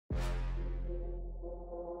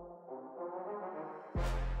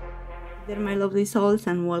There, my lovely souls,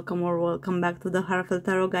 and welcome back to the Heartfelt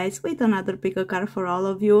Tarot, guys, with another pick a card for all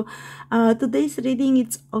of you. Today's reading,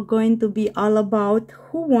 it's going to be all about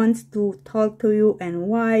who wants to talk to you and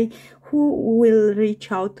why, who will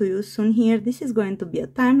reach out to you soon here. This is going to be a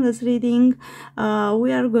timeless reading.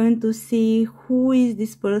 We are going to see who is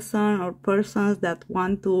this person or persons that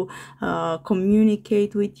want to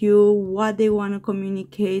communicate with you, what they want to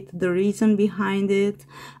communicate, the reason behind it,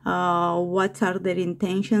 what are their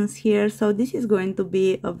intentions here. So this is going to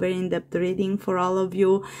be a very in-depth reading for all of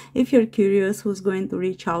you. If you're curious who's going to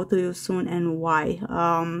reach out to you soon and why.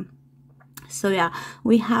 So yeah,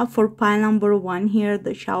 we have for pile number 1 here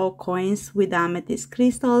the Shower of Coins with amethyst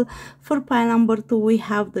crystal. For pile number 2 we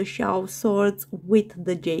have the Shower of Swords with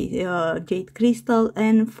the jade crystal,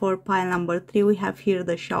 and for pile number 3 we have here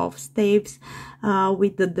the Shower of Staves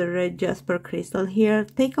with the red jasper crystal here.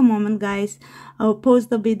 Take a moment, guys, pause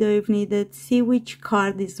the video if needed, see which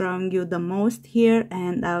card is drawing you the most here,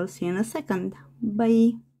 and I'll see you in a second.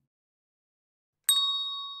 Bye.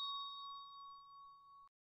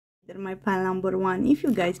 My pile number 1, if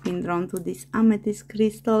you guys been drawn to this amethyst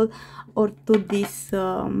crystal or to this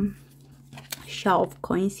shower of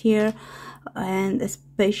coins here, and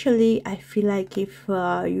especially I feel like if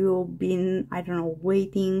you've been, I don't know,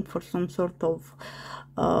 waiting for some sort of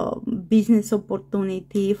business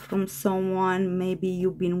opportunity from someone, maybe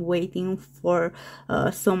you've been waiting for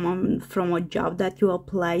someone from a job that you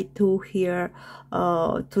applied to here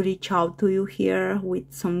to reach out to you here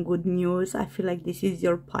with some good news. I feel like this is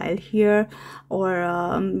your pile here. Or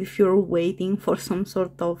if you're waiting for some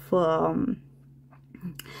sort of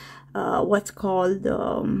what's called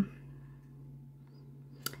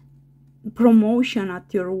promotion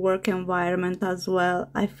at your work environment as well,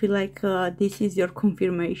 I feel like this is your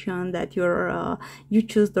confirmation that you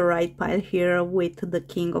choose the right pile here with the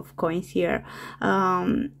King of Coins here.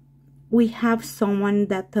 We have someone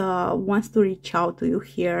that wants to reach out to you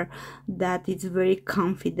here, that is very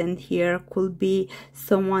confident here. Could be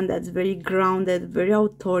someone that's very grounded, very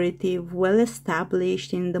authoritative, well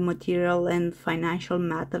established in the material and financial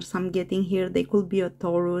matters. I'm getting here they could be a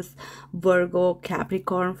Taurus, Virgo,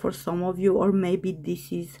 Capricorn for some of you, or maybe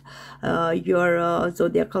this is your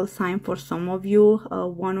zodiacal sign for some of you,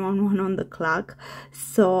 111 on the clock.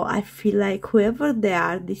 So I feel like whoever they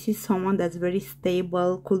are, this is someone that's very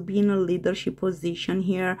stable, could be in a leadership position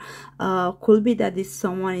here, could be that this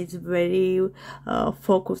someone is very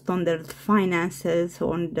focused on their finances,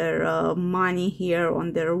 on their money here,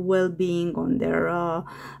 on their well-being, on their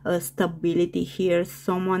stability here.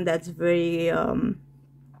 Someone that's very I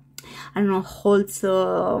don't know, holds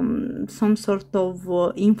some sort of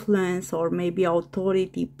influence or maybe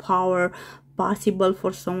authority, power, possible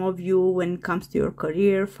for some of you when it comes to your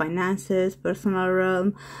career, finances, personal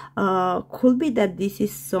realm. Could be that this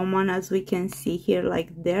is someone, as we can see here,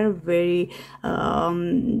 like they're very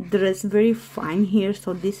dressed very fine here.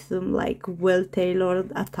 So this like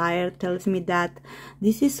well-tailored attire tells me that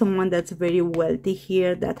this is someone that's very wealthy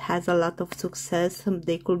here, that has a lot of success.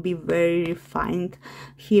 They could be very refined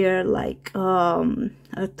here, like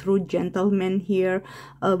a true gentleman here,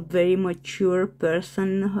 a very mature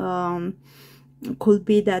person. Could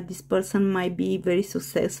be that this person might be very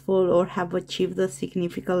successful or have achieved a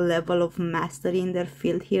significant level of mastery in their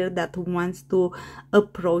field here, that wants to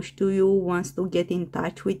approach to you, wants to get in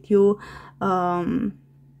touch with you.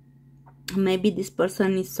 Maybe this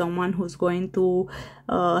person is someone who's going to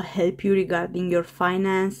help you regarding your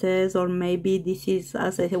finances, or maybe this is,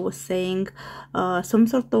 as I was saying, some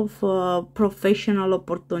sort of professional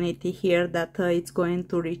opportunity here that it's going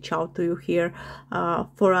to reach out to you here.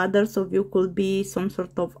 For others of you, could be some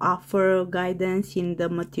sort of offer, guidance in the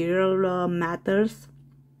material matters.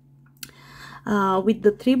 With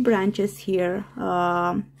the 3 branches here,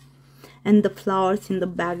 and the flowers in the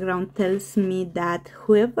background tells me that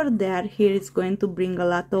whoever they are here is going to bring a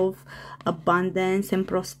lot of abundance and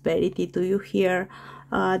prosperity to you here.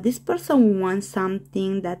 This person wants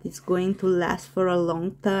something that is going to last for a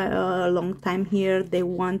long time here. They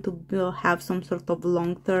want to have some sort of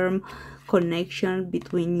long-term connection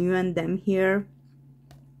between you and them here.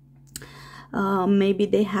 Maybe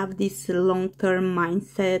they have this long-term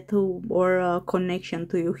mindset or connection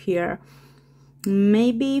to you here.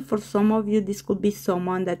 Maybe for some of you this could be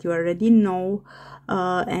someone that you already know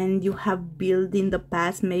and you have built in the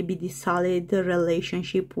past maybe this solid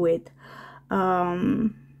relationship with.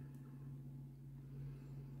 Whoever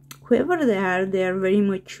they are very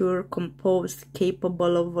mature, composed,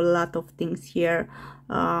 capable of a lot of things here.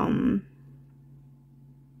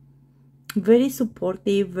 very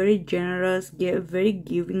supportive, very generous, very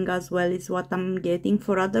giving as well is what I'm getting.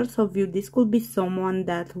 For others of you, this could be someone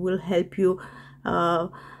that will help you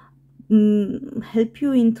help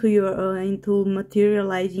you into your into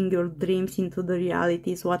materializing your dreams into the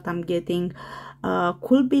reality is what I'm getting.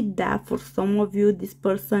 Could be that for some of you this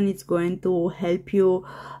person is going to help you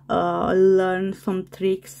learn some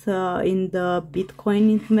tricks in the Bitcoin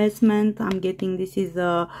investment. I'm getting this is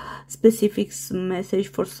a specific message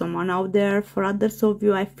for someone out there. For others of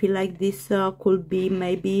you, I feel like this could be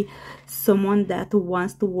maybe someone that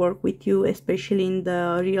wants to work with you, especially in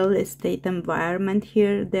the real estate environment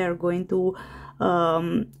here. They are going to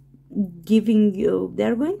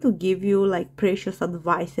they're going to give you like precious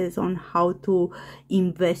advices on how to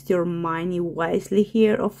invest your money wisely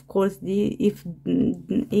here. Of course, if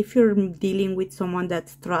you're dealing with someone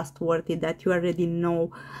that's trustworthy, that you already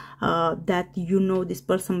know, that you know this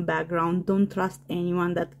person background, don't trust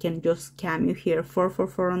anyone that can just scam you here.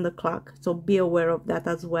 444 on the clock, so be aware of that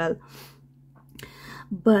as well.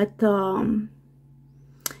 But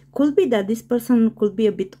could be that this person could be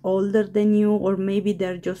a bit older than you, or maybe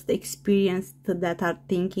they're just experienced that are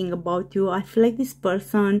thinking about you. I feel like this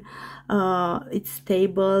person it's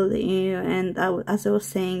stable, and as I was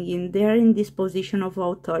saying, they're in this position of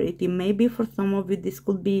authority. Maybe for some of you this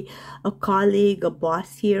could be a colleague, a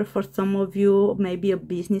boss here. For some of you, maybe a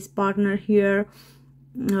business partner here.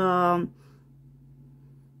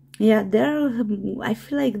 Yeah, I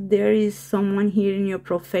feel like there is someone here in your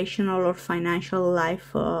professional or financial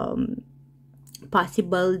life,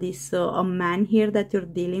 possible this a man here that you're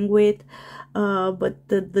dealing with, but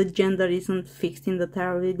the gender isn't fixed in the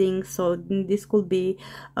tarot reading, so this could be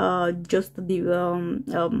just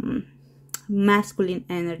the masculine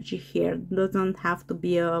energy here. Doesn't have to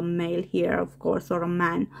be a male here, of course, or a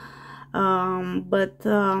man, but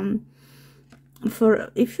for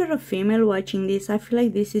if you're a female watching this, I feel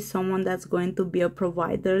like this is someone that's going to be a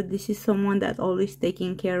provider. This is someone that always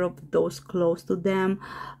taking care of those close to them.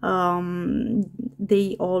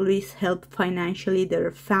 They always help financially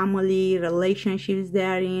their family, relationships they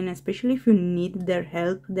are in. Especially if you need their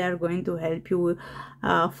help, they are going to help you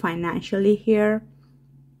financially here.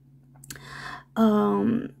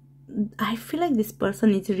 I feel like this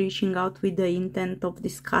person is reaching out with the intent of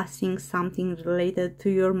discussing something related to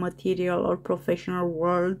your material or professional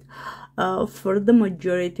world. For the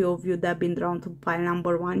majority of you that have been drawn to pile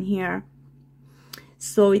number 1 here.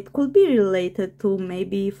 So it could be related to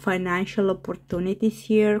maybe financial opportunities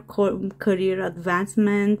here, career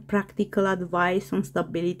advancement, practical advice on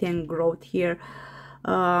stability and growth here.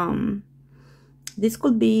 This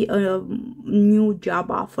could be a new job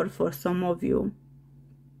offer for some of you.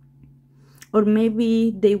 Or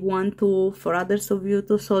maybe they want to, for others of you,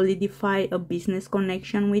 to solidify a business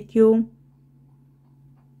connection with you.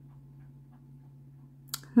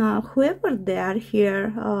 Whoever they are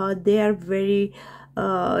here, they are very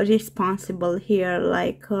responsible here,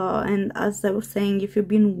 like and as I was saying, if you've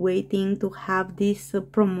been waiting to have this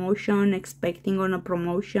promotion, expecting on a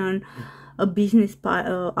promotion, a business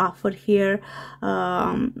offer here,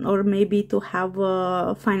 or maybe to have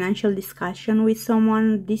a financial discussion with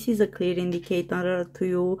someone, this is a clear indicator to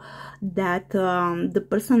you that the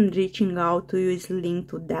person reaching out to you is linked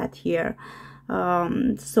to that here.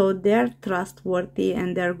 So they're trustworthy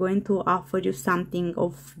and they're going to offer you something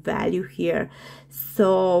of value here.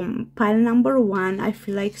 So pile number 1, I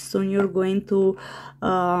feel like soon you're going to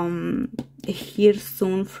hear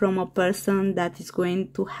soon from a person that is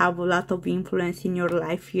going to have a lot of influence in your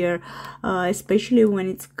life here, especially when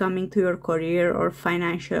it's coming to your career or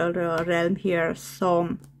financial realm here.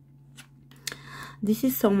 So this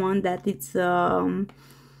is someone that it's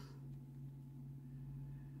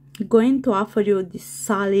going to offer you this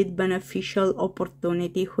solid beneficial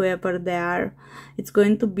opportunity, whoever they are. It's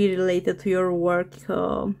going to be related to your work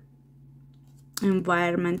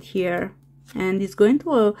environment here, and it's going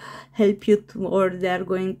to help you to, or they're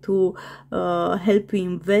going to help you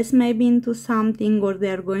invest maybe into something, or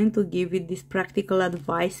they're going to give you these practical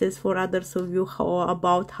advices for others of you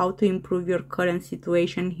about how to improve your current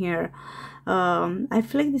situation here. I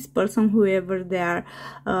feel like this person, whoever they are,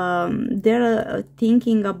 they're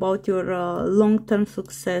thinking about your long-term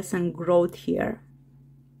success and growth here.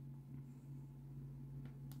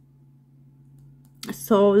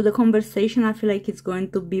 So the conversation, I feel like it's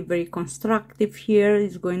going to be very constructive here.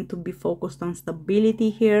 It's going to be focused on stability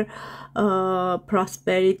here,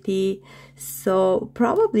 prosperity. So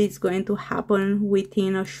probably it's going to happen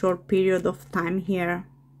within a short period of time here.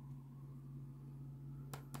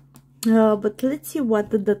 But let's see what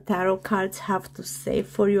the tarot cards have to say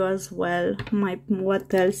for you as well.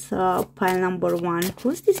 What else? Pile number one.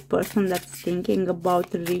 Who's this person that's thinking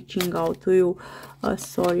about reaching out to you?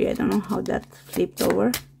 Sorry, I don't know how that flipped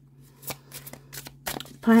over.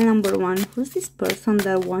 Pile number one. Who's this person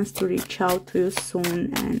that wants to reach out to you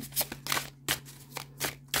soon? And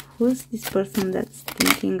who's this person that's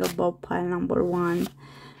thinking about pile number one?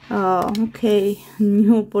 Okay,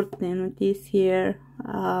 new opportunities here.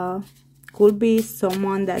 Could be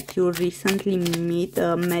someone that you recently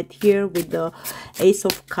met here with the Ace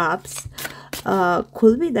of Cups.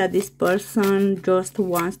 Could be that this person just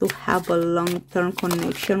wants to have a long-term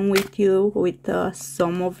connection with you, with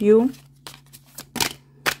some of you.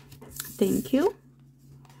 Thank you.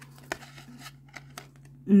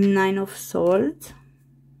 Nine of Swords.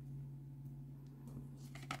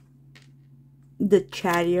 The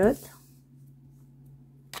Chariot.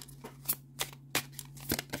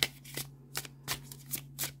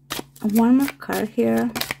 One more card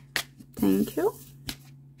here. Thank you.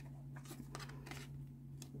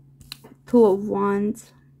 Two of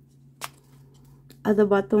Wands. At the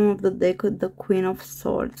bottom of the deck, the Queen of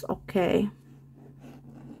Swords. Okay.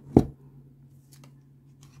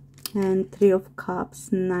 And Three of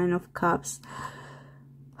Cups, Nine of Cups.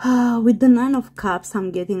 With the Nine of Cups,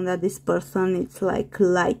 I'm getting that this person is like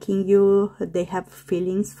liking you. They have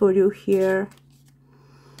feelings for you here.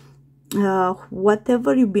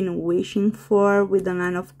 Whatever you've been wishing for with the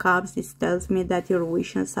Nine of Cups, this tells me that your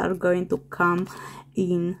wishes are going to come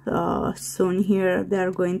in soon here. They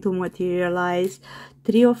are going to materialize.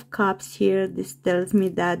 Three of Cups here, this tells me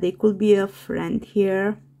that they could be a friend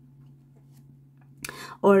here,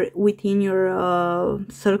 or within your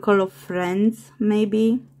circle of friends,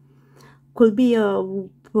 maybe. Could be a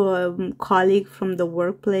colleague from the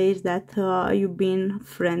workplace that you've been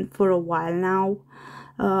friend for a while now.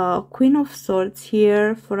 Queen of Swords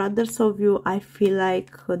here. For others of you, I feel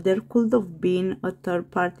like there could have been a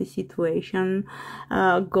third-party situation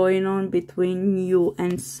going on between you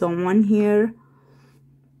and someone here.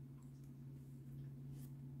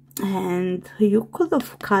 And you could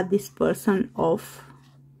have cut this person off.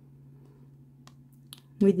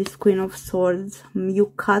 With this Queen of Swords,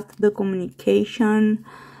 you cut the communication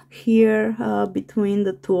here between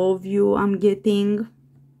the two of you, I'm getting.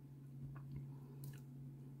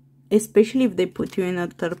 Especially if they put you in a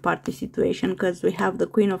third-party situation, because we have the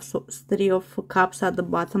Queen of Three of Cups at the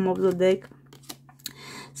bottom of the deck.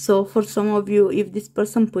 So for some of you, if this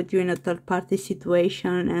person put you in a third-party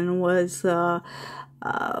situation and was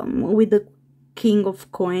with the King of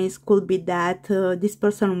Coins, could be that this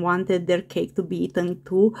person wanted their cake to be eaten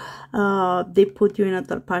too. They put you in a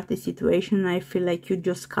third-party situation. I feel like you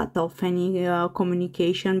just cut off any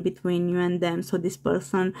communication between you and them. So this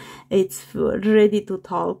person is ready to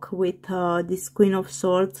talk with this Queen of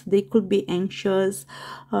Swords. They could be anxious.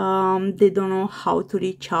 They don't know how to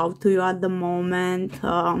reach out to you at the moment.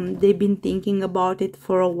 They've been thinking about it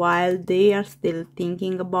for a while. They are still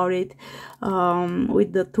thinking about it.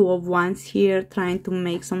 With the Two of Wands here, trying to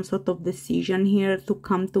make some sort of decision here to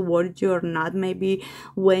come towards you or not, maybe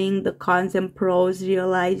weighing the cons and pros,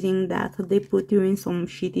 realizing that they put you in some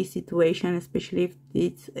shitty situation, especially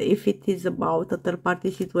if it is about a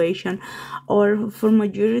third-party situation. Or for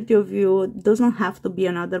majority of you, it doesn't have to be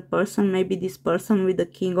another person. Maybe this person with the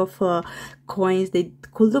King of Coins, they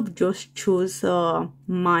could have just choose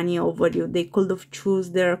money over you. They could have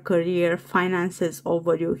choose their career, finances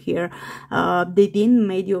over you here. They didn't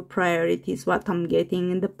make your priorities, what I'm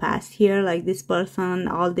getting in the past here. Like this person,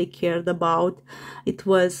 all they cared about, it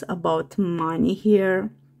was about money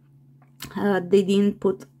here. They didn't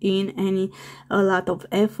put in a lot of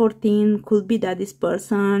effort in. Could be that this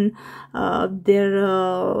person, their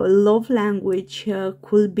love language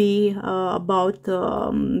could be about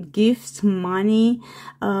gifts, money,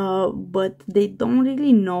 but they don't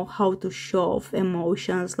really know how to show off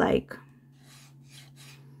emotions. Like,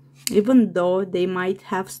 even though they might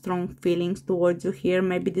have strong feelings towards you here,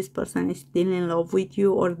 maybe this person is still in love with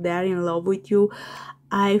you, or they're in love with you.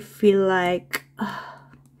 I feel like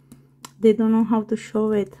they don't know how to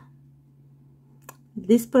show it.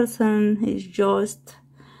 This person is just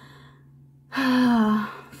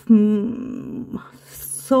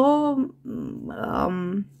so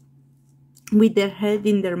with their head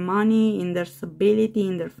in their money, in their stability,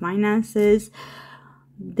 in their finances.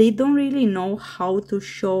 They don't really know how to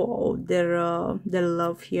show their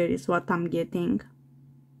love here, is what I'm getting.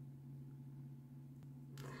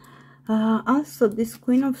 Also, this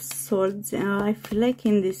Queen of Swords, I feel like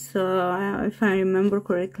in this, if I remember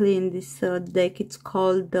correctly, in this deck, it's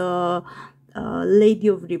called the Lady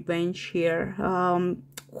of Revenge here.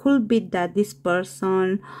 could be that this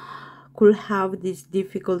person could have this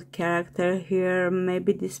difficult character here.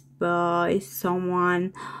 Maybe this is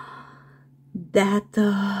someone that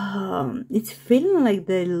it's feeling like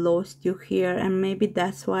they lost you here, and maybe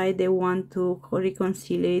that's why they want to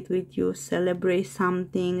reconcile with you, celebrate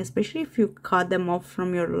something, especially if you cut them off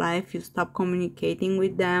from your life, you stop communicating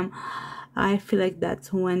with them. I feel like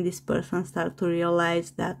that's when this person start to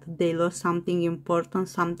realize that they lost something important,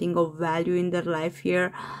 something of value in their life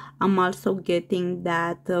here. I'm also getting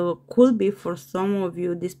that could be for some of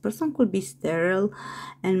you, this person could be sterile,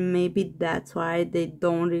 and maybe that's why they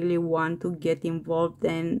don't really want to get involved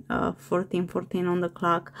in 14:14 on the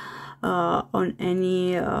clock on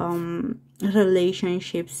any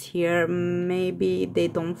relationships here. Maybe they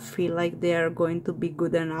don't feel like they are going to be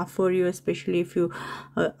good enough for you, especially if you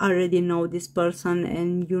already know this person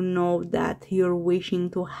and you know that you're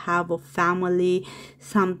wishing to have a family,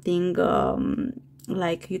 something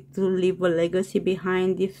like you to leave a legacy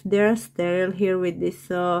behind. If they're sterile here with this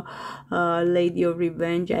lady of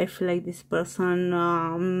revenge, I feel like this person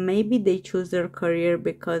maybe they choose their career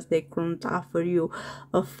because they couldn't offer you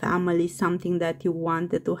a family, something that you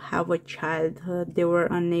wanted to have a child. They were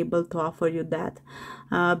unable to offer you that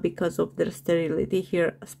because of their sterility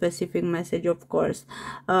here. A specific message, of course,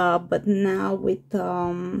 but now with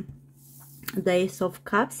the Ace of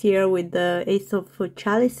Cups here, with the Ace of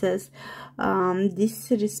Chalices, this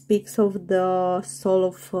speaks of the soul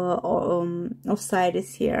of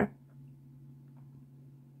Osiris here.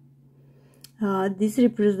 This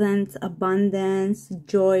represents abundance,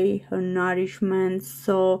 joy, nourishment.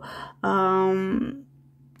 So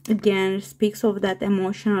again, speaks of that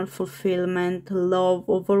emotional fulfillment, love,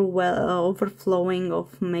 overflowing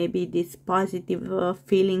of maybe these positive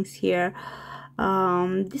feelings here.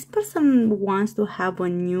 This person wants to have a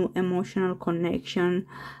new emotional connection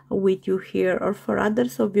with you here, or for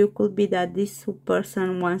others of you could be that this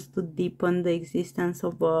person wants to deepen the existence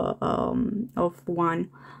of one.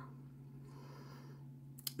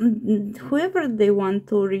 Whoever they want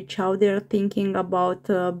to reach out, they're thinking about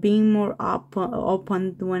being more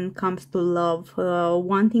open when it comes to love,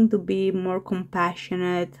 wanting to be more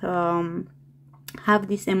compassionate, have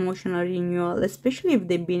this emotional renewal, especially if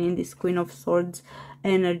they've been in this Queen of Swords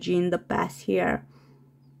energy in the past here.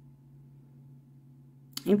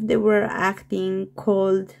 If they were acting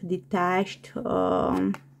cold, detached,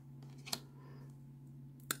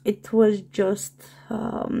 it was just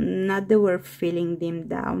not they were feeling them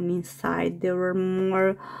down inside. They were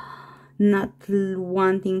more not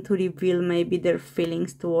wanting to reveal maybe their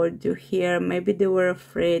feelings towards you here. Maybe they were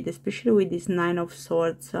afraid, especially with this Nine of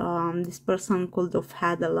Swords. This person could have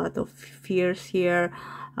had a lot of fears here.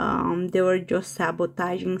 They were just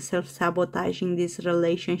sabotaging, self-sabotaging this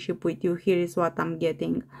relationship with you. Here is what I'm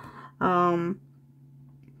getting. I'm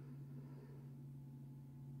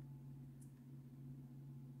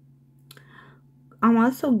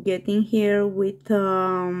also getting here with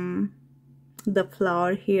the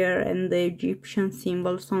flower here and the Egyptian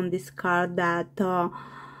symbols on this card that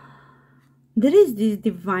there is this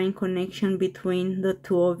divine connection between the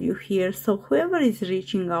two of you here. So whoever is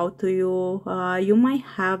reaching out to you, you might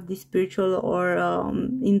have this spiritual or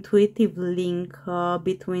intuitive link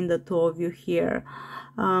between the two of you here.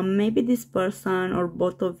 Maybe this person or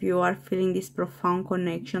both of you are feeling this profound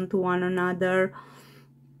connection to one another,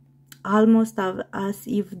 almost as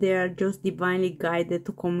if they are just divinely guided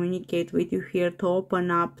to communicate with you here, to open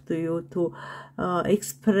up to you, to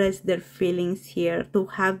express their feelings here, to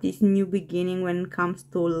have this new beginning when it comes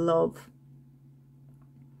to love.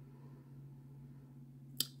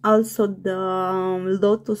 Also, the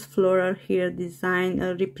lotus floral here design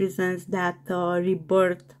represents that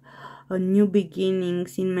rebirth, new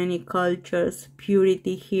beginnings in many cultures,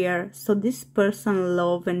 purity here. So this person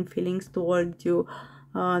love and feelings towards you,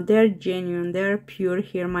 they're genuine, they're pure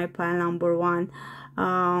here, my pile number one.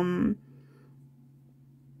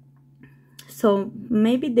 So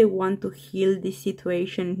maybe they want to heal this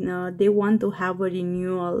situation, they want to have a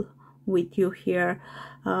renewal with you here.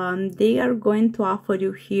 They are going to offer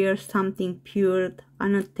you here something pure,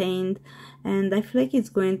 unattained, and I feel like it's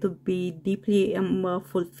going to be deeply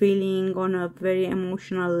fulfilling on a very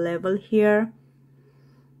emotional level here.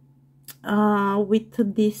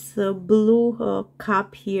 With this blue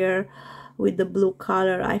cup here, with the blue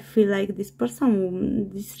color, I feel like this person,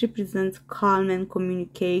 this represents calm and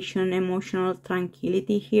communication, emotional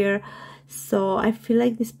tranquility here. So I feel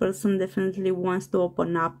like this person definitely wants to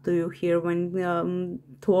open up to you here, when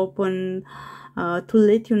to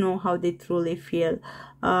let you know how they truly feel.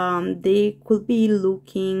 They could be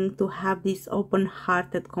looking to have this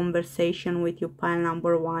open-hearted conversation with you, pile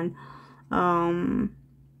number one.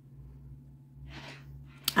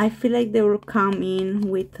 I feel like they will come in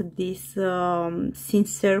with this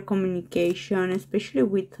sincere communication, especially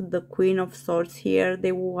with the Queen of Swords here.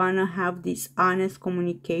 They want to have this honest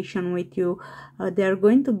communication with you. They are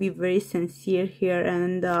going to be very sincere here,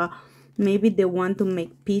 and maybe they want to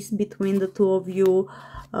make peace between the two of you.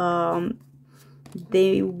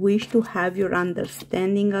 They wish to have your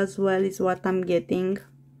understanding as well, is what I'm getting.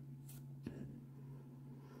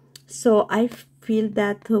 So I feel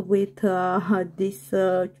that with this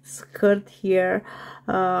skirt here,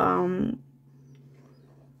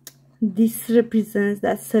 this represents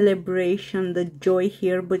that celebration, the joy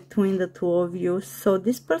here between the two of you. So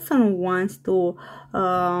this person wants to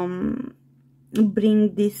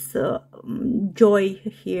bring this joy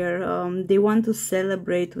here. They want to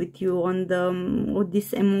celebrate with you on the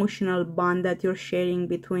this emotional bond that you're sharing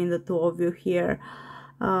between the two of you here.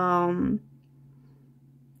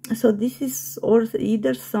 So this is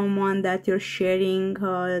either someone that you're sharing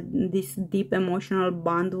this deep emotional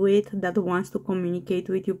bond with, that wants to communicate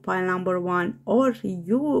with you, pile number one, or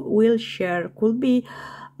you will share, could be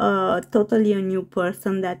totally a new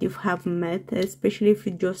person that you have met, especially if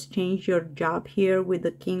you just change your job here with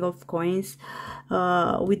the King of Coins,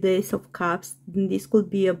 with the Ace of Cups. This could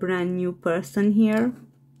be a brand new person here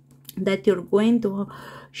that you're going to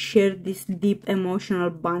share this deep emotional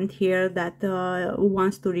bond here, that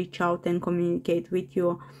wants to reach out and communicate with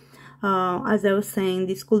you. As I was saying,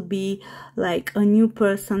 this could be like a new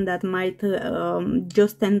person that might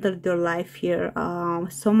just enter your life here.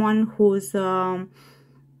 Someone who's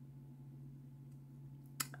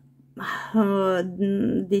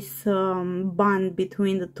this bond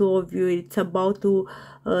between the two of you, it's about to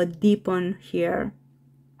deepen here.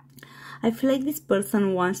 I feel like this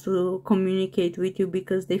person wants to communicate with you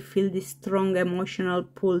because they feel this strong emotional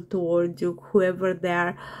pull towards you, whoever they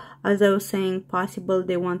are. As I was saying, possible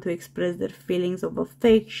they want to express their feelings of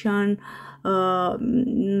affection.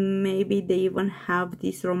 Maybe they even have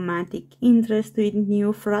this romantic interest in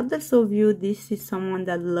you. For others of you, this is someone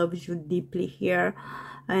that loves you deeply here,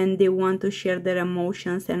 and they want to share their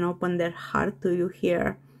emotions and open their heart to you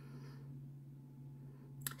here.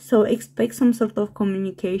 So expect some sort of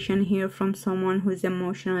communication here from someone who is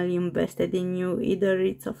emotionally invested in you. Either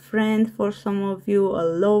it's a friend for some of you, a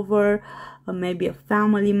lover, or maybe a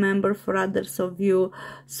family member for others of you.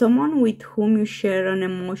 Someone with whom you share an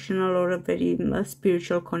emotional or a very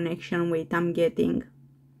spiritual connection with, I'm getting.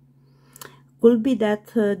 Could be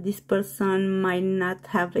that this person might not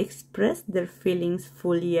have expressed their feelings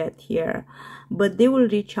fully yet here, but they will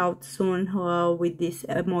reach out soon with this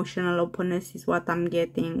emotional openness, is what I'm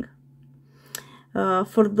getting.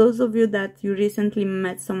 For those of you that you recently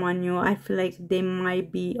met someone new, I feel like they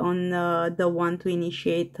might be on the one to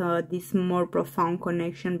initiate this more profound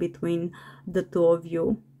connection between the two of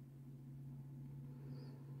you.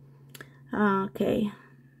 Okay.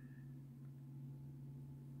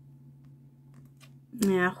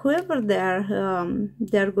 Yeah, whoever they're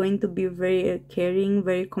going to be very caring,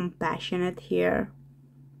 very compassionate here.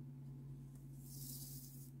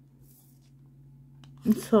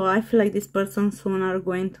 So I feel like this person soon are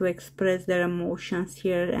going to express their emotions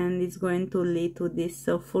here, and it's going to lead to this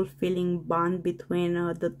fulfilling bond between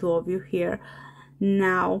the two of you here.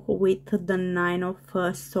 Now with the Nine of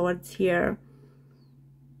Swords here,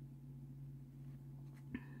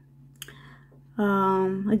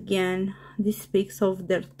 again, this speaks of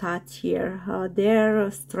their thoughts here. They're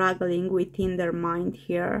struggling within their mind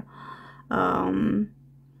here. The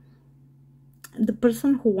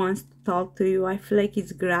person who wants to talk to you, I feel like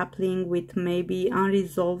is grappling with maybe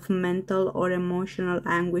unresolved mental or emotional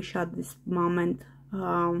anguish at this moment.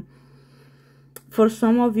 For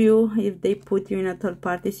some of you, if they put you in a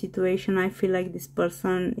third-party situation, I feel like this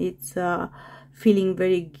person is feeling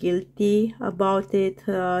very guilty about it.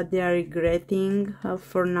 They are regretting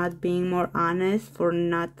for not being more honest, for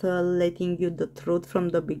not letting you the truth from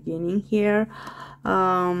the beginning here.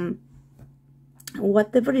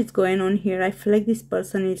 Whatever is going on here, I feel like this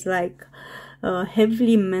person is like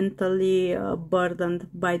heavily mentally burdened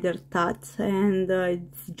by their thoughts, and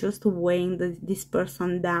it's just weighing this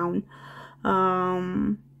person down.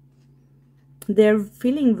 They're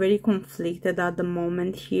feeling very conflicted at the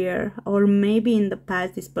moment here, or maybe in the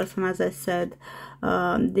past this person, as I said,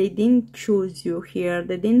 they didn't choose you here,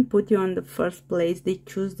 they didn't put you on the first place, they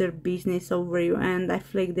choose their business over you, and I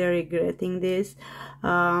feel like they're regretting this.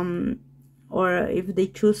 Or if they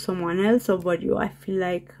choose someone else over you, I feel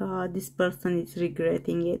like this person is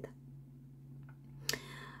regretting it.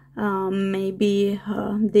 Maybe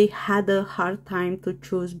they had a hard time to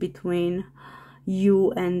choose between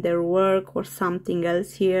you and their work or something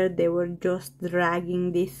else here. They were just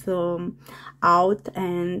dragging this out,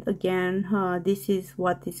 and again this is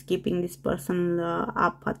what is keeping this person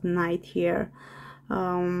up at night here.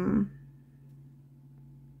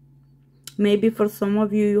 Maybe for some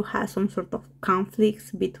of you, you have some sort of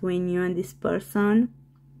conflicts between you and this person.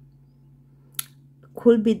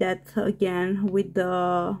 Could be that again with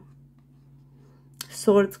the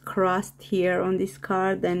swords crossed here on this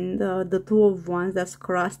card, and the two of wands that's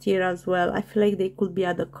crossed here as well. I feel like they could be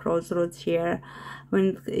at the crossroads here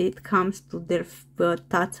when it comes to their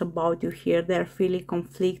thoughts about you here. They're feeling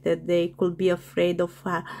conflicted. They could be afraid of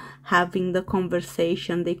having the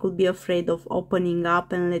conversation. They could be afraid of opening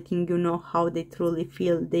up and letting you know how they truly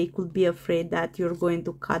feel. They could be afraid that you're going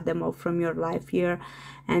to cut them off from your life here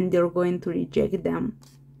and you're going to reject them.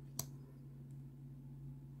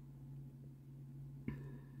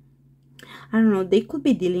 I don't know, they could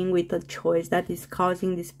be dealing with a choice that is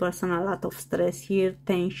causing this person a lot of stress here,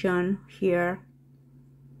 tension here.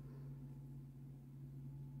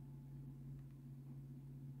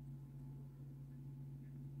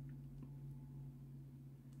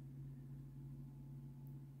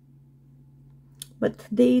 But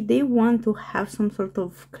they want to have some sort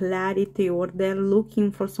of clarity, or they're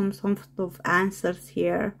looking for some sort of answers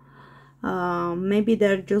here. Maybe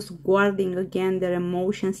they're just guarding again their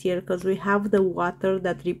emotions here, because we have the water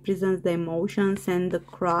that represents the emotions and the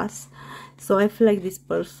cross. So I feel like this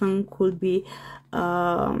person could be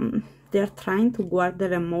they're trying to guard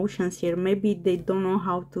their emotions here. Maybe they don't know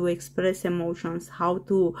how to express emotions, how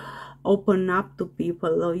to open up to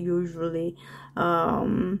people usually.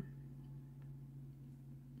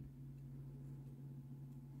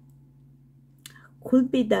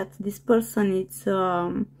 Could be that this person is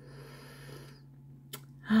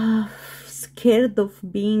scared of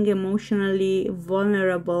being emotionally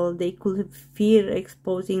vulnerable. They could fear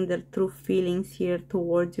exposing their true feelings here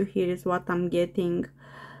towards you. Here is what I'm getting.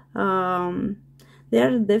 They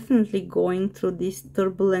are definitely going through these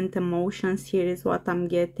turbulent emotions. Here is what I'm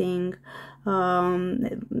getting.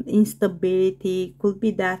 Instability. Could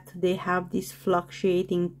be that they have these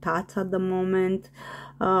fluctuating thoughts at the moment.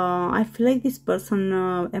 I feel like this person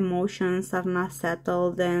emotions are not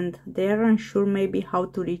settled, and they are unsure maybe how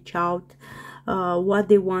to reach out, what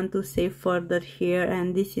they want to say further here,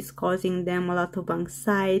 and this is causing them a lot of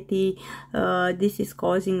anxiety. This is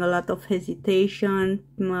causing a lot of hesitation.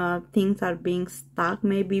 Things are being stuck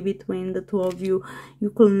maybe between the two of you.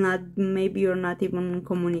 You could not, maybe you're not even in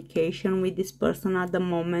communication with this person at the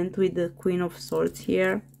moment, with the Queen of Swords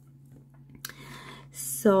here.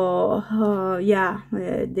 So yeah,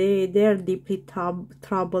 they are deeply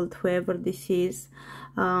troubled, whoever this is.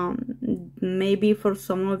 Maybe for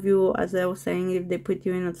some of you, as I was saying, if they put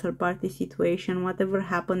you in a third party situation, whatever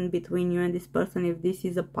happened between you and this person, if this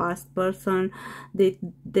is a past person, they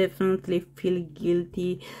definitely feel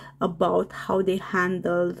guilty about how they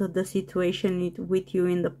handled the situation with you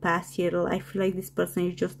in the past year. I feel like this person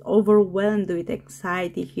is just overwhelmed with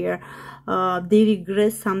anxiety here. They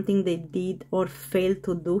regret something they did or failed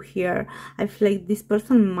to do here. I feel like this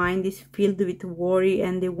person's mind is filled with worry,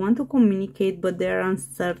 and they want to communicate, but they're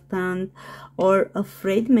uncertain or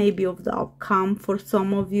afraid maybe of the outcome. For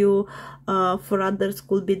some of you, for others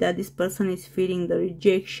could be that this person is feeling the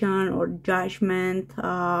rejection or judgment,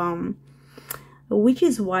 which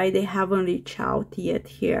is why they haven't reached out yet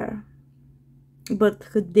here. But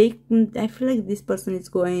I feel like this person is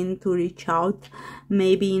going to reach out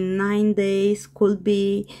maybe in 9 days, could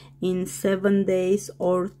be in 7 days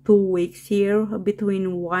or 2 weeks here,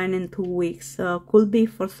 between 1 and 2 weeks. Could be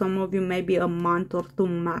for some of you maybe a month or 2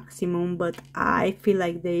 maximum, but I feel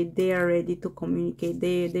like they are ready to communicate.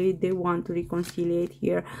 They want to reconcile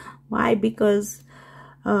here. Why? Because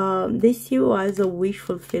they see you as a wish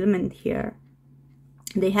fulfillment here.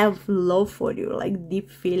 They have love for you, like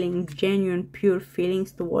deep feelings, genuine, pure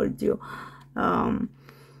feelings towards you.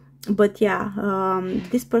 But yeah,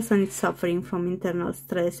 this person is suffering from internal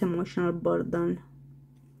stress, emotional burden.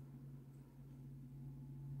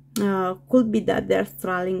 Could be that they're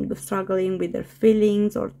struggling with their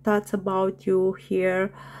feelings or thoughts about you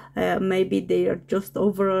here. Maybe they are just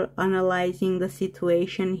over analyzing the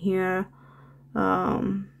situation here.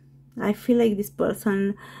 I feel like this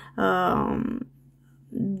person,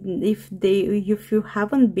 if you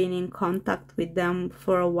haven't been in contact with them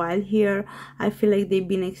for a while here, I feel like they've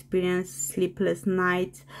been experiencing sleepless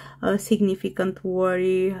nights, significant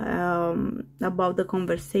worry about the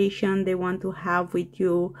conversation they want to have with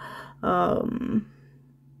you.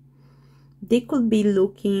 They could be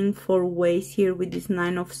looking for ways here with this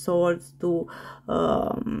Nine of Swords to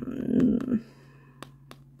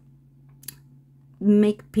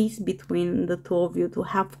make peace between the two of you, to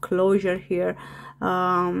have closure here.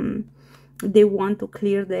 They want to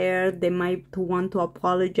clear the air, they might want to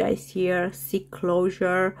apologize here, seek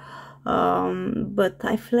closure. But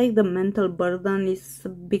I feel like the mental burden is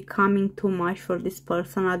becoming too much for this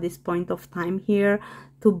person at this point of time here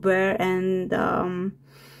to bear, and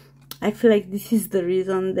I feel like this is the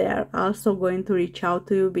reason they are also going to reach out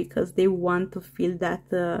to you, because they want to feel that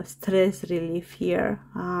stress relief here,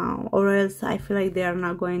 or else I feel like they are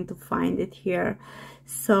not going to find it here.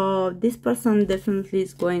 So this person definitely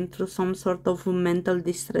is going through some sort of mental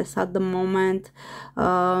distress at the moment.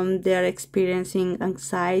 They are experiencing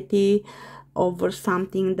anxiety over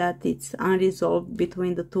something that it's unresolved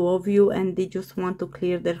between the two of you, and they just want to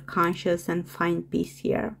clear their conscience and find peace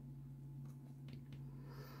here.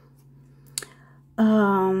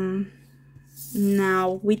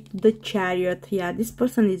 Now with the Chariot, yeah, this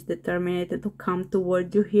person is determined to come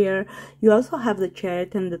toward you here. You also have the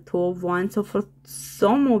Chariot and the Two of Wands. So for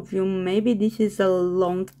some of you, maybe this is a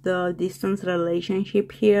long distance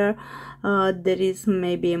relationship here. There is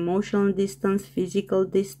maybe emotional distance, physical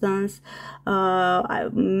distance.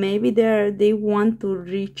 Maybe they want to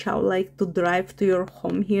reach out, like to drive to your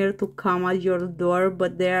home here, to come at your door,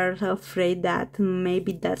 but they're afraid that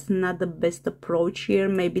maybe that's not the best approach here.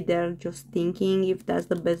 Maybe they're just thinking if that's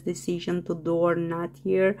the best decision to do or not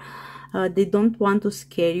here. They don't want to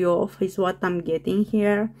scare you off, is what I'm getting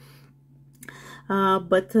here.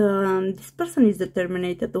 But this person is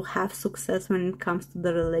determined to have success when it comes to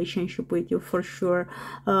the relationship with you, for sure.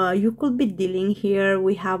 You could be dealing here,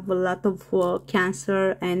 we have a lot of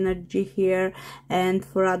Cancer energy here, and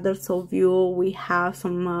for others of you we have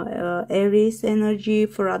some Aries energy.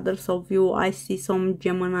 For others of you I see some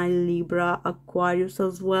Gemini, Libra, Aquarius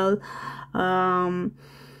as well.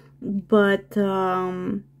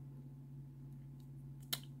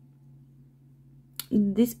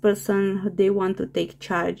 This person, they want to take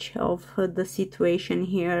charge of the situation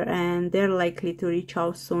here, and they're likely to reach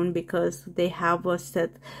out soon because they have a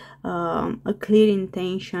set a clear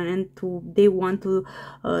intention, and they want to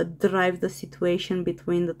drive the situation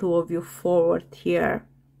between the two of you forward here.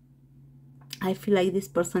 I feel like this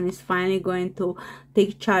person is finally going to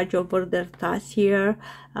take charge over their tasks here,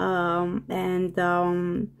 and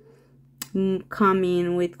come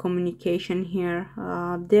in with communication here.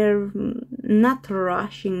 They're not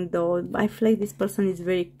rushing though. I feel like this person is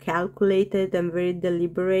very calculated and very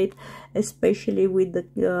deliberate, especially with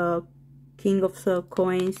the King of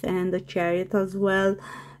Coins and the Chariot as well.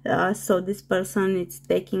 So this person is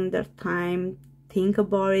taking their time, think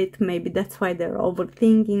about it. Maybe that's why they're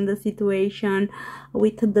overthinking the situation.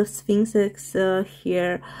 With the Sphinxes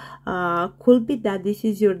here, could be that this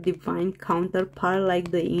is your divine counterpart,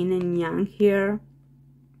 like the yin and yang here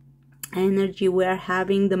energy. We are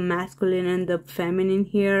having the masculine and the feminine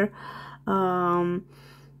here.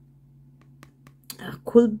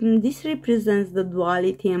 This represents the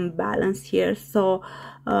duality and balance here. So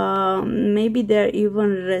maybe they're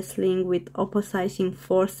even wrestling with opposing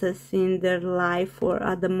forces in their life or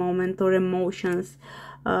at the moment, or emotions,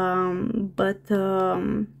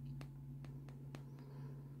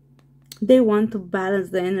 they want to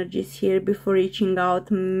balance the energies here before reaching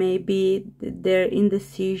out. Maybe their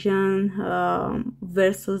indecision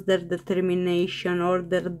versus their determination, or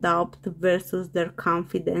their doubt versus their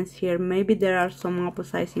confidence here. Maybe there are some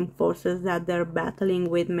opposing forces that they're battling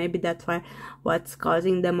with. Maybe that's why what's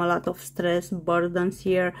causing them a lot of stress, burdens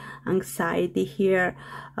here, anxiety here.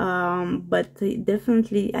 But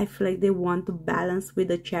definitely I feel like they want to balance with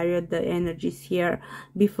the Chariot the energies here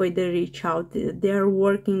before they reach out. They are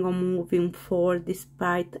working on moving forward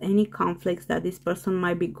despite any conflicts that this person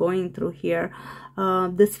might be going through here.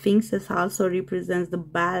 The Sphinxes also represents the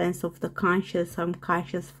balance of the conscious and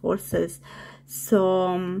unconscious forces.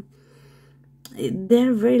 So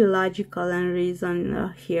they're very logical and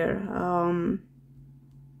reason here.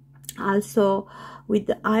 Also with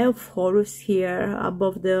the Eye of Horus here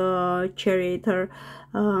above the Charioteer,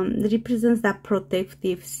 represents that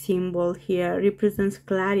protective symbol here, represents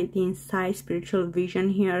clarity, insight, spiritual vision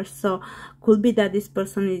here. So could be that this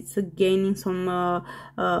person is gaining some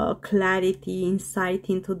clarity, insight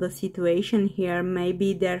into the situation here.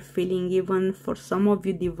 Maybe they're feeling, even for some of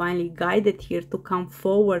you, divinely guided here to come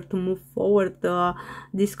forward, to move forward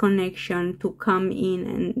this connection, to come in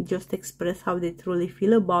and just express how they truly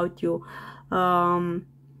feel about you.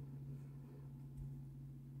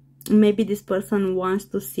 Maybe this person wants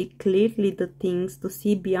to see clearly the things, to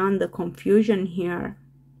see beyond the confusion here.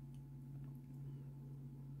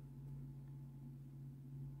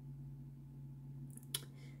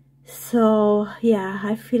 So yeah,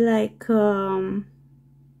 I feel like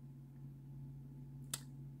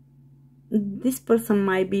this person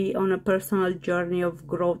might be on a personal journey of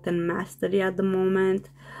growth and mastery at the moment.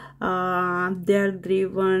 They're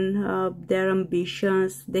driven, their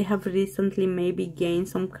ambitions. They have recently maybe gained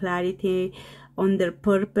some clarity on their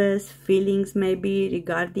purpose, feelings maybe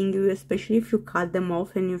regarding you, especially if you cut them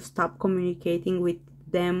off and you stop communicating with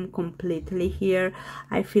them completely here.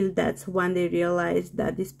 I feel that's when they realized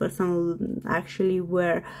that this person actually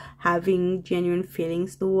were having genuine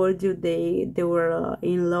feelings towards you. They were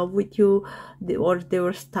in love with you, or they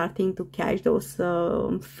were starting to catch those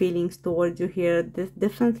feelings towards you here.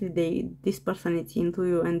 Definitely this person is into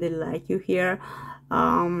you and they like you here.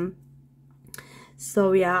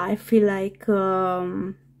 So yeah, I feel like they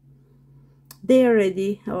are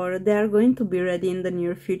ready, or they are going to be ready in the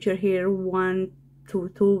near future here. 1 to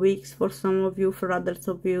 2 weeks for some of you, for others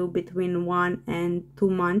of you between 1 and 2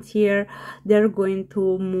 months here. They're going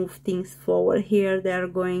to move things forward here. They're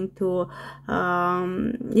going to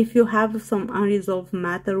if you have some unresolved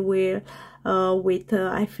matter with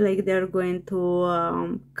I feel like they're going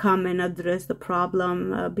to come and address the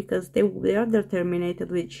problem, because they are determined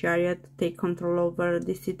with Chariot to take control over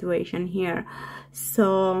this situation here.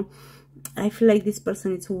 So I feel like this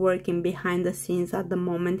person is working behind the scenes at the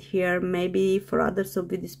moment here. Maybe for others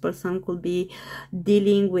of you, this person could be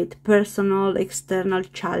dealing with personal, external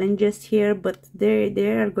challenges here, but they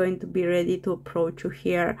are going to be ready to approach you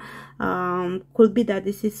here. Could be that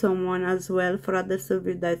this is someone as well, for others of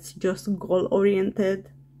you, that's just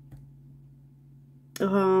goal-oriented.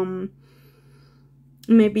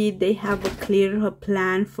 Maybe they have a clear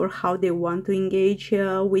plan for how they want to engage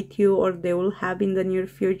with you, or they will have in the near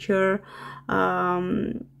future.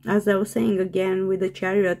 As I was saying again with the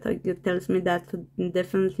Chariot, it tells me that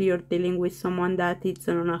definitely you're dealing with someone that is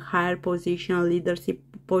on a higher position, a leadership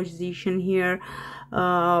position here.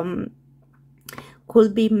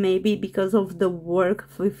 Could be maybe because of the work.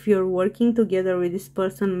 If you're working together with this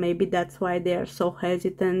person, maybe that's why they are so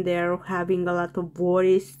hesitant. They're having a lot of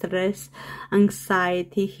worry, stress,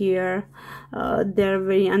 anxiety here. They're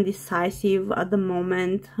very undecisive at the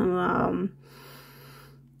moment.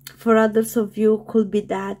 For others of you, could be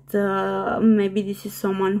that maybe this is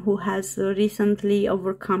someone who has recently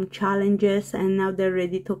overcome challenges and now they're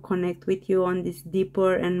ready to connect with you on this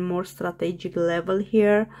deeper and more strategic level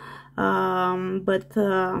here.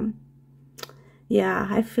 Yeah,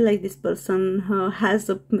 I feel like this person has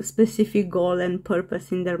a specific goal and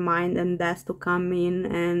purpose in their mind, and that's to come in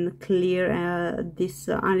and clear this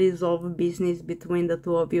unresolved business between the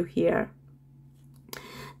two of you here.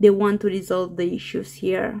 They want to resolve the issues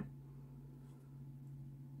here.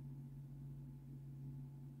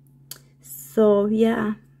 So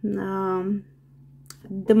yeah,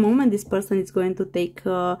 the moment this person is going to take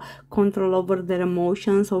control over their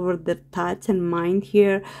emotions, over their thoughts and mind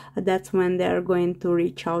here, that's when they are going to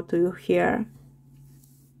reach out to you here.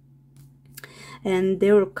 And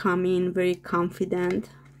they will come in very confident.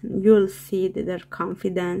 You'll see their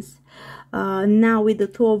confidence. Now with the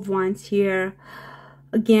Two of Wands here,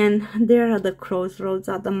 again, they're at the crossroads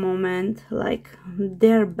at the moment. Like,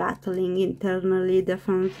 they're battling internally,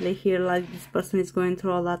 definitely here. Like, this person is going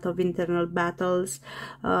through a lot of internal battles.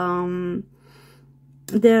 They're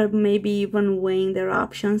maybe even weighing their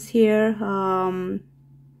options here.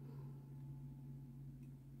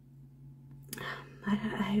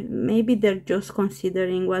 Maybe they're just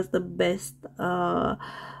considering what's the best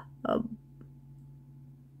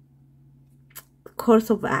course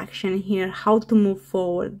of action here, how to move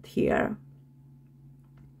forward here.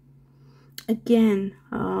 Again,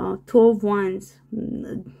 Two of Wands,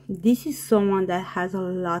 this is someone that has a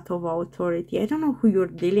lot of authority. I don't know who you're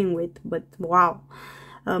dealing with, but wow.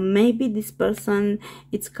 Maybe this person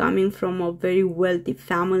is coming from a very wealthy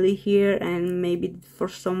family here, and maybe for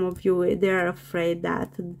some of you they're afraid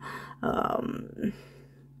that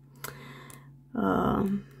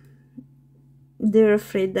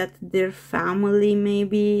their family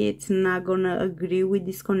maybe it's not gonna agree with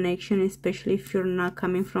this connection, especially if you're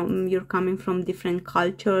coming from different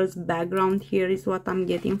cultures, background here is what I'm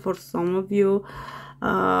getting for some of you.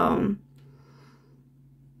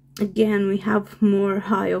 Again, we have more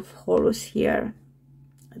High of Horus here,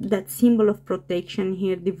 that symbol of protection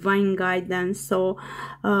here, divine guidance. So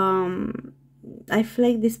I feel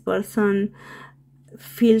like this person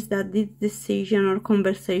feels that this decision or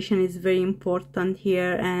conversation is very important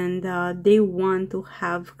here, and they want to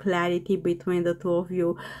have clarity between the two of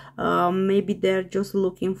you. Maybe they're just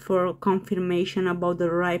looking for confirmation about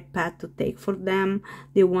the right path to take for them.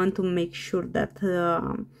 They want to make sure that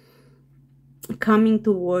coming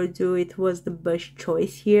towards you, it was the best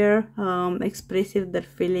choice here. Expressive their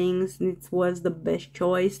feelings, it was the best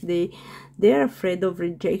choice. They're afraid of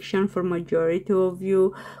rejection for majority of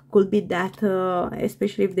you. Could be that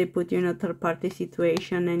especially if they put you in a third party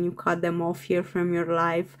situation and you cut them off here from your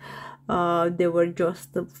life. They were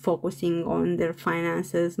just focusing on their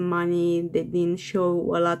finances, money. They didn't show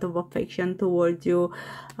a lot of affection towards you.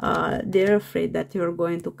 They're afraid that you're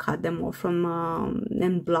going to cut them off from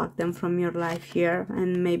and block them from your life here,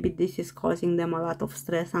 and maybe this is causing them a lot of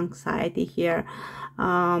stress, anxiety here.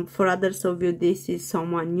 For others of you, this is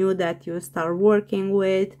someone new that you start working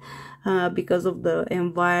with. Because of the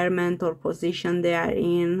environment or position they are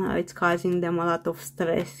in, it's causing them a lot of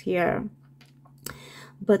stress here.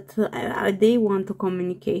 But they want to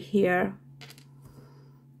communicate here.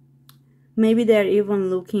 Maybe they're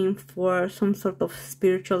even looking for some sort of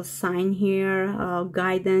spiritual sign here,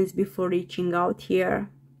 guidance before reaching out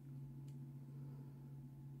here.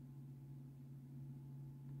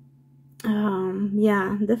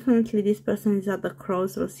 Yeah, definitely this person is at the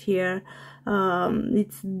crossroads here.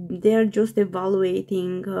 They're just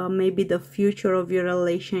evaluating maybe the future of your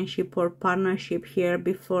relationship or partnership here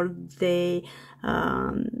before they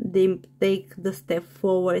take the step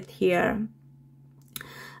forward here.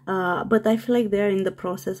 But I feel like they're in the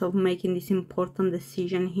process of making this important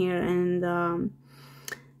decision here, and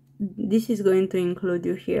this is going to include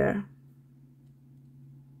you here.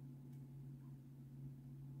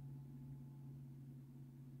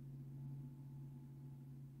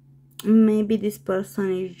 Maybe this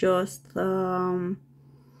person is just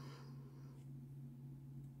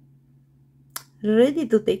ready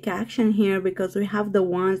to take action here, because we have the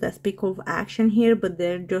ones that speak of action here, but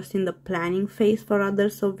they're just in the planning phase for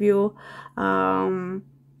others of you. For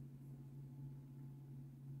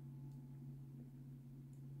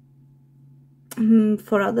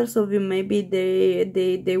others of you, maybe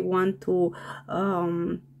they want to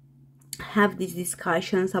have these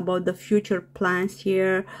discussions about the future plans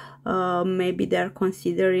here. Maybe they're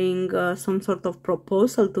considering some sort of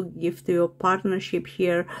proposal to give to your partnership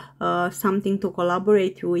here, something to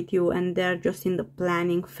collaborate with you, and they're just in the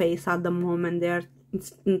planning phase at the moment. They're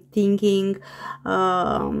thinking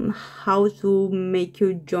how to make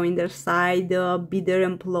you join their side, be their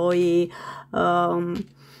employee,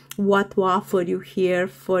 what to offer you here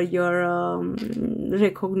for your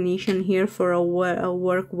recognition here, for a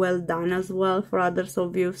work well done as well for others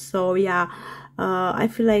of you. So yeah, I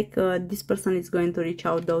feel like this person is going to reach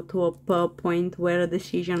out though to a point where a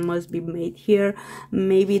decision must be made here.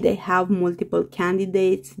 Maybe they have multiple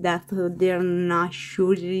candidates that they're not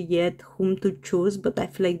sure yet whom to choose, but I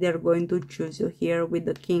feel like they're going to choose you here with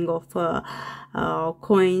the King of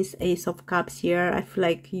Coins, Ace of Cups here. I feel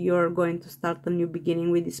like you're going to start a new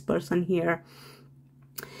beginning with this person here.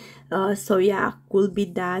 So yeah, could be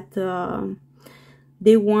that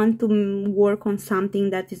they want to work on something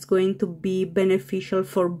that is going to be beneficial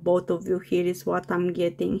for both of you here, is what I'm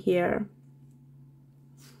getting here.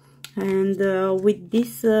 And with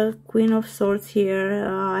this Queen of Swords here,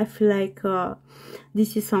 I feel like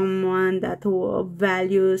this is someone that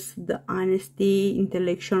values the honesty,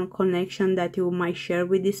 intellectual connection that you might share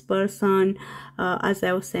with this person. As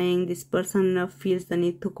I was saying, this person feels the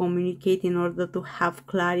need to communicate in order to have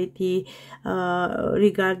clarity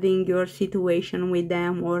regarding your situation with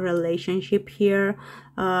them or relationship here.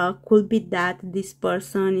 Could be that this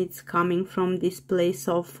person is coming from this place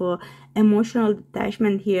of emotional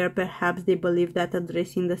detachment here. Perhaps they believe that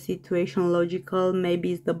addressing the situation logical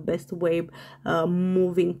maybe is the best way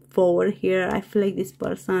moving forward here. I feel like this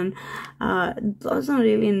person doesn't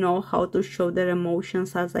really know how to show their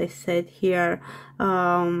emotions, as I said here,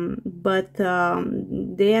 but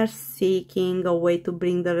they are seeking a way to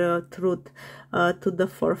bring the truth to the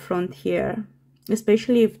forefront here.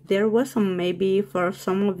 Especially if there was some, maybe for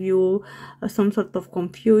some of you, some sort of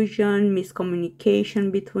confusion,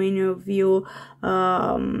 miscommunication between you.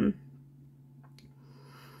 But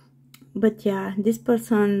yeah, this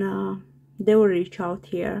person, they will reach out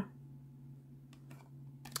here.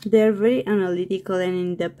 They're very analytical and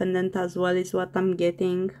independent as well, is what I'm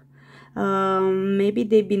getting. Maybe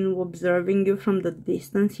they've been observing you from the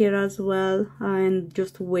distance here as well, and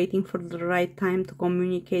just waiting for the right time to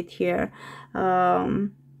communicate here.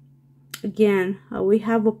 Again, we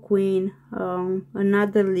have a Queen,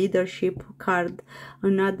 another leadership card,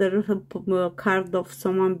 another card of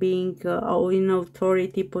someone being in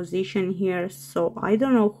authority position here. So I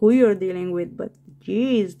don't know who you're dealing with, but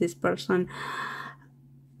geez, this person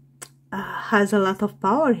has a lot of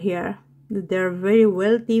power here. They're very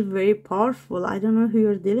wealthy, very powerful. I don't know who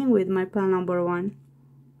you're dealing with, my pal number one.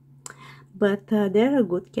 But they're a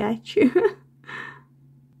good catch.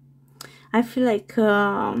 I feel like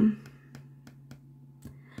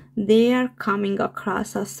they are coming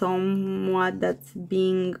across as someone that's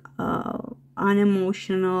being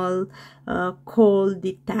unemotional, cold,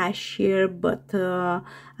 detached here, but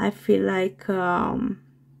I feel like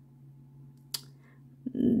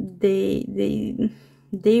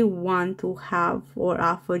they want to have or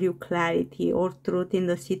offer you clarity or truth in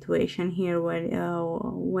the situation here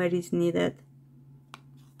where is needed.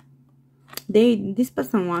 This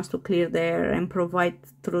person wants to clear the air and provide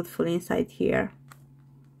truthful insight here,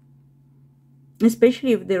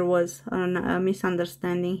 especially if there was a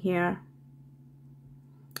misunderstanding here.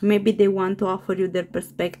 Maybe they want to offer you their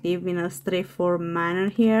perspective in a straightforward manner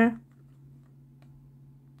here.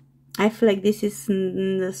 I feel like this is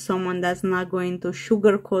someone that's not going to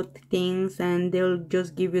sugarcoat things, and they'll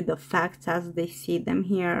just give you the facts as they see them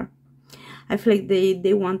here. I feel like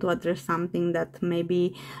they want to address something that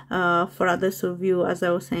maybe for others of you, as I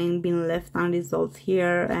was saying, been left unresolved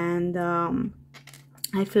here. And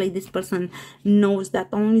I feel like this person knows that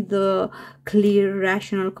only the clear,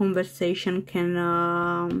 rational conversation can,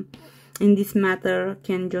 in this matter,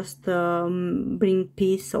 can just bring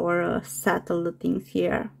peace or settle the things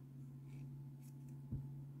here.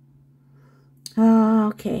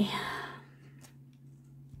 Okay,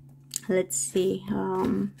 let's see.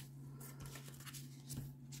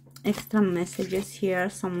 Extra messages here,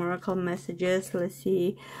 some miracle messages. Let's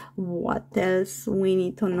see what else we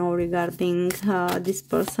need to know regarding this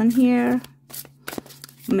person here.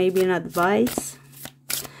 Maybe an advice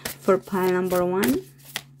for pile number 1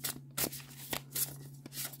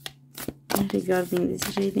 regarding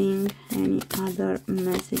this reading. Any other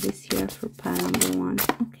messages here for pile number 1?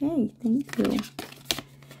 Okay, thank you.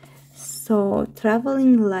 So,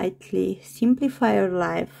 traveling lightly, simplify your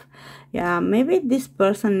life. Yeah, maybe this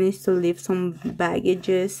person needs to leave some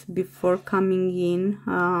baggages before coming in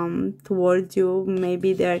towards you.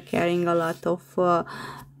 Maybe they're carrying a lot of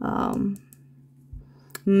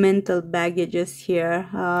mental baggages here.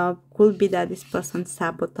 Could be that this person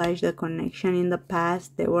sabotaged the connection in the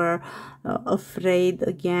past. They were afraid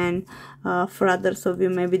again. For others of you,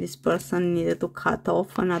 maybe this person needed to cut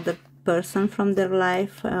off another person from their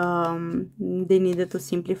life. They needed to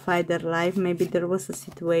simplify their life. Maybe there was a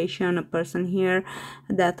situation, a person here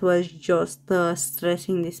that was just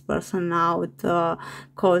stressing this person out,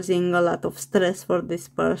 causing a lot of stress for this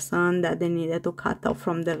person, that they needed to cut off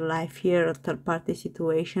from their life here, a third party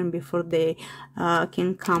situation, before they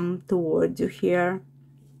can come towards you here.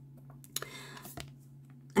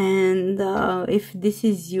 And if this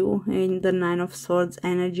is you in the 9 of Swords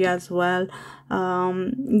energy as well,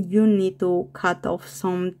 you need to cut off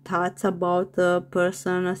some thoughts about a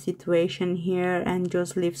person, a situation here, and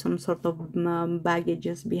just leave some sort of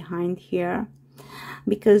baggages behind here,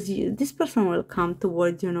 because this person will come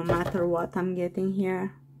towards you no matter what I'm getting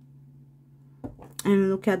here.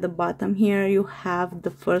 And look at the bottom here, you have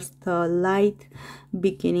the first light,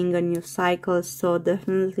 beginning a new cycle. So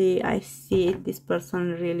definitely I see this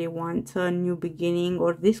person really wants a new beginning,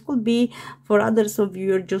 or this could be for others of you,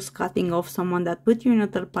 you're just cutting off someone that put you in a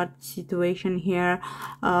third party situation here.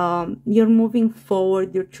 You're moving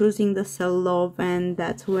forward, you're choosing the self-love, and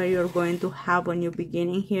that's where you're going to have a new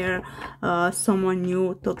beginning here. Someone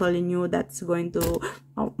new, totally new, that's going to,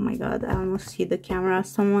 oh my god, I almost see the camera.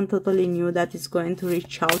 Someone totally new that is going to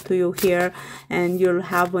reach out to you here, and you'll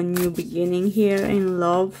have a new beginning here in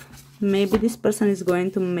love. Maybe this person is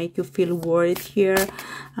going to make you feel worried here.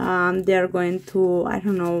 They're going to, I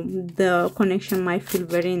don't know, the connection might feel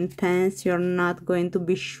very intense. You're not going to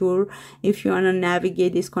be sure if you want to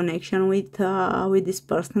navigate this connection with this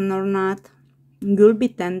person or not. You'll be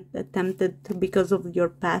tempted to, because of your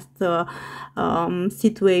past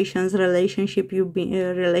situations, relationships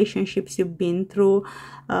you've been through.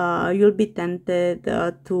 You'll be tempted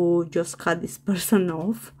to just cut this person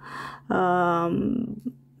off.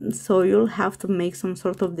 So you'll have to make some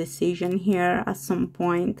sort of decision here at some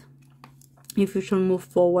point, if you should move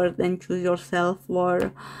forward and choose yourself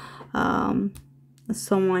or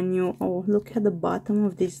someone new. Oh, look at the bottom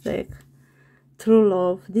of this deck. True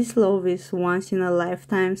love. This love is once in a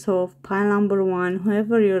lifetime. So pile number 1,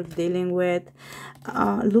 whoever you're dealing with,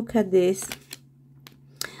 look at this.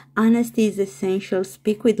 Honesty is essential.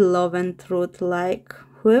 Speak with love and truth. Like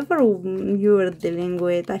whoever you are dealing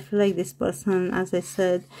with, I feel like this person, as I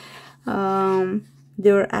said,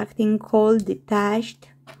 they were acting cold, detached,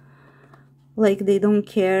 like they don't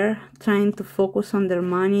care, trying to focus on their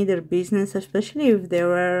money, their business, especially if they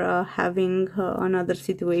were having another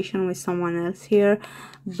situation with someone else here.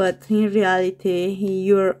 But in reality,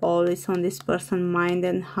 you're always on this person's mind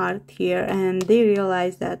and heart here, and they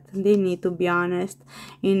realize that they need to be honest,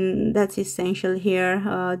 and that's essential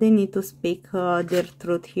here. They need to speak their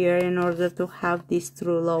truth here in order to have this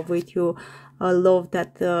true love with you, a love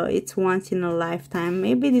that it's once in a lifetime.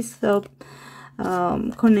 Maybe this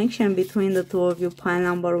connection between the two of you, pile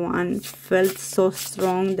number one, felt so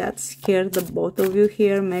strong that scared the both of you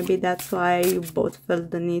here. Maybe that's why you both felt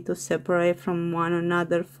the need to separate from one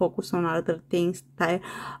another, focus on other things,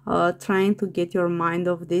 trying to get your mind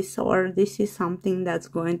off this, or this is something that's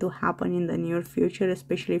going to happen in the near future,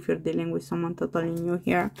 especially if you're dealing with someone totally new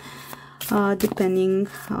here, depending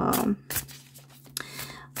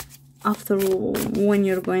after when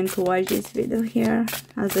you're going to watch this video here.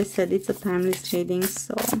 As I said, it's a timeless reading,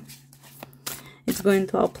 so it's going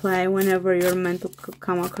to apply whenever you're meant to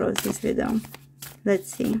come across this video.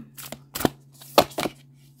 Let's see.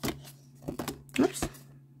 Oops.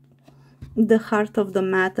 The heart of the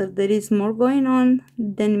matter. There is more going on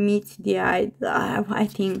than meets the eye. I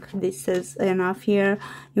think this says enough here.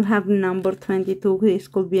 You have number 22. This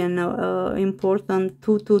could be an important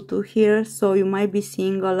 222 here, so you might be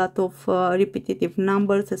seeing a lot of repetitive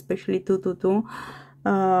numbers, especially 222.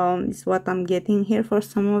 Is what I'm getting here for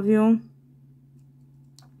some of you.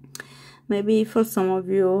 Maybe for some of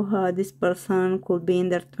you, this person could be in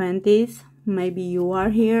their 20s. Maybe you are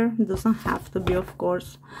here. It doesn't have to be, of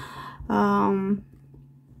course.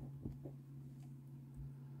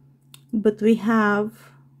 But we have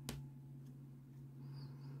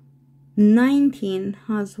 19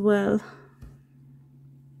 as well,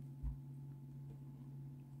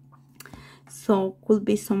 so could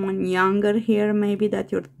be someone younger here, maybe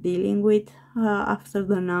that you're dealing with. After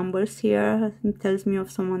the numbers here, it tells me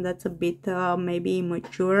of someone that's a bit maybe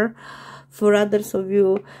immature. For others of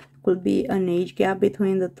you, could be an age gap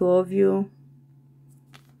between the two of you.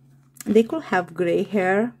 They could have gray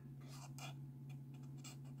hair.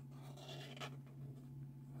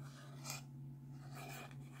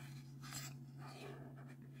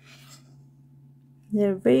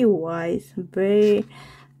 They're very wise, very,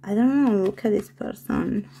 I don't know, look at this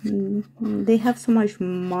person. They have so much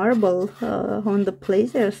marble on the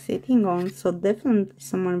place they're sitting on, so definitely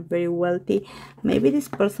someone very wealthy. Maybe this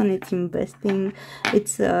person is investing,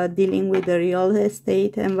 it's dealing with the real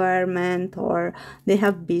estate environment, or they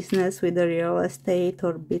have business with the real estate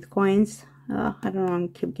or bitcoins. I don't know, I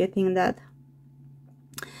keep getting that.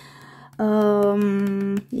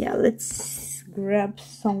 Yeah, let's grab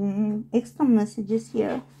some extra messages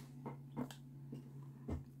here.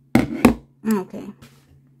 Okay,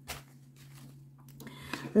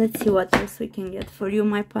 let's see what else we can get for you,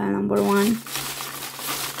 my pile number one.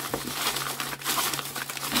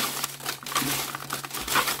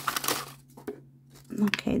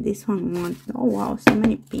 Okay, this one wants, oh wow, so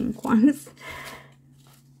many pink ones.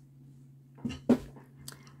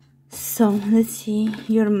 So let's see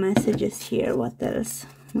your messages here. What else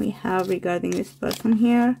we have regarding this person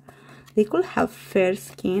here? They could have fair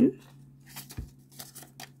skin.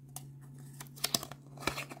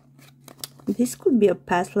 This could be a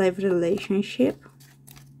past life relationship.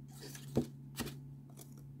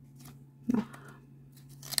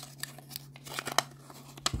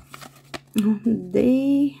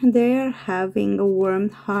 They are having a warm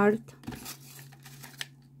heart.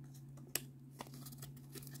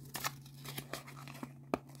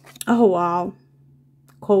 Oh wow,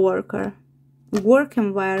 co-worker, work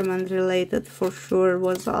environment related for sure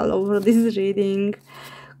was all over this reading.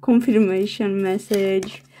 Confirmation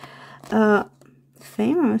message.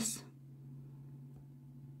 Famous.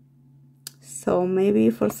 So maybe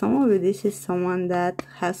for some of you, this is someone that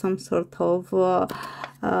has some sort of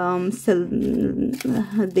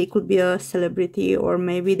they could be a celebrity, or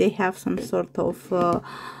maybe they have some sort of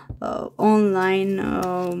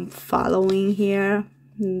online following here.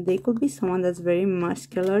 They could be someone that's very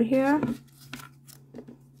muscular here.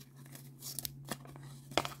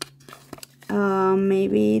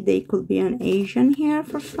 Maybe they could be an Asian here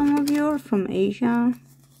for some of you, or from Asia.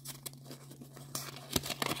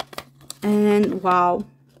 And wow,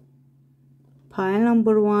 pile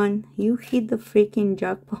number one, you hit the freaking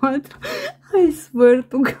jackpot. I swear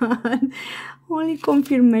to God, only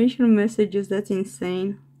confirmation messages, that's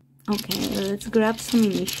insane. Okay, let's grab some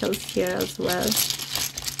initials here as well.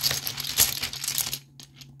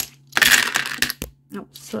 Oh,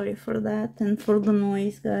 sorry for that and for the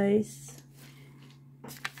noise, guys.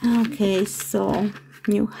 Okay, so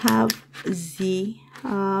you have Z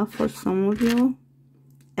for some of you,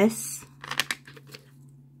 S,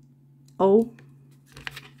 Oh,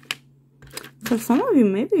 for some of you,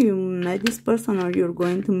 maybe you met this person or you're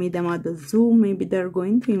going to meet them at the zoo. Maybe they're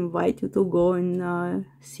going to invite you to go and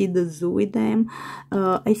see the zoo with them.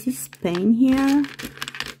 I see Spain here.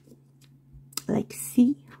 Like,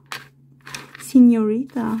 see?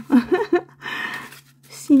 Señorita.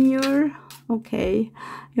 Senior. Okay.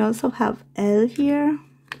 You also have L here.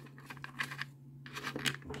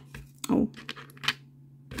 Oh.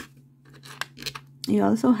 You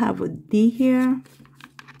also have a D here.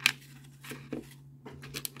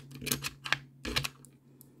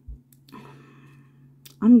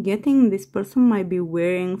 I'm getting this person might be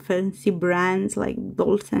wearing fancy brands like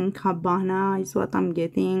Dolce & Gabbana is what I'm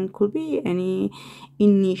getting. Could be any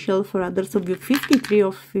initial for others of you. 53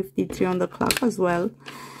 or 53 on the clock as well.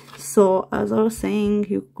 So as I was saying,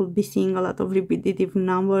 you could be seeing a lot of repetitive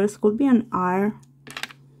numbers. Could be an R.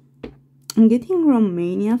 I'm getting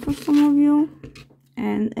Romania for some of you.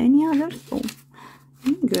 And any others. So let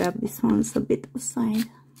me grab this one's a bit aside.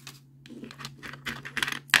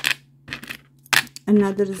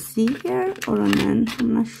 Another Z here or an N,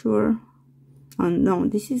 I'm not sure. Oh no,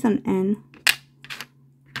 this is an N.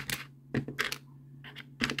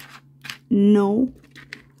 No.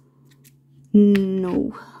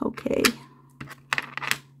 No, okay.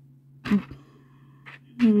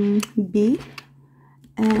 B.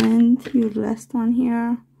 And your last one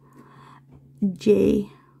here. J.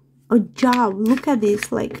 A job, look at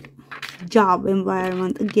this, like job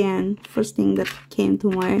environment again. First thing that came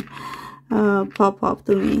to my pop up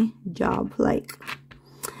to me, job, like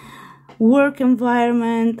work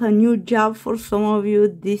environment, a new job for some of you.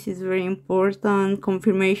 This is very important.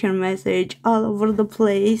 Confirmation message all over the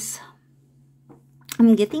place.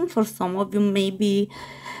 I'm getting for some of you, maybe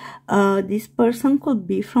this person could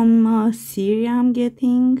be from Syria. I'm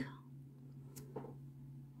getting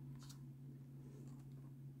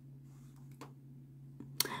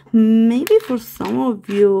maybe for some of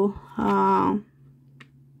you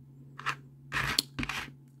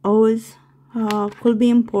always could be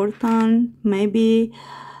important. Maybe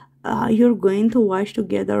you're going to watch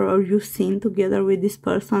together or you sing together with this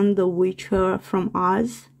person, the Witcher from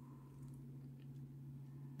Oz.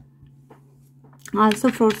 Also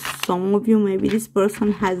for some of you, maybe this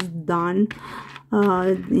person has done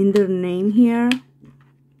in their name here.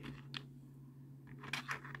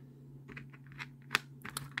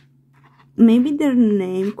 Maybe their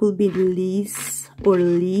name could be Liz or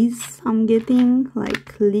Liz, I'm getting,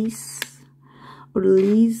 like Liz or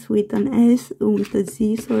Liz with an S, with a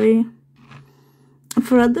Z, sorry.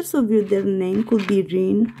 For others of you, their name could be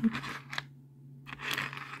Rin.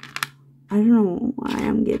 I don't know why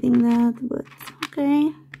I'm getting that, but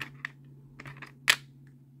okay.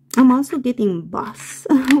 I'm also getting boss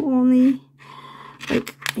only.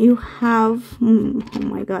 Like you have, oh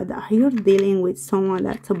my god, you're dealing with someone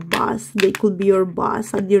that's a boss. They could be your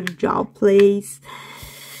boss at your job place.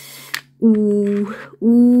 Ooh,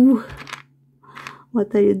 ooh.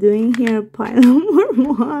 What are you doing here? Pile number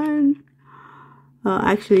one.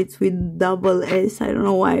 Actually, it's with double S. I don't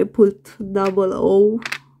know why I put double O.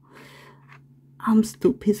 I'm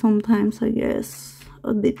stupid sometimes, I guess.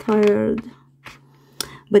 A bit tired.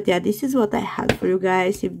 But yeah, this is what I had for you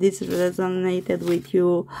guys. If this resonated with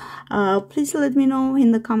you, please let me know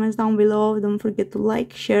in the comments down below. Don't forget to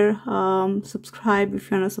like, share, subscribe if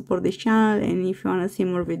you want to support this channel, and if you want to see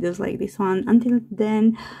more videos like this one. Until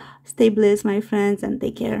then, stay blessed, my friends, and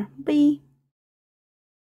take care. Bye.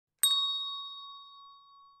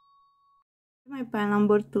 My pile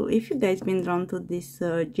number 2. If you guys been drawn to this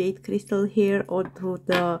jade crystal here or to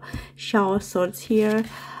the shower swords here,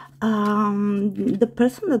 the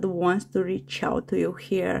person that wants to reach out to you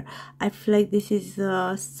here, I feel like this is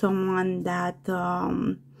someone that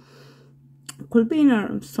could be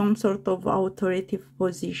in some sort of authoritative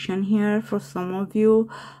position here for some of you,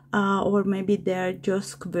 or maybe they're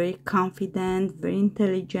just very confident, very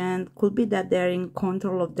intelligent. Could be that they're in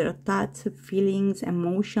control of their thoughts, feelings,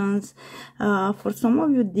 emotions. For some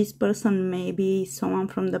of you, this person may be someone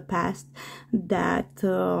from the past that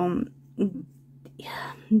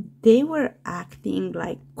they were acting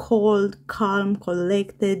like cold, calm,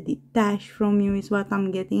 collected, detached from you is what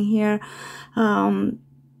I'm getting here.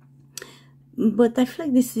 But I feel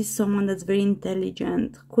like this is someone that's very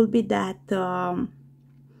intelligent. Could be that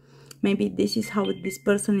maybe this is how this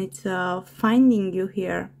person is finding you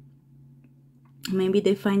here. Maybe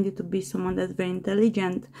they find you to be someone that's very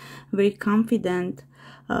intelligent, very confident,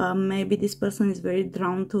 Maybe this person is very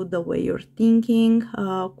drawn to the way you're thinking.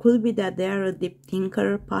 Could be that they are a deep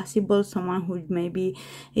thinker, possible someone who maybe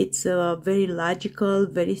it's very logical,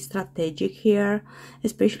 very strategic here,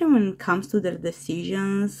 especially when it comes to their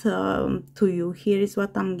decisions. To you here is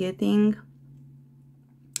what I'm getting.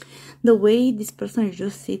 The way this person is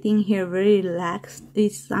just sitting here very relaxed,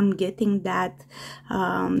 I'm getting that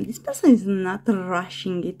this person is not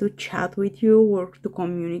rushing it to chat with you or to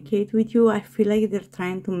communicate with you. I feel like they're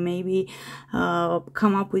trying to maybe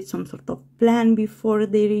come up with some sort of plan before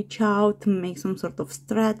they reach out, to make some sort of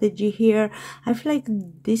strategy here. I feel like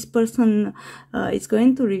this person is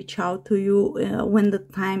going to reach out to you when the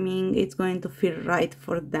timing is going to feel right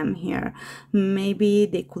for them here. Maybe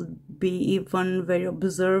they could be even very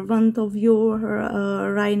observant of you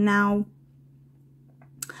right now.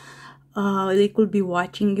 They could be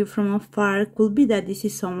watching you from afar. Could be that this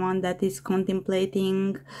is someone that is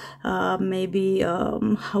contemplating maybe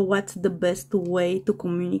what's the best way to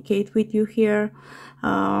communicate with you here.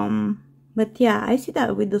 But yeah, I see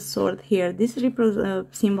that with the sword here. This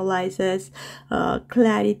symbolizes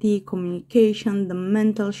clarity, communication, the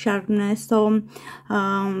mental sharpness. So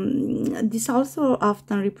this also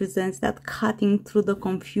often represents that cutting through the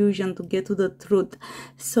confusion to get to the truth.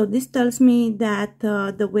 So this tells me that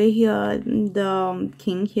the way the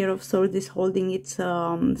king here of swords is holding its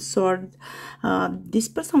sword, this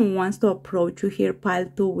person wants to approach you here, pile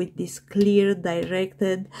 2, with this clear,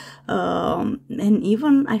 directed, and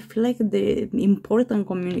even I feel like the important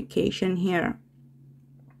communication here.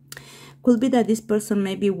 Could be that this person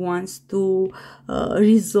maybe wants to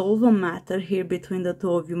resolve a matter here between the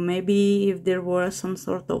two of you. Maybe if there were some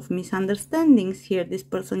sort of misunderstandings here, this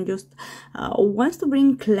person just wants to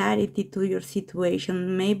bring clarity to your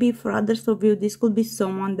situation. Maybe for others of you, this could be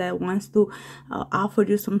someone that wants to offer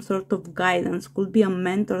you some sort of guidance. Could be a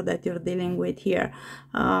mentor that you're dealing with here.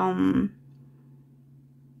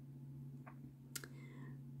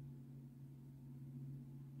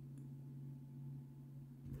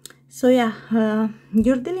 So yeah,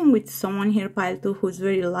 you're dealing with someone here, pile 2, who's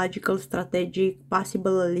very logical, strategic,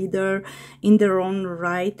 possible a leader in their own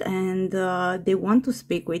right, and they want to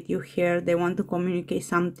speak with you here. They want to communicate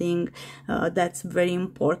something that's very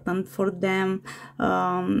important for them.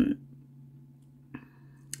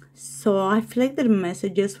 So I feel like their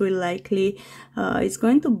messages will likely is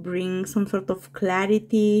going to bring some sort of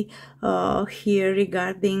clarity here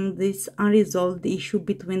regarding this unresolved issue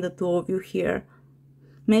between the two of you here.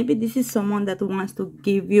 Maybe this is someone that wants to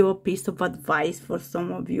give you a piece of advice for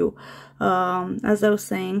some of you. As I was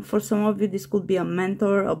saying, for some of you, this could be a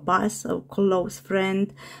mentor, a boss, a close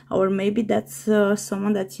friend, or maybe that's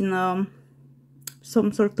someone that's in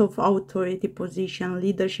some sort of authority position,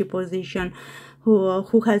 leadership position,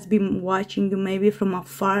 who has been watching you maybe from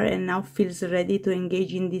afar and now feels ready to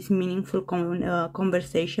engage in this meaningful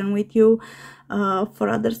conversation with you. For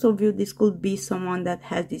others of you, this could be someone that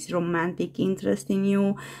has this romantic interest in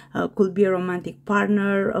you, could be a romantic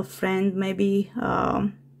partner, a friend maybe.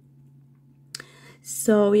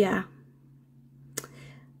 So yeah,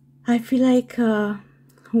 I feel like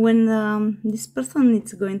when this person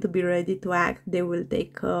is going to be ready to act, they will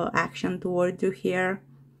take action towards you here.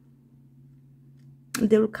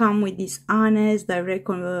 They will come with this honest, direct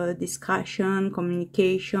discussion,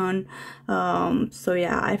 communication. So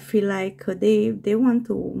yeah, I feel like they want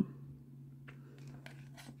to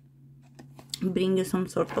bring you some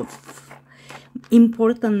sort of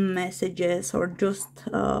important messages, or just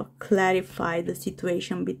clarify the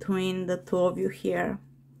situation between the two of you here.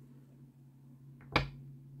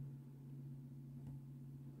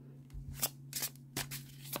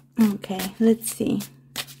 Okay, let's see.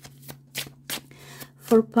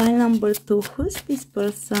 For pile number 2, who's this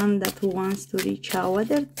person that wants to reach out? What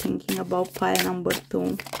they're thinking about pile number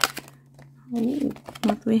 2? Ooh,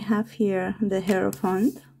 what we have here? The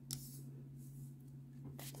Hierophant.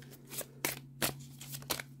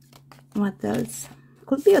 What else?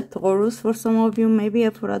 Could be a Taurus for some of you. Maybe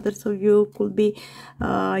for others of you, could be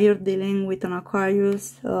you're dealing with an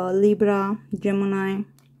Aquarius, Libra, Gemini.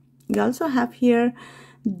 You also have here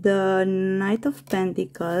the Knight of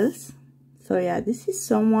Pentacles. So yeah, this is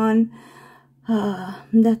someone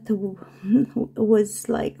that was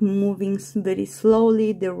like moving very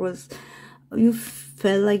slowly. You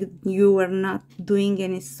felt like you were not doing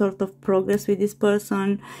any sort of progress with this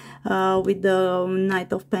person. With the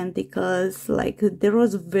Knight of Pentacles, like there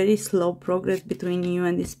was very slow progress between you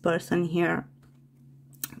and this person here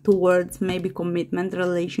towards maybe commitment,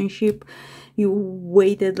 relationship. You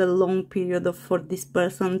waited a long period for this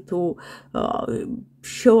person to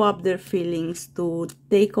show up their feelings, to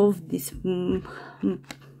take off this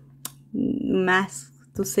mask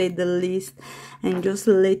to say the least, and just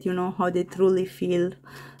let you know how they truly feel.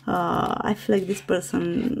 I feel like this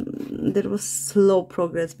person, there was slow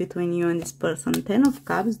progress between you and this person. 10 of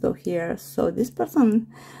Cups though here. So this person,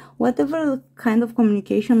 whatever kind of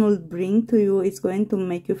communication will bring to you, is going to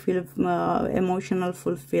make you feel emotional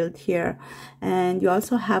fulfilled here. And you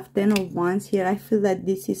also have 10 of Wands here. I feel that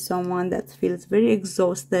this is someone that feels very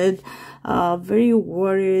exhausted, very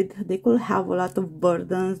worried. They could have a lot of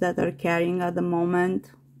burdens that are carrying at the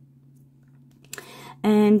moment.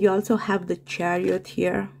 And you also have the Chariot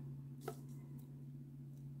here.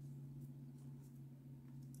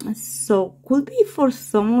 So could be for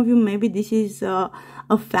some of you, maybe this is a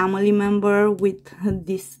family member with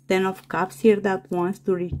this 10 of Cups here that wants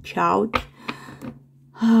to reach out.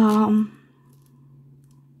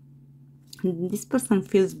 This person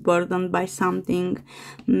feels burdened by something.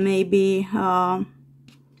 Maybe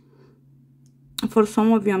for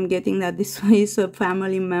some of you, I'm getting that this is a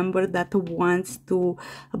family member that wants to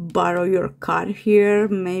borrow your car here.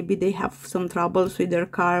 Maybe they have some troubles with their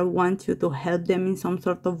car, wants you to help them in some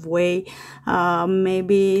sort of way.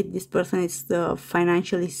 Maybe this person is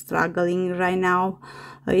financially struggling right now.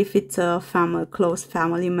 If it's a close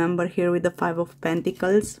family member here with the 5 of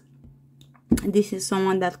Pentacles, this is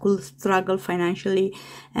someone that could struggle financially,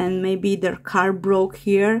 and maybe their car broke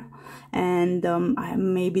here, and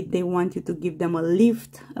maybe they want you to give them a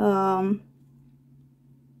lift.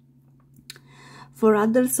 For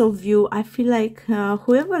others of you, I feel like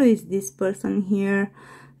whoever is this person here,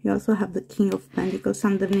 you also have the King of Pentacles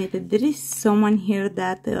underneath it. There is someone here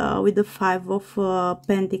that with the 5 of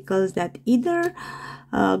Pentacles that either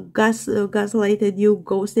gaslighted you,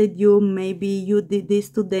 ghosted you. Maybe you did this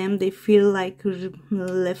to them. They feel like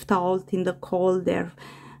left out in the cold. They're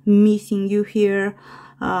missing you here.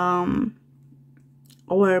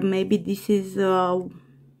 Or maybe this is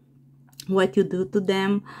what you do to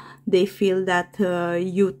them. They feel that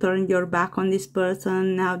you turned your back on this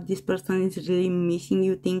person. Now this person is really missing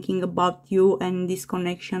you, thinking about you, and this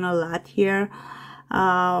connection a lot here.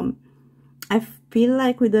 I feel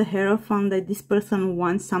like with the Hierophant that this person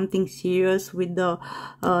wants something serious with the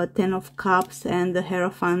 10 of Cups and the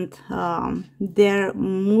Hierophant. They're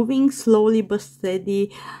moving slowly but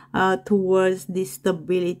steady towards this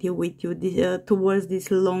stability with you, towards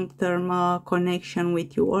this long-term connection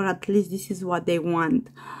with you, or at least this is what they want.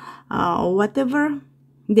 Whatever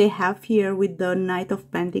they have here with the Knight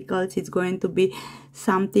of Pentacles, it's going to be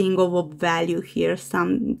something of a value here,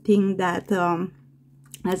 something that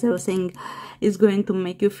as I was saying, is going to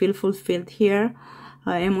make you feel fulfilled here.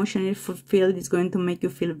 Emotionally fulfilled. Is going to make you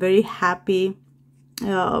feel very happy.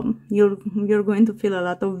 You're going to feel a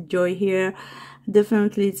lot of joy here.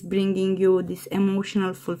 Definitely it's bringing you this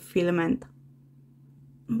emotional fulfillment.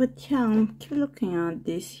 But yeah, keep looking at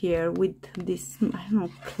this here with this, I don't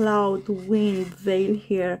know, cloud, wind, veil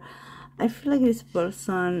here. I feel like this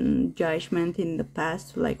person judgment in the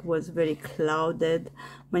past was very clouded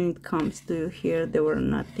when it comes to you here. They were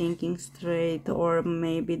not thinking straight, or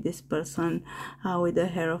maybe this person with the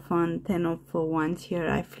Hierophant, 10 of Wands here,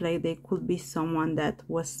 I feel like they could be someone that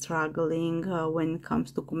was struggling when it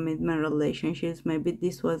comes to commitment relationships. Maybe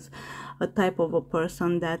this was a type of a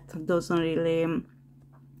person that doesn't really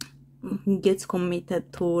gets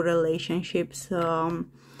committed to relationships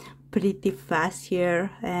pretty fast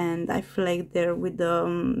here. And I feel like there with the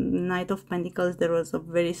Knight of Pentacles there was a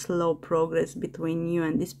very slow progress between you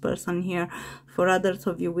and this person here. For others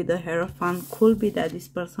of you with the Hierophant, could be that this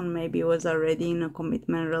person maybe was already in a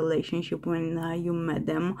commitment relationship when you met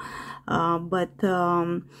them, but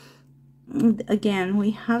again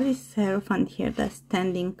we have this Hierophant here that's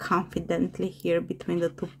standing confidently here between the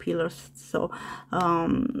two pillars. So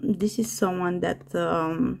this is someone that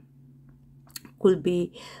could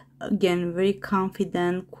be again very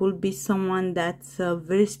confident, could be someone that's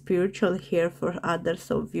very spiritual here. For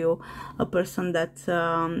others of you, a person that's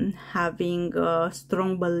having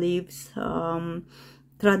strong beliefs,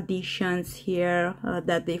 traditions here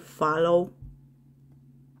that they follow.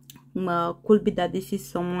 Could be that this is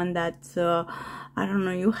someone that's I don't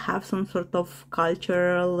know, you have some sort of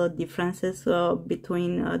cultural differences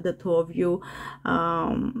between the two of you,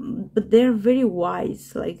 but they're very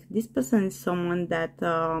wise. Like this person is someone that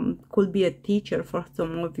could be a teacher for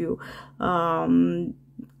some of you,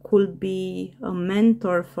 could be a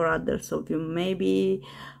mentor for others of you. Maybe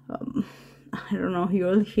I don't know,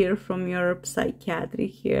 you'll hear from your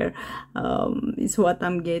psychiatric here, is what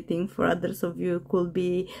I'm getting. For others of you, it could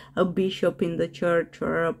be a bishop in the church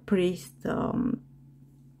or a priest.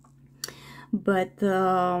 But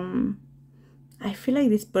I feel like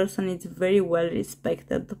this person is very well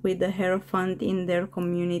respected with the Hierophant in their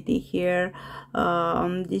community here.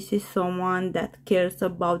 This is someone that cares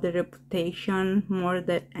about the reputation more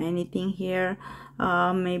than anything here.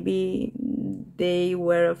 Maybe they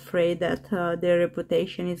were afraid that their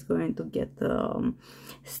reputation is going to get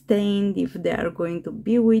stained if they are going to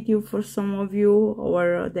be with you, for some of you,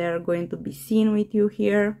 or they are going to be seen with you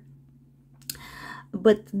here.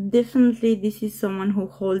 But definitely this is someone who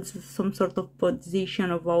holds some sort of position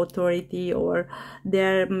of authority, or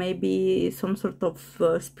there may be some sort of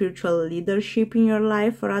spiritual leadership in your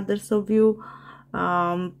life for others of you.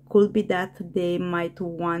 Could be that they might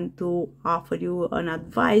want to offer you an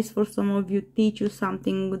advice, for some of you, teach you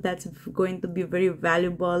something that's going to be very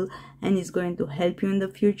valuable and is going to help you in the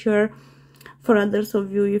future. For others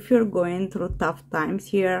of you, if you're going through tough times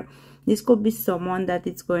here, this could be someone that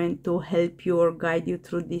is going to help you or guide you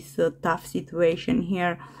through this tough situation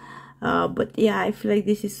here. But yeah, I feel like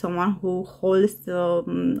this is someone who holds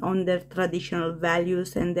on their traditional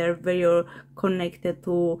values, and they're very connected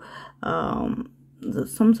to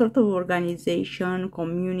some sort of organization,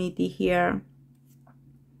 community here.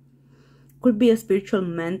 Could be a spiritual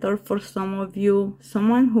mentor for some of you,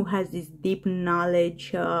 someone who has this deep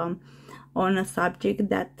knowledge on a subject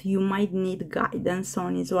that you might need guidance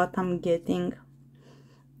on, is what I'm getting.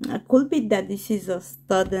 Could be that this is a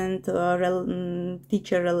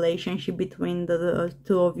student-teacher relationship between the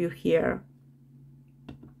two of you here.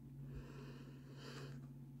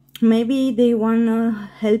 Maybe they want to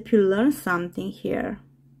help you learn something here.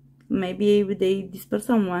 Maybe this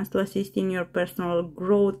person wants to assist in your personal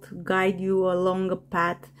growth, guide you along a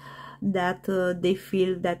path that they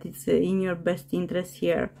feel that it's in your best interest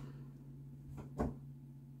here.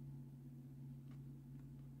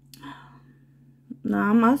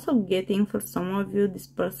 Now, I'm also getting, for some of you, this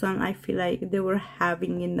person, I feel like they were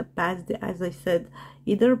having in the past, as I said,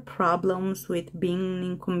 either problems with being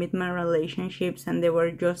in commitment relationships, and they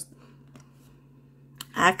were just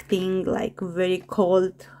acting like very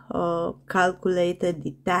cold, calculated,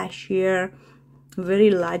 detached here,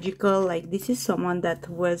 very logical. Like this is someone that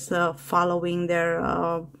was following their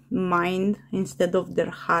mind instead of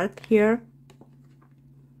their heart here.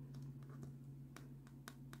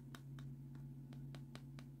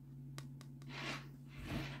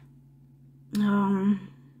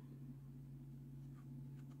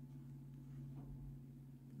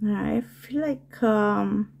 I feel like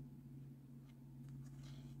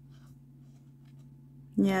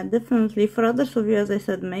yeah, definitely for others of you, as I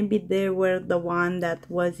said, maybe they were the one that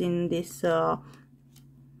was in this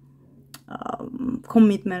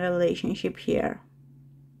commitment relationship here.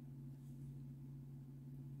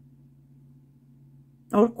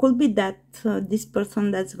 Or could be that this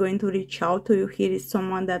person that's going to reach out to you here is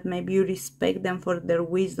someone that maybe you respect them for their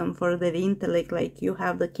wisdom, for their intellect. Like you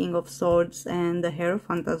have the King of Swords and the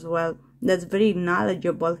Hierophant as well. That's very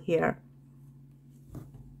knowledgeable here.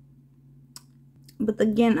 But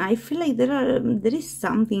again, I feel like there is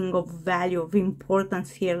something of value, of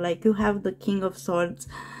importance here. Like you have the King of Swords,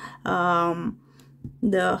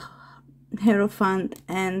 the Hierophant,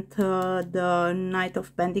 and the Knight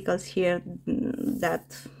of Pentacles here,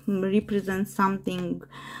 that represents something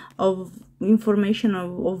of information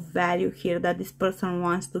of value here that this person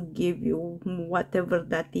wants to give you, whatever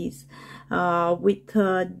that is. With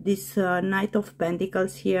this Knight of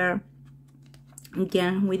Pentacles here,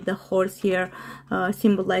 again with the horse here,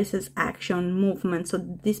 symbolizes action, movement. So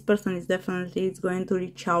this person is definitely going to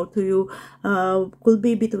reach out to you. Could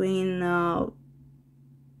be between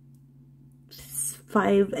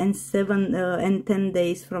 5 and 7 and 10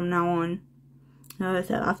 days from now on.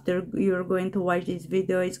 So after you're going to watch this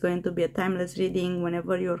video, it's going to be a timeless reading.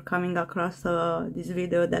 Whenever you're coming across this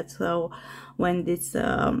video, that's when this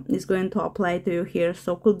is going to apply to you here.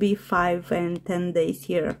 So could be 5 and 10 days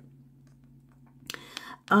here.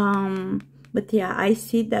 But yeah, I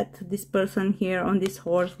see that this person here on this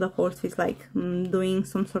horse, the horse is like doing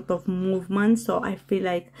some sort of movement. So I feel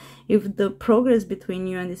like if the progress between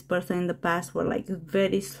you and this person in the past were like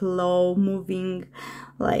very slow moving,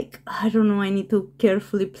 like I don't know, I need to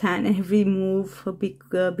carefully plan every move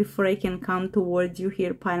before I can come towards you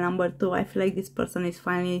here, pile number 2. I feel like this person is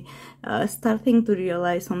finally starting to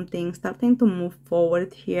realize something, starting to move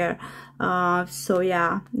forward here. So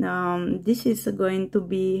yeah, this is going to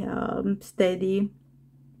be steady.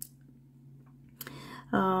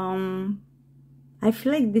 I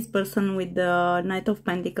feel like this person with the Knight of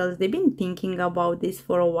Pentacles, they've been thinking about this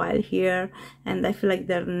for a while here, and I feel like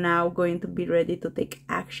they're now going to be ready to take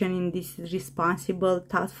action in this responsible,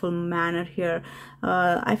 thoughtful manner here.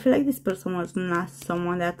 I feel like this person was not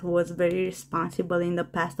someone that was very responsible in the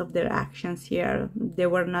past of their actions here. They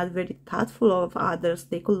were not very thoughtful of others.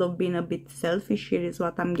 They could have been a bit selfish here is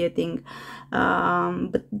what I'm getting.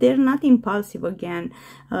 But they're not impulsive again.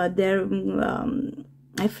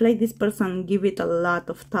 I feel like this person give it a lot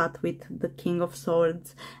of thought with the King of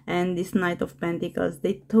Swords and this Knight of Pentacles.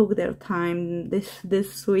 They took their time,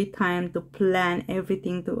 this sweet time to plan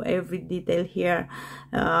everything to every detail here.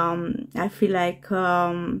 I feel like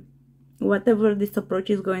whatever this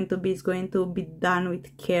approach is going to be done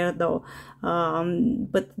with care though,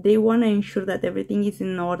 but they want to ensure that everything is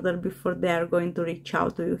in order before they are going to reach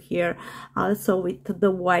out to you here. Also with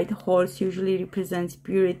the white horse, usually represents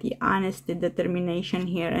purity, honesty, determination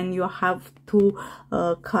here, and you have two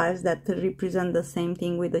cards that represent the same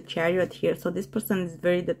thing with the Chariot here. So this person is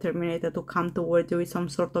very determined to come towards you with some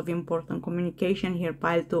sort of important communication here,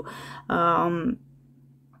 pile 2.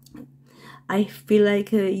 I feel like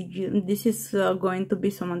this is going to be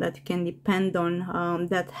someone that you can depend on,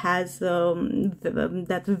 that has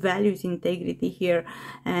that values integrity here,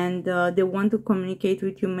 and they want to communicate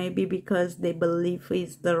with you maybe because they believe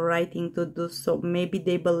is the right thing to do. So maybe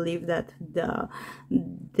they believe that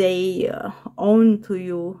they own to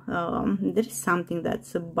you. There is something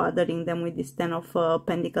that's bothering them with this Ten of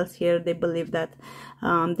Pentacles here. They believe that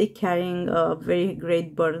they're carrying a very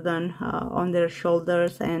great burden on their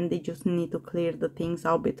shoulders, and they just need to clear the things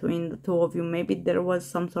out between the two of you. Maybe there was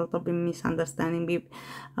some sort of a misunderstanding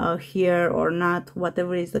here or not.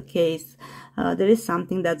 Whatever is the case, there is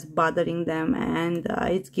something that's bothering them, and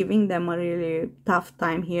it's giving them a really tough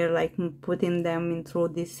time here, like putting them into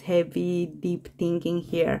this heavy, deep thinking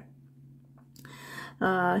here.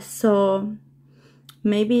 So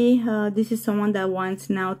maybe this is someone that wants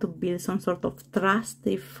now to build some sort of trust.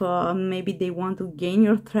 If maybe they want to gain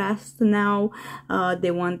your trust now, they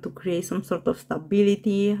want to create some sort of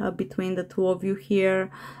stability between the two of you here.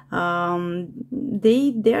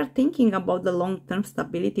 They are thinking about the long-term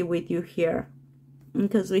stability with you here,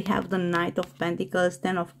 because we have the Knight of Pentacles,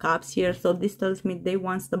 Ten of Cups here. So this tells me they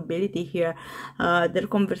want stability here. Their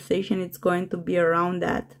conversation is going to be around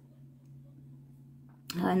that.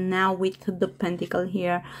 Now with the Pentacle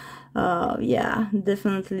here, yeah,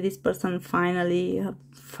 definitely this person finally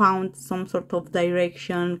found some sort of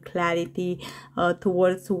direction, clarity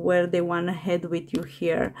towards where they want to head with you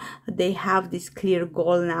here. They have this clear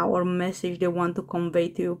goal now, or message they want to convey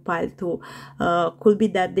to you, pile 2. Could be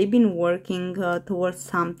that they've been working towards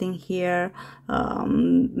something here.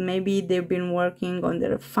 Maybe they've been working on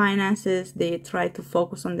their finances. They try to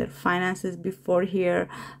focus on their finances before here.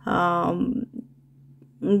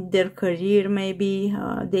 Their career, maybe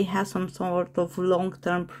they have some sort of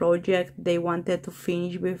long-term project they wanted to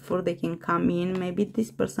finish before they can come in. Maybe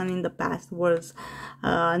this person in the past was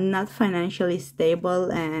not financially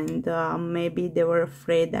stable, and maybe they were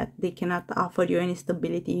afraid that they cannot offer you any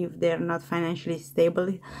stability if they're not financially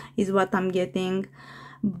stable, is what I'm getting.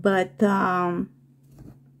 But I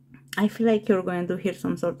feel like you're going to hear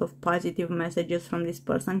some sort of positive messages from this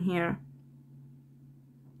person here.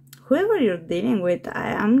 Whoever you're dealing with,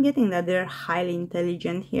 I'm getting that they're highly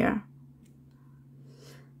intelligent here.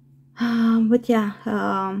 But yeah,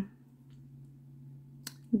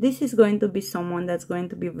 this is going to be someone that's going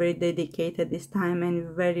to be very dedicated this time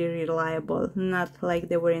and very reliable, not like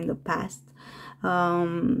they were in the past.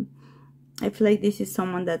 I feel like this is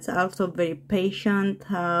someone that's also very patient,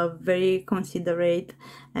 very considerate,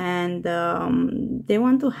 and they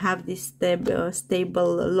want to have this stable,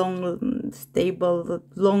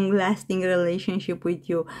 long-lasting relationship with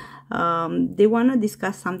you. They want to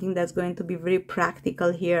discuss something that's going to be very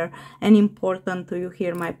practical here and important to you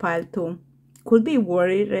here, my pile 2. Could be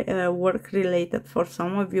work related for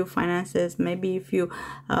some of you, finances. Maybe if you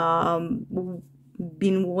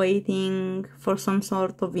been waiting for some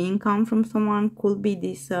sort of income from someone, could be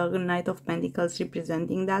this Knight of Pentacles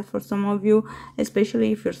representing that for some of you,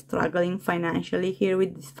 especially if you're struggling financially here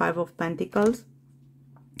with this Five of Pentacles.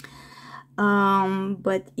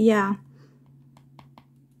 But yeah,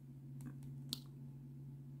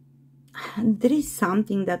 there is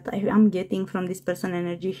something that I'm getting from this person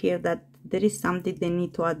energy here, that there is something they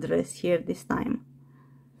need to address here this time.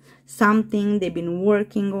 Something they've been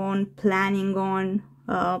working on, planning on.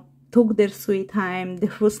 took their sweet time.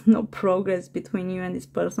 There was no progress between you and this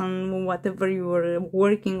person, whatever you were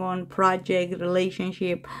working on, project,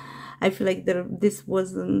 relationship. I feel like this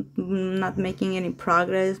was not making any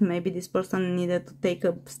progress. Maybe this person needed to take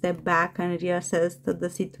a step back and reassess the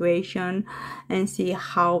situation and see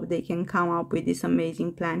how they can come up with this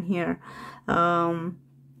amazing plan here.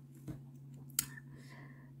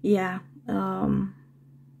 Yeah,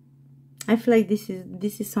 I feel like this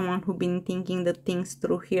is someone who been thinking the things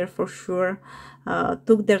through here for sure.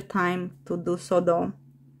 Took their time to do so though.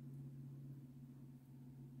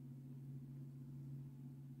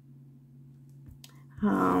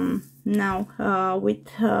 Now with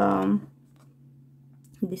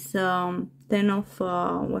this 10 of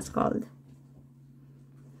what's called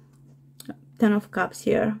 10 of Cups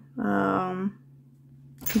here,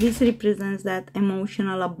 this represents that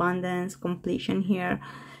emotional abundance, completion here.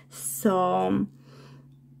 So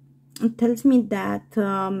it tells me that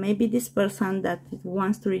maybe this person that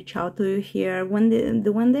wants to reach out to you here, when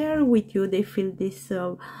they are with you, they feel this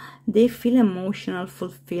they feel emotional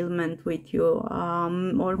fulfillment with you,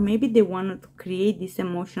 or maybe they want to create this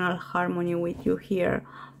emotional harmony with you here.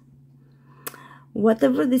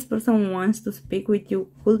 Whatever this person wants to speak with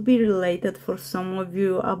you could be related for some of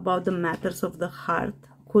you about the matters of the heart,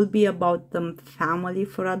 could be about the family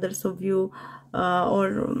for others of you,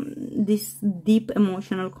 or this deep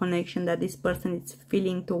emotional connection that this person is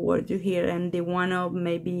feeling towards you here, and they want to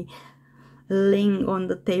maybe laying on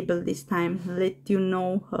the table this time, let you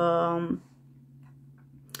know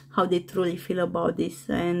how they truly feel about this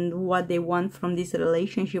and what they want from this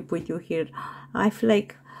relationship with you here. I feel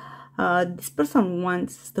like this person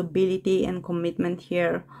wants stability and commitment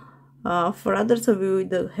here. For others of you,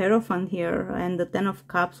 the Hierophant here and the 10 of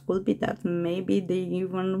Cups could be that maybe they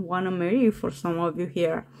even want to marry you for some of you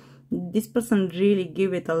here. This person really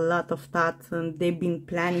give it a lot of thought and they've been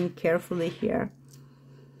planning carefully here.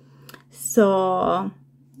 So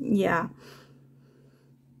yeah,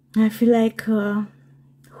 I feel like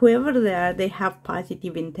whoever they are, they have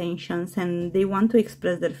positive intentions and they want to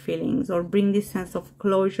express their feelings or bring this sense of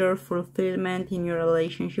closure, fulfillment in your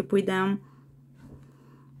relationship with them.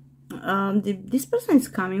 This person is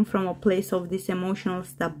coming from a place of this emotional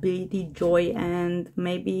stability, joy, and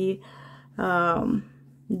maybe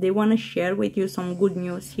they want to share with you some good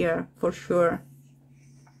news here for sure.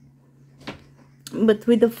 But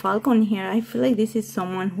with the Falcon here, I feel like this is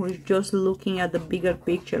someone who is just looking at the bigger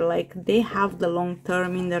picture, like they have the long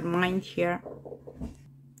term in their mind here.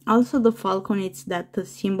 Also, the Falcon, it's that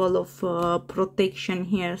symbol of protection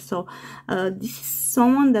here. So this is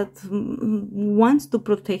someone that wants to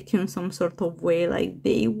protect you in some sort of way. Like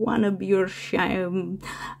they want to be your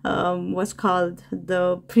what's called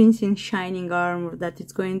the prince in shining armor, that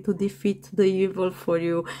is going to defeat the evil for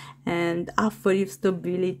you and offer you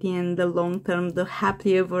stability in the long term, the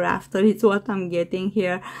happily ever after. It's what I'm getting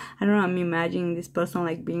here. I don't know, I'm imagining this person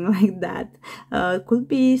like being like that. Could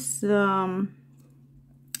be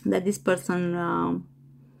that this person, I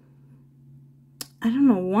don't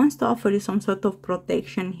know, wants to offer you some sort of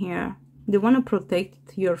protection here. They want to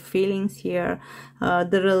protect your feelings here,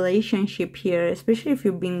 the relationship here, especially if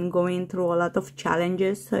you've been going through a lot of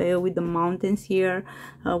challenges with the mountains here,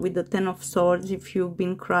 with the 10 of Swords. If you've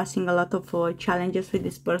been crossing a lot of challenges with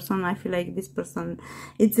this person, I feel like this person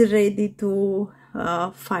is ready to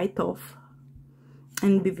fight off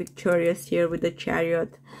and be victorious here with the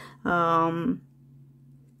Chariot.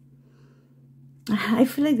 I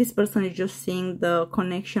feel like this person is just seeing the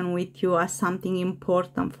connection with you as something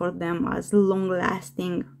important for them, as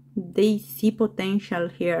long-lasting. They see potential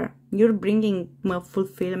here. You're bringing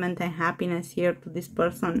fulfillment and happiness here to this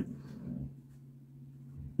person.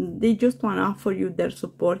 They just want to offer you their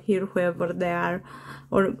support here, whoever they are.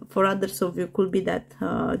 Or for others of you, could be that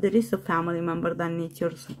there is a family member that needs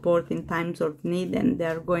your support in times of need, and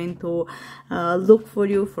they're going to look for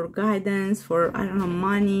you for guidance, for, I don't know,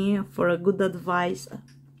 money, for a good advice.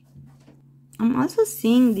 I'm also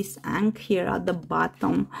seeing this Ankh here at the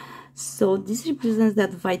bottom. So this represents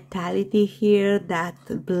that vitality here, that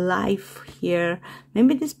life here.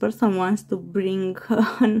 Maybe this person wants to bring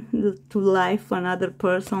to life another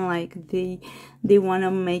person, like they want to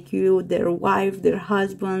make you their wife, their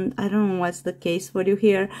husband. I don't know what's the case for you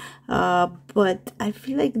here, but I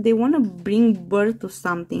feel like they want to bring birth to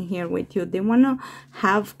something here with you. They want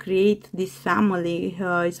to create this family,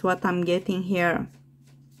 is what I'm getting here.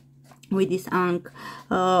 With this Ankh,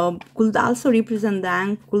 could also represent the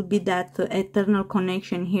Ankh, could be that eternal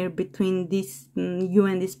connection here between this you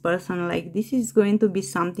and this person. Like this is going to be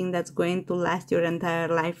something that's going to last your entire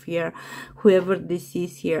life here, whoever this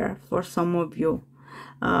is here for some of you.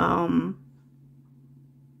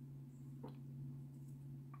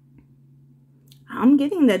 I'm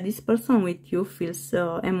getting that this person with you feels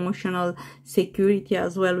emotional security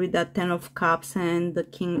as well, with that Ten of Cups and the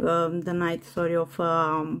the Knight, sorry, of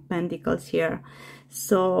Pentacles here.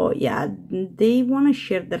 So yeah, they want to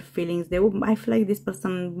share their feelings. I feel like this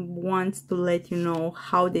person wants to let you know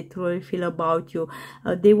how they truly feel about you.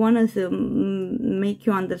 They want to make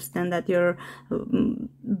you understand that you're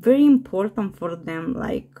very important for them.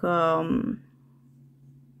 Like,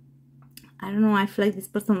 I don't know, I feel like this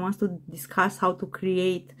person wants to discuss how to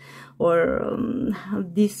create or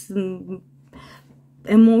this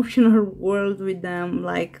emotional world with them,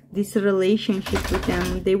 like this relationship with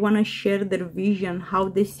them. They want to share their vision, how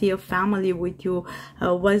they see a family with you,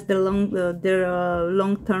 what's their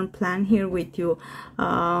long-term plan here with you.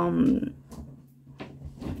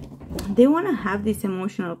 They want to have this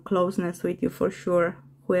emotional closeness with you for sure,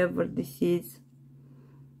 whoever this is.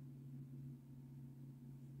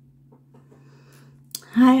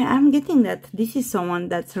 I'm getting that this is someone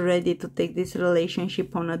that's ready to take this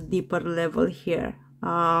relationship on a deeper level here.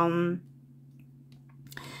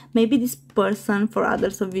 Maybe this person, for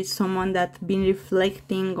others of you, is someone that's been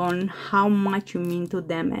reflecting on how much you mean to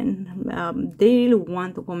them, and they really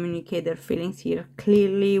want to communicate their feelings here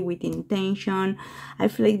clearly, with intention. I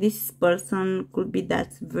feel like this person could be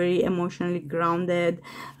that's very emotionally grounded.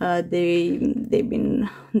 They're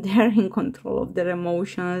in control of their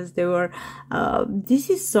emotions. This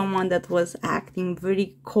is someone that was acting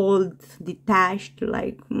very cold, detached,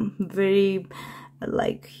 like very,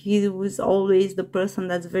 like he was always the person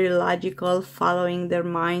that's very logical, following their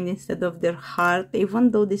mind instead of their heart.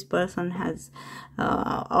 Even though this person has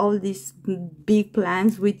all these big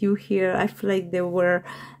plans with you here, I feel like they're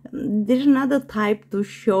not the type to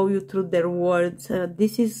show you through their words.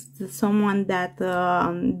 This is someone that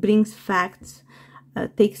brings facts,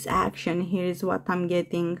 takes action. Here is what I'm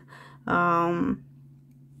getting.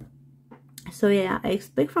 So yeah, I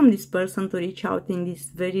expect from this person to reach out in this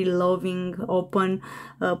very loving, open,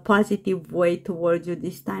 positive way towards you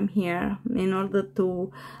this time here, in order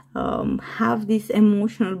to have this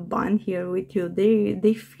emotional bond here with you.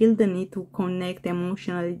 They feel the need to connect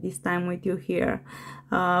emotionally this time with you here.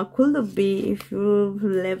 Could be if you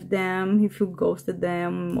left them, if you ghosted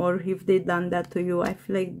them, or if they done that to you. I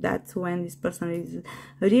feel like that's when this person is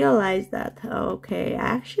realize that, okay, I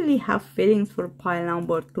actually have feelings for pile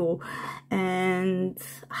number 2, and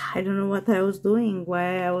I don't know what I was doing,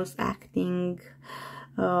 why I was acting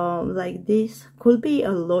like this. Could be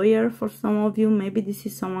a lawyer for some of you. Maybe this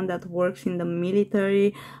is someone that works in the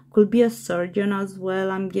military. Could be a surgeon as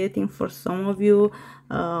well, I'm getting, for some of you.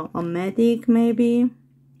 A medic, maybe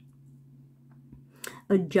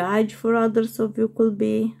a judge for others of you, could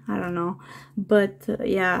be, I don't know. But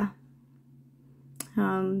yeah,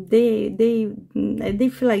 they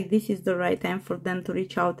feel like this is the right time for them to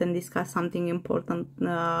reach out and discuss something important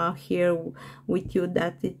here with you,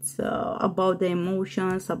 that it's about the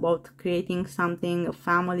emotions, about creating something, a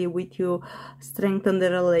family with you, strengthen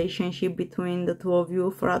the relationship between the two of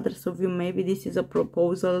you. For others of you, maybe this is a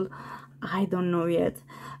proposal, I don't know yet.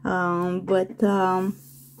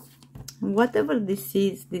 Whatever this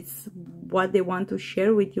is, this what they want to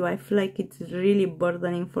share with you, I feel like it's really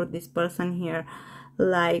burdening for this person here.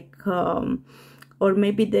 Like, or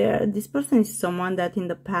maybe this person is someone that in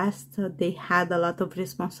the past they had a lot of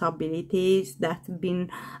responsibilities that's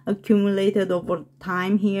been accumulated over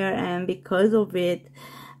time here, and because of it,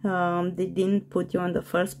 they didn't put you on the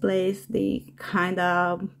first place. They kind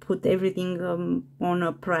of put everything on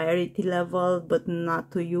a priority level, but not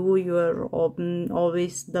to you. You are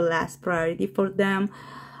always the last priority for them.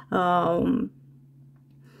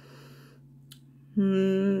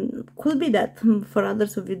 Could be that for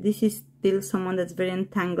others of you, this is still someone that's very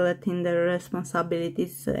entangled in their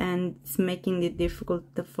responsibilities, and it's making it difficult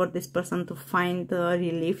for this person to find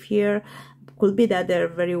relief here. Could be that they're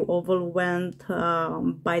very overwhelmed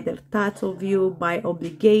by their thoughts of you, by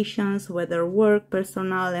obligations, whether work,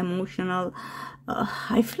 personal, emotional.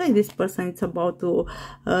 I feel like this person is about to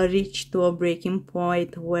reach to a breaking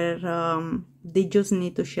point where they just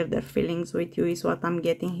need to share their feelings with you, is what I'm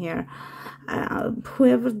getting here.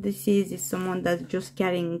 Whoever this is someone that's just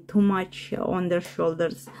carrying too much on their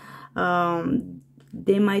shoulders.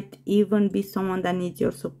 They might even be someone that needs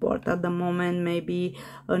your support at the moment, maybe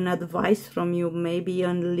an advice from you, maybe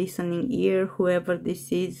a listening ear, whoever this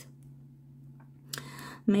is.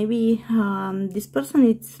 Maybe this person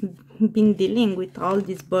it's been dealing with all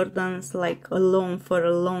these burdens like alone for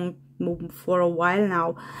a while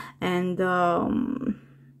now, and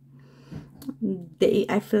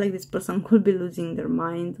I feel like this person could be losing their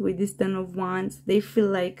mind with this Ten of Wands. They feel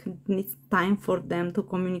like it's time for them to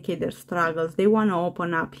communicate their struggles. They want to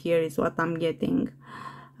open up here is what I'm getting.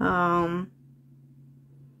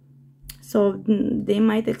 So they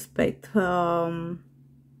might expect some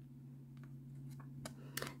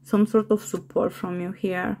sort of support from you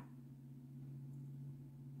here.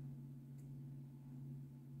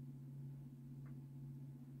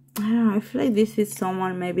 I don't know, I feel like this is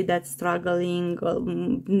someone maybe that's struggling.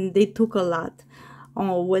 They took a lot,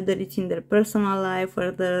 whether it's in their personal life,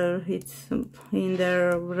 whether it's in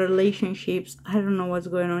their relationships. I don't know what's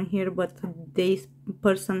going on here, but this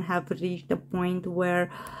person have reached a point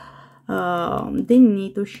where they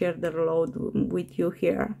need to share their load with you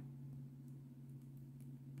here.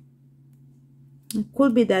 It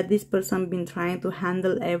could be that this person been trying to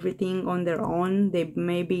handle everything on their own. They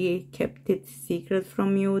maybe kept it secret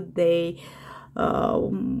from you. They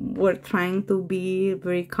were trying to be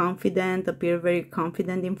very confident, appear very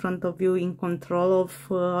confident in front of you, in control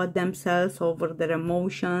of themselves, over their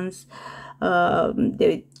emotions.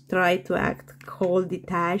 They try to act cold,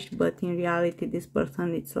 detached, but in reality this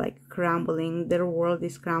person, it's like crumbling. Their world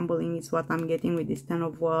is crumbling is what I'm getting with this Ten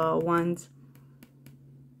of Wands.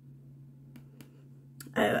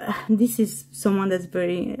 This is someone that's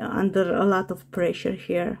very under a lot of pressure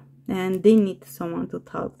here, and they need someone to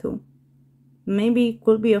talk to. Maybe it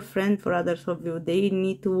could be a friend for others of you. They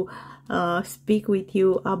need to speak with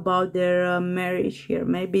you about their marriage here.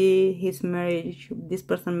 Maybe his marriage, this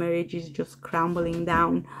person's marriage is just crumbling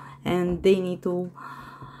down, and they need to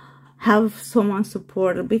have someone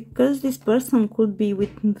support, because this person could be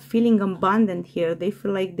feeling abandoned here. They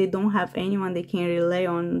feel like they don't have anyone they can rely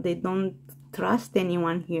on. They don't trust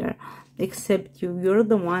anyone here except you. You're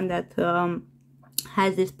the one that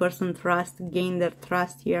has this person trust, gain their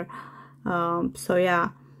trust here. So yeah,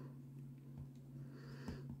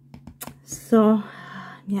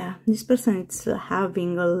 this person is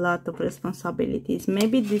having a lot of responsibilities.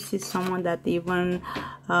 Maybe this is someone that even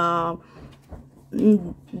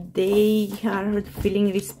they are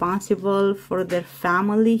feeling responsible for their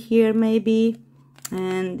family here, maybe,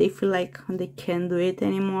 and they feel like they can't do it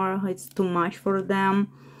anymore. It's too much for them.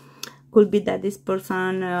 Could be that this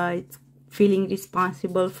person is feeling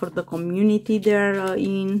responsible for the community they're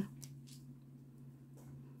in.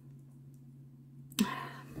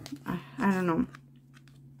 I don't know.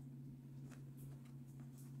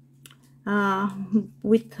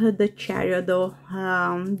 With the Chariot though,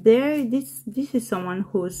 this is someone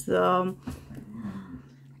who's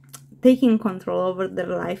taking control over their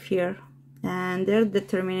life here, and they're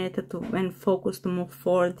determined to and focused to move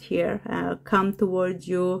forward here, come towards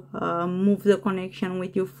you, move the connection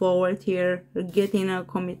with you forward here, get in a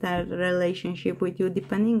committed relationship with you,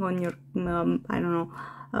 depending on your I don't know,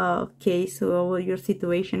 case or your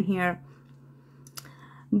situation here.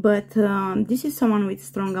 But this is someone with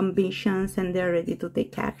strong ambitions, and they're ready to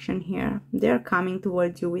take action here. They're coming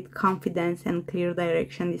towards you with confidence and clear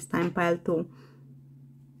direction this time, pile 2.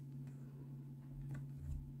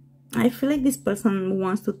 I feel like this person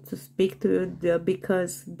wants to speak to you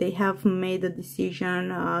because they have made a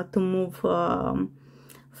decision to move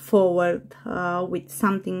forward with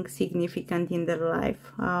something significant in their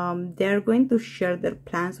life. They're going to share their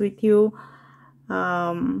plans with you.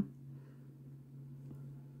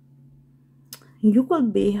 You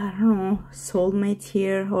could be, I don't know, soulmates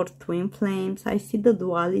here or twin flames. I see the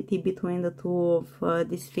duality between the two of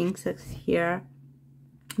these sphinxes here.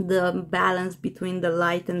 The balance between the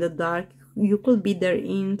light and the dark. You could be their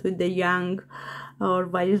yin with the yang, or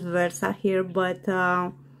vice versa here, but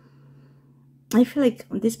I feel like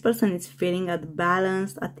this person is feeling at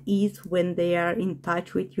balance, at ease when they are in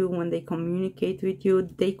touch with you, when they communicate with you.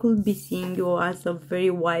 They could be seeing you as a very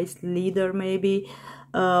wise leader, maybe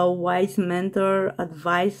a wise mentor,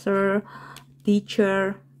 advisor,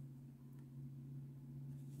 teacher.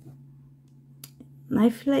 I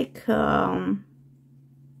feel like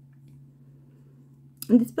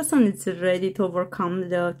this person is ready to overcome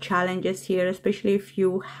the challenges here, especially if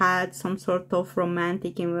you had some sort of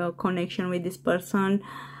romantic connection with this person.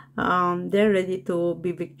 They're ready to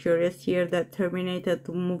be victorious here. They're determined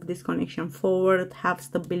to move this connection forward, have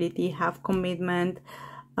stability, have commitment,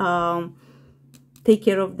 take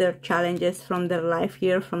care of their challenges from their life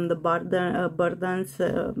here, from the burdens,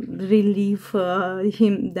 relieve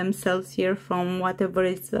themselves here from whatever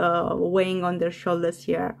is weighing on their shoulders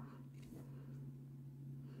here.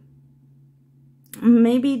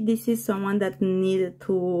 Maybe this is someone that needed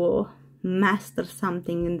to master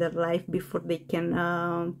something in their life before they can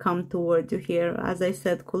come towards you here. As I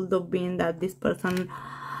said, could have been that this person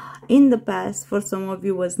in the past for some of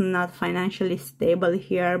you was not financially stable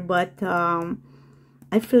here, but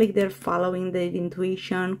I feel like they're following their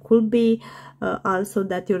intuition. Could be also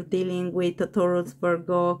that you're dealing with a Taurus,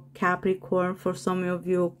 Virgo, Capricorn. For some of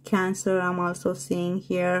you, Cancer, I'm also seeing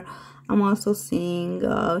here. I'm also seeing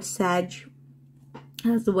Sag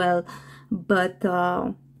as well. But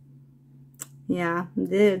yeah,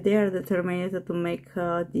 they are determined to make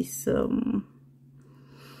this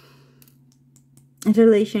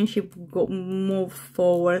relationship move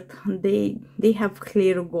forward. They have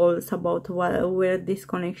clear goals about where this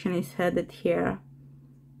connection is headed here,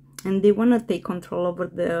 and they want to take control over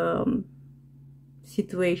the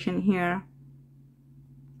situation here.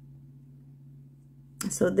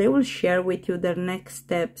 So they will share with you their next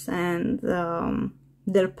steps and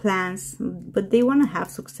their plans, but they want to have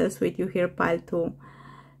success with you here, pile 2.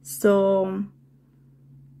 So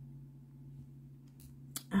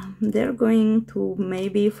they're going to,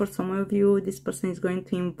 maybe for some of you, this person is going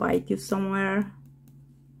to invite you somewhere,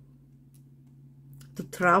 to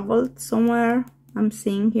travel somewhere. I'm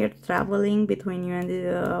seeing here traveling between you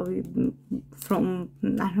and from,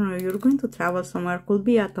 I don't know, you're going to travel somewhere. Could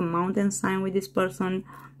be at a mountain sign with this person.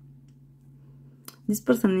 This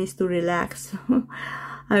person needs to relax.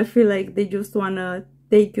 I feel like they just want to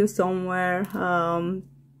take you somewhere,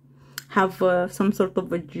 have some sort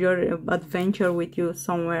of a journey, adventure with you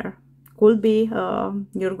somewhere. Could be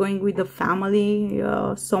you're going with the family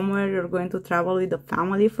somewhere. You're going to travel with the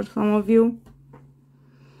family for some of you.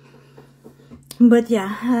 But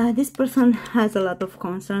yeah, this person has a lot of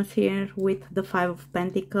concerns here with the 5 of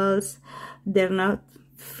Pentacles. They're not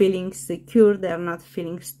feeling secure. They're not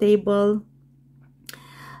feeling stable.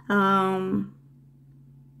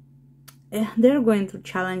 They're going through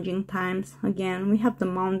challenging times. Again, we have the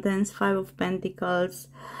Mountains, 5 of Pentacles,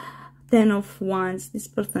 10 of Wands. This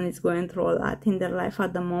person is going through a lot in their life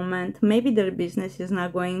at the moment. Maybe their business is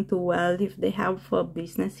not going too well, if they have a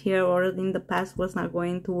business here, or in the past was not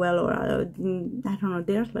going too well, or I don't know,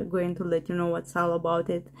 they're like going to let you know what's all about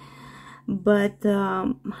it. But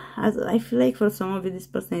as I feel like for some of you, this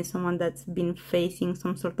person is someone that's been facing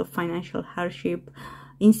some sort of financial hardship,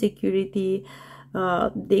 insecurity.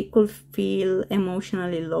 They could feel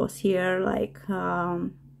emotionally lost here, like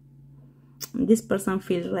this person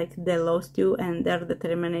feels like they lost you and they're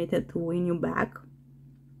determined to win you back.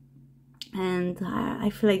 And I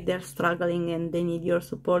feel like they're struggling and they need your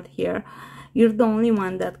support here. You're the only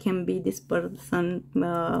one that can be this person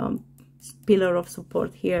pillar of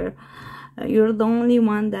support here. You're the only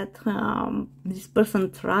one that this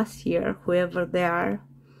person trusts here, whoever they are.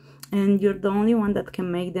 And you're the only one that can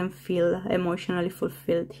make them feel emotionally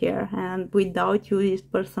fulfilled here. And without you, this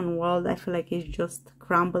person world, I feel like, is just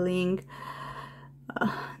crumbling.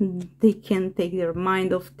 They can't take their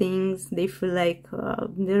mind off things. They feel like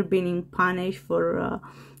they're being punished for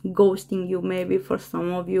ghosting you. Maybe for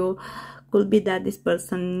some of you, could be that this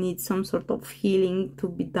person needs some sort of healing to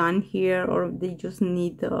be done here, or they just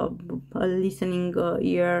need a listening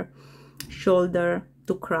ear, shoulder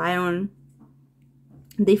to cry on.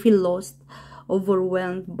 They feel lost,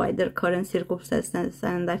 overwhelmed by their current circumstances,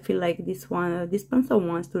 and I feel like this person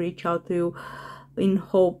wants to reach out to you in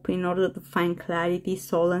hope, in order to find clarity,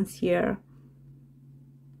 solace here.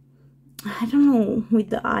 I don't know,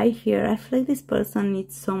 with the eye here, I feel like this person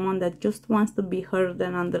needs someone that just wants to be heard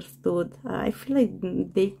and understood. I feel like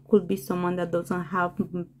they could be someone that doesn't have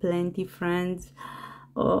plenty friends,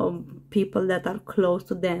 people that are close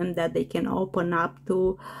to them that they can open up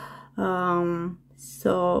to.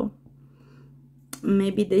 So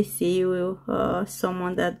maybe they see you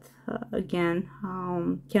someone that again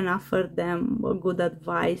can offer them good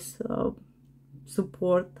advice,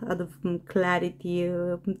 support, clarity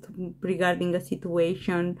regarding a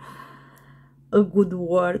situation, a good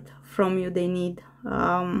word from you they need.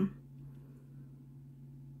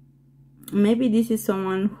 Maybe this is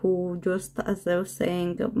someone who, just as I was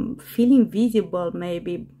saying, feeling visible,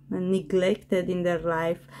 maybe neglected in their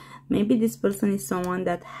life. Maybe this person is someone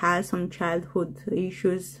that has some childhood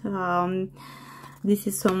issues. This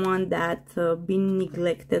is someone that been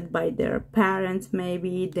neglected by their parents.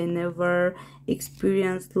 Maybe they never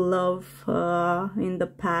experienced love in the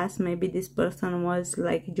past. Maybe this person was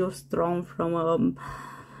like just thrown from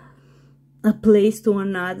a place to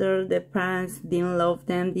another. Their parents didn't love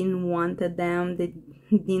them, didn't want them.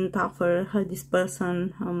 didn't offer this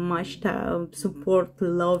person much support,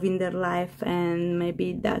 love in their life, and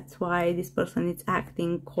maybe that's why this person is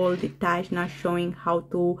acting cold, detached, not showing how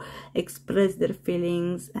to express their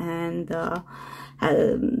feelings, and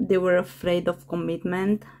they were afraid of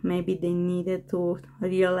commitment. Maybe they needed to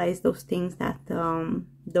realize those things, that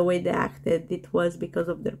the way they acted, it was because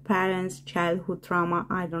of their parents, childhood trauma,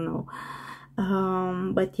 I don't know.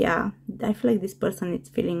 But yeah, I feel like this person is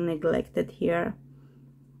feeling neglected here,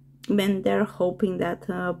 when they're hoping that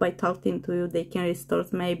by talking to you they can restore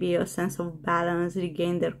maybe a sense of balance,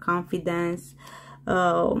 regain their confidence,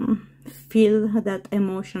 feel that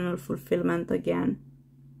emotional fulfillment again.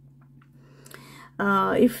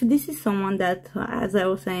 If this is someone that, as I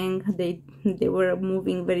was saying, they were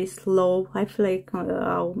moving very slow, I feel like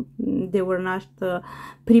they were not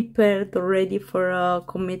prepared or ready for a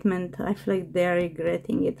commitment. I feel like they're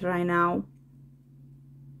regretting it right now.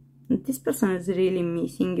 This person is really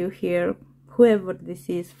missing you here, whoever this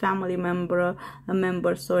is, family member,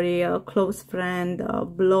 a close friend, a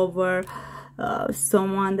lover,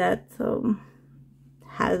 someone that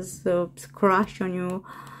has a crush on you.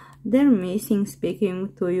 They're missing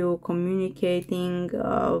speaking to you, communicating,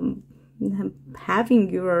 having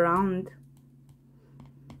you around.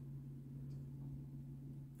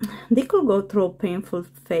 They could go through a painful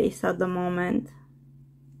phase at the moment.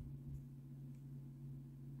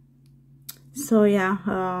 So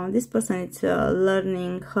yeah, this person is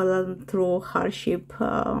learning through hardship,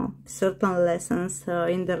 certain lessons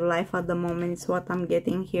in their life at the moment is what I'm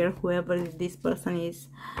getting here. Whoever this person is,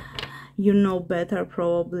 you know better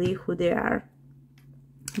probably who they are.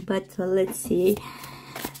 But let's see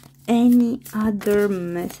any other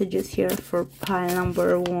messages here for pile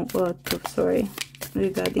number 2, sorry,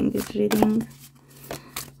 regarding this reading.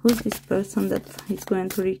 Who's this person that is going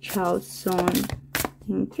to reach out soon?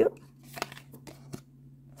 Thank you.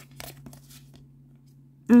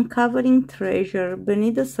 Uncovering treasure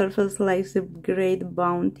beneath the surface lies a great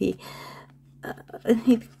bounty.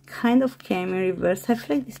 It kind of came in reverse. I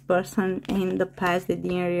feel like this person in the past, they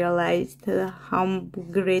didn't realize how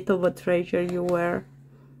great of a treasure you were,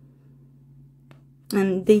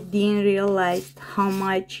 and they didn't realize how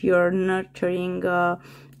much your nurturing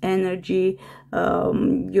energy,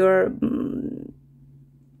 your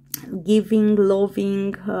giving,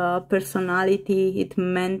 loving personality, it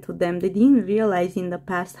meant to them. They didn't realize in the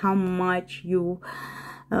past how much you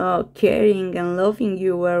caring and loving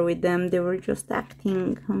you were with them. They were just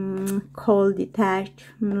acting cold, detached,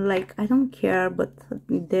 like I don't care. But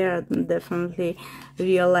they're definitely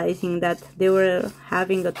realizing that they were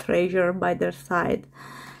having a treasure by their side,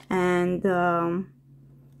 and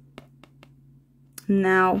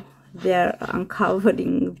now they're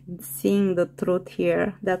uncovering, seeing the truth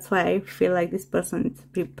here. That's why I feel like this person is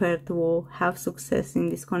prepared to have success in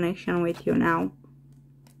this connection with you now.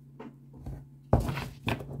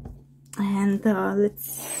 And let's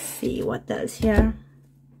see what else here.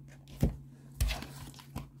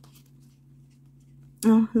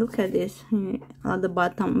 Oh, look at this at the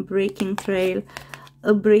bottom, breaking trail.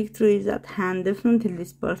 A breakthrough is at hand. Definitely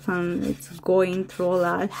this person is going through a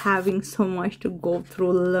lot, having so much to go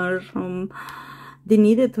through, learn. They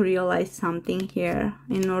needed to realize something here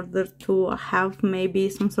in order to have maybe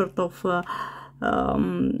some sort of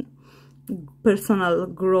personal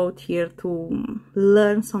growth here, to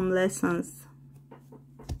learn some lessons.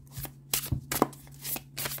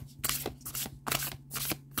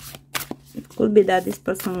 It could be that this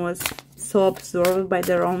person was so absorbed by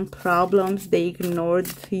their own problems, they ignored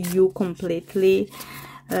you completely.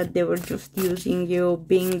 They were just using you,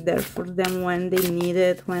 being there for them when they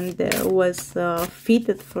needed, when there was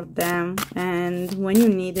fitted for them, and when you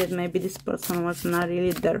needed, maybe this person was not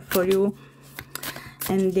really there for you.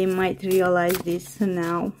 And they might realize this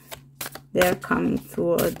now. They're coming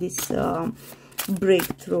through this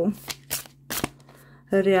breakthrough,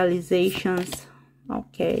 realizations.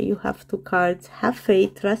 Okay, you have 2 cards. Have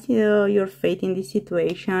faith, trust your faith in this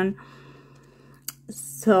situation.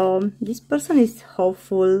 So this person is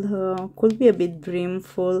hopeful, could be a bit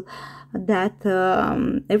dreamful, that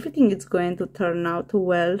everything is going to turn out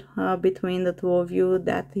well between the 2 of you,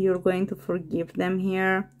 that you're going to forgive them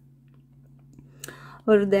here.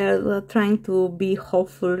 Or they're trying to be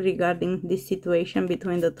hopeful regarding this situation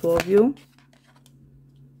between the 2 of you.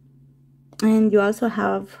 And you also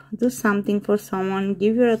have do something for someone,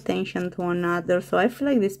 give your attention to another. So I feel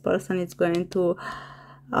like this person is going to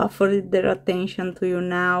offer their attention to you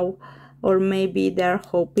now, or maybe they're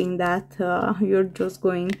hoping that you're just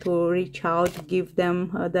going to reach out, give them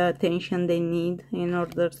the attention they need in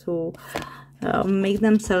order to make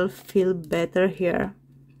themselves feel better here.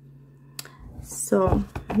 So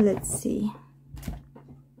let's see.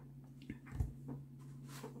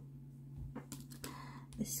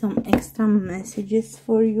 Some extra messages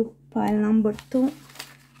for you, pile number 2.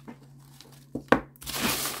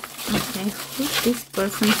 Okay, who's this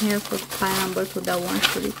person here for pile number 2 that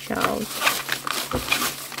wants to reach out?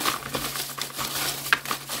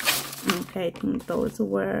 Okay, I think those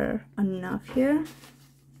were enough here.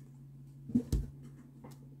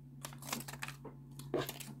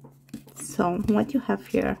 So what you have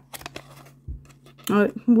here? Oh,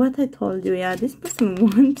 what I told you, yeah, this person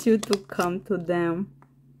wants you to come to them.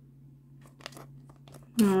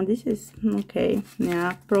 No, this is okay.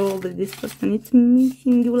 Yeah, probably this person is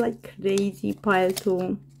missing you like crazy, pile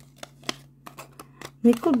 2.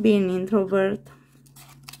 They could be an introvert.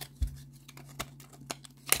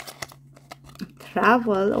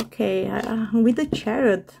 Travel, okay. With the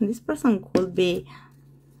Chariot, this person could be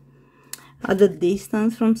at a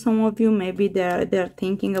distance from some of you. Maybe they're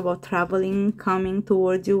thinking about traveling, coming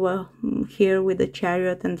towards you here with the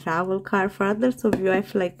Chariot and travel card. For others of you, I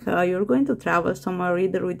feel like you're going to travel somewhere,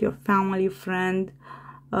 either with your family, friend.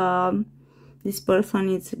 This person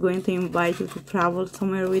is going to invite you to travel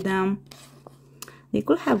somewhere with them. They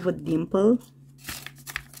could have a dimple.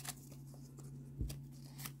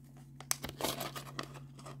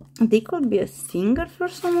 They could be a singer for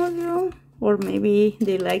some of you. Or maybe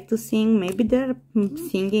they like to sing. Maybe they're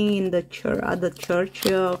singing in the church, at the church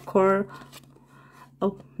choir.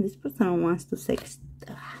 Oh, this person wants to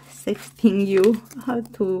sexting you. How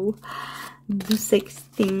to do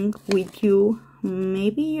sexting with you?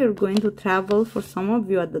 Maybe you're going to travel for some of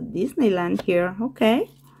you at the Disneyland here. Okay.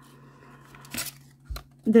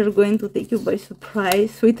 They're going to take you by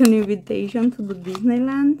surprise with an invitation to the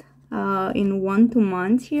Disneyland in 1-2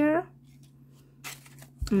 months here.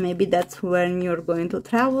 Maybe that's when you're going to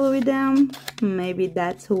travel with them. Maybe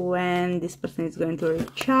that's when this person is going to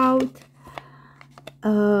reach out.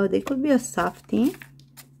 They could be a softie.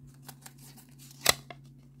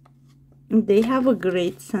 They have a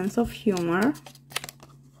great sense of humor.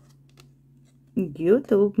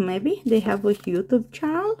 YouTube, maybe they have a YouTube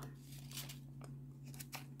channel.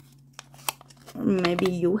 Maybe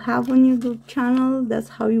you have a YouTube channel. That's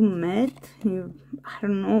how you met. I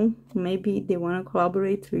don't know. Maybe they want to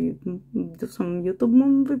collaborate to do some YouTube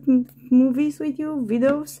movies with you,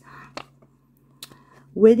 videos.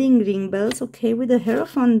 Wedding ring bells. Okay, with the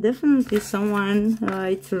Hierophant, definitely someone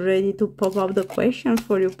it's ready to pop up the question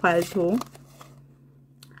for you, pile 2.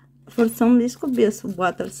 For some, this could be a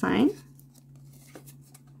water sign.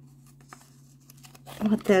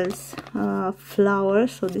 What else?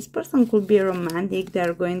 Flowers. So this person could be romantic.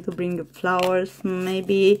 They're going to bring you flowers.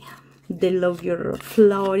 Maybe they love your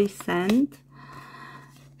flowery scent.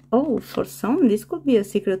 Oh, for some, this could be a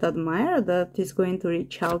secret admirer that is going to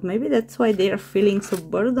reach out. Maybe that's why they are feeling so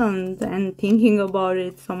burdened and thinking about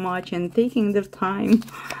it so much and taking their time.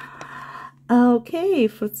 Okay,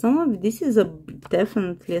 for some of you, this is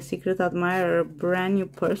definitely a secret admirer, a brand new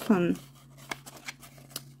person.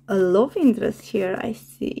 A love interest here, I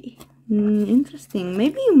see. Interesting.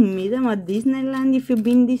 Maybe you meet them at Disneyland if you've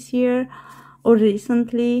been this year or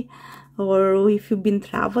recently, or if you've been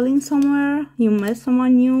traveling somewhere, you met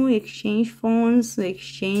someone new, exchange phones,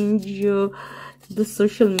 exchange the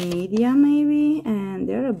social media maybe, and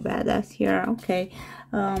they're a badass here. Okay.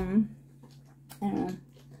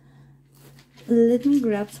 Let me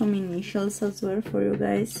grab some initials as well for you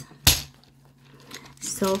guys.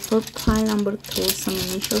 So for pile number 2, some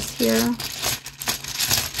initials here.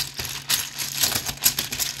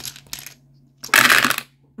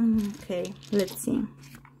 Okay, let's see.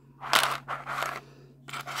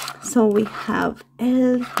 So we have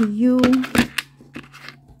L, U,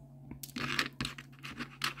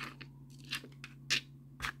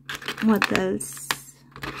 what else?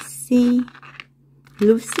 C,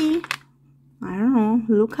 Lucy, I don't know,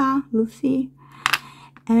 Luca, Lucy,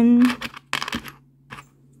 N,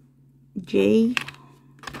 J,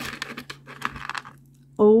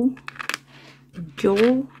 O,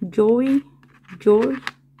 Joe, Joey, George,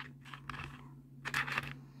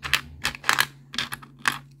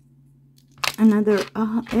 another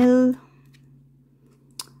L,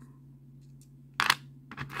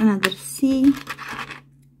 another C,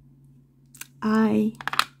 I,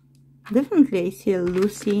 definitely I see a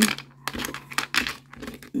Lucy,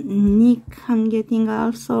 Nick I'm getting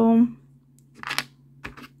also.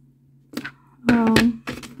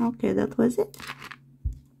 Okay, that was it.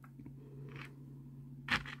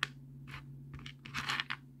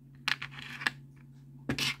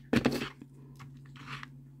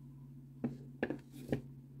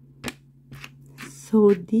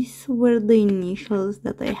 So these were the initials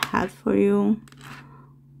that I had for you.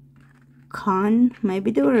 Con,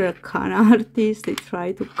 maybe they were a con artist. They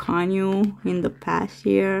tried to con you in the past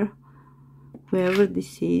year, whoever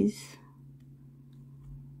this is.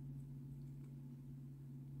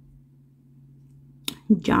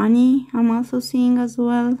 Johnny, I'm also seeing as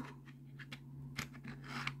well.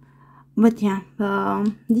 But yeah,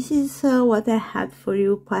 this is what I had for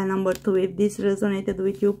you, pile number 2. If this resonated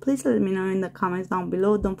with you, please let me know in the comments down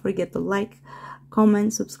below. Don't forget to like,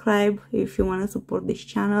 comment, subscribe if you want to support this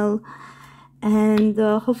channel. And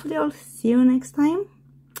hopefully I'll see you next time.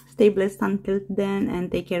 Stay blessed until then,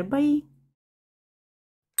 and take care. Bye.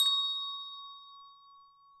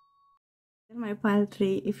 My pile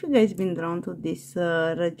 3, if you guys been drawn to this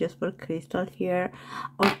red jasper crystal here,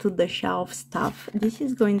 or to the shelf stuff, this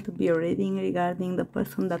is going to be a reading regarding the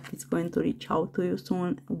person that is going to reach out to you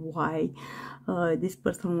soon, why this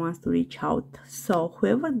person wants to reach out. So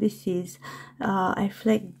whoever this is, I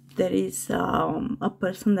feel like there is a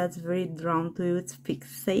person that's very drawn to you, it's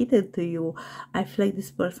fixated to you. I feel like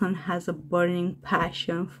this person has a burning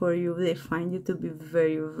passion for you. They find you to be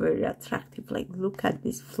very, very attractive. Like, look at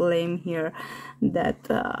this flame here that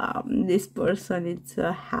this person is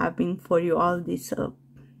having for you, all this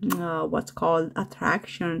what's called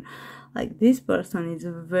attraction. Like, this person is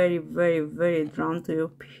very, very, very drawn to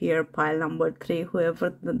you here, pile number 3.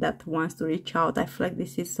 Whoever that wants to reach out, I feel like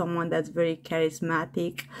this is someone that's very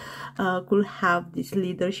charismatic, could have these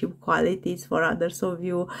leadership qualities for others of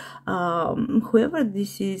you. Whoever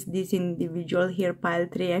this is, this individual here, pile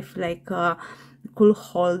 3, I feel like could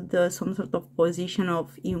hold some sort of position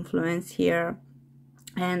of influence here.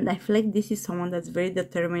 And I feel like this is someone that's very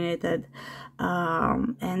determined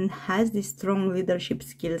and has these strong leadership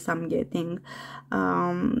skills. I'm getting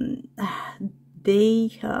I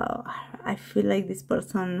feel like this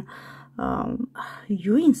person,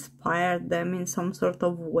 you inspired them in some sort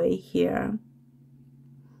of way here.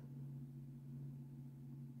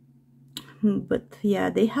 But yeah,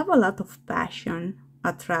 they have a lot of passion,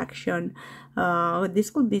 attraction. This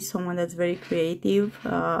could be someone that's very creative,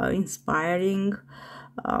 inspiring,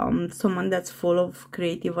 someone that's full of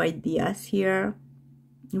creative ideas here,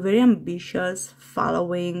 very ambitious,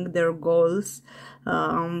 following their goals.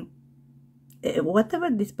 Whatever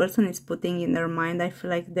this person is putting in their mind, I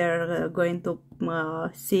feel like they're going to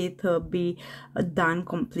see it be done,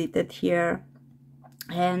 completed here.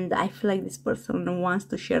 And I feel like this person wants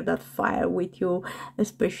to share that fire with you,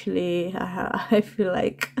 especially I feel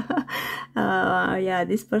like yeah,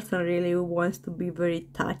 this person really wants to be very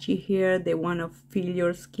touchy here. They want to feel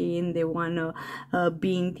your skin, they want to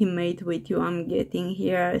be intimate with you. I'm getting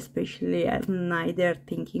here, especially at night, they're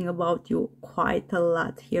thinking about you quite a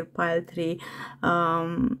lot here, pile 3.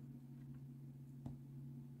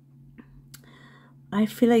 I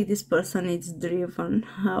feel like this person is driven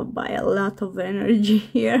by a lot of energy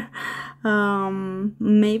here.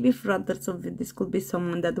 Maybe for others of you, this could be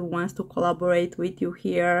someone that wants to collaborate with you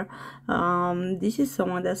here. This is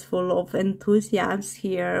someone that's full of enthusiasm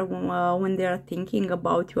here when they are thinking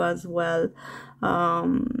about you as well.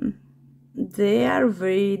 They are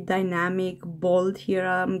very dynamic, bold here,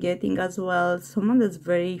 I'm getting as well. Someone that's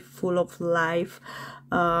very full of life.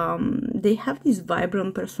 They have this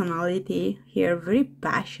vibrant personality here, very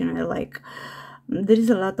passionate. Like, there is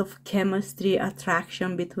a lot of chemistry,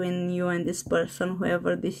 attraction between you and this person,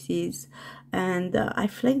 whoever this is. And I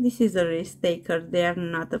feel like this is a risk taker. They are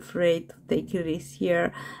not afraid to take risks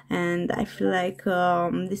here. And I feel like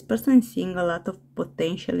this person is seeing a lot of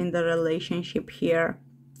potential in the relationship here.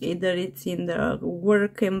 Either it's in the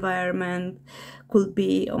work environment, could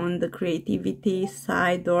be on the creativity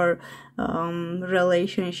side, or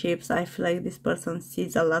relationships. I feel like this person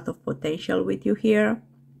sees a lot of potential with you here.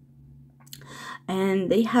 And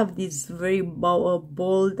they have this very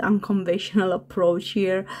bold, unconventional approach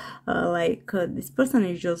here. This person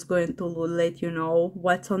is just going to let you know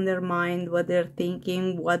what's on their mind, what they're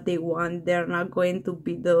thinking, what they want. They're not going to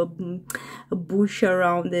be the bush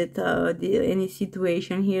around it. Any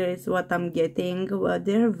situation here is what I'm getting.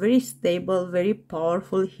 They're very stable, very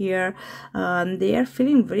powerful here. They are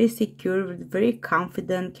feeling very secure, very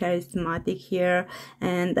confident, charismatic here.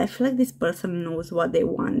 And I feel like this person knows what they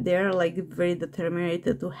want. They're like very determined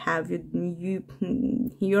to have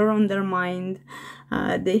you're on their mind.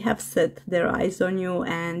 They have set their eyes on you,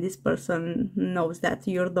 and this person knows that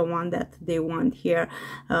you're the one that they want here.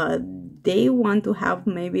 They want to have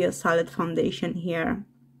maybe a solid foundation here,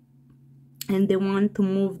 and they want to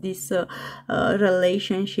move this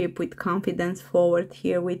relationship with confidence forward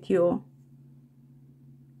here with you.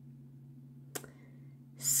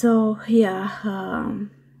 So yeah,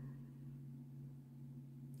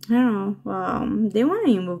 I don't know, they want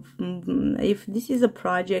to move. If this is a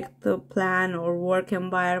project, plan, or work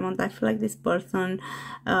environment, I feel like this person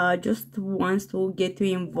just wants to get you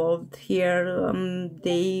involved here.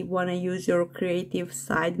 They want to use your creative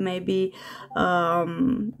side, maybe.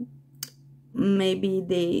 Maybe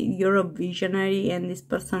you're a visionary and this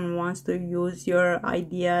person wants to use your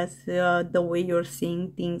ideas, the way you're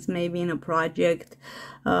seeing things, maybe in a project.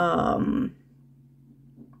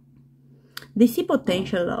 They see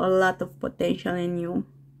potential, a lot of potential in you.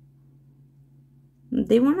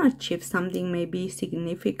 They want to achieve something maybe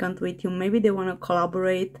significant with you. Maybe they want to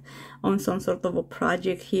collaborate on some sort of a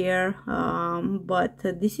project here. But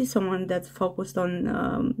this is someone that's focused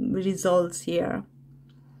on results here.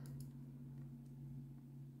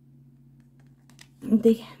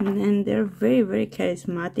 And they're very, very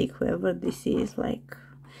charismatic, whoever this is. Like,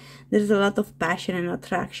 there's a lot of passion and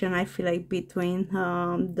attraction, I feel like, between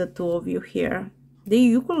the two of you here.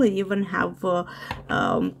 You could even have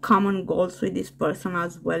common goals with this person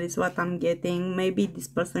as well, is what I'm getting. Maybe this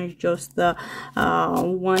person is just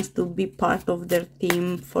wants to be part of their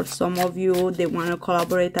team. For some of you, they want to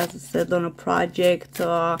collaborate, as I said, on a project.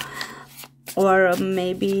 Or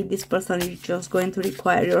maybe this person is just going to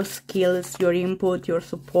require your skills, your input, your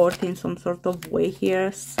support in some sort of way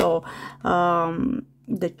here. So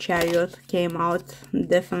the Chariot came out.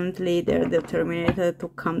 Definitely they're determined to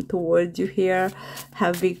come towards you here,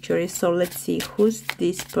 have victory. So let's see, who's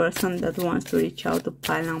this person that wants to reach out to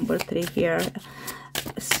pile number 3 here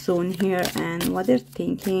soon here, and what they're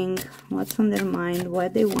thinking, what's on their mind, why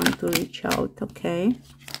they want to reach out. Okay.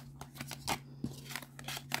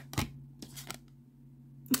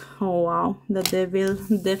 Oh wow, the Devil,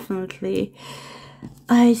 definitely.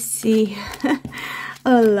 I see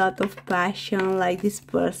a lot of passion. Like, this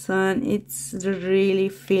person, it's really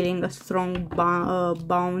feeling a strong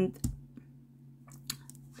bond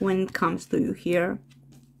when it comes to you here.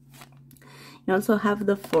 You also have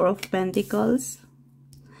the 4 of Pentacles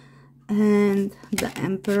and the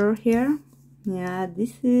Emperor here. Yeah,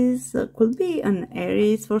 this is could be an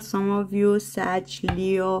Aries for some of you, Sag,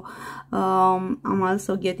 Leo. I'm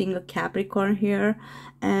also getting a Capricorn here,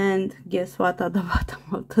 and guess what, at the bottom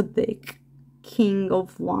of the deck, King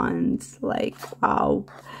of Wands. Like, wow.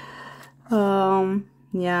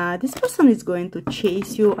 Yeah, this person is going to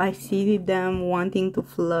chase you. I see them wanting to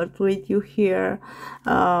flirt with you here.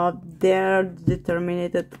 They're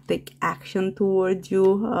determined to take action towards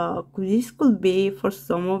you. This could be, for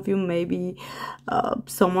some of you, maybe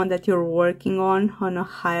someone that you're working on a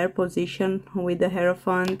higher position with the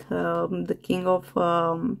Hierophant, the King of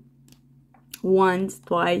Wands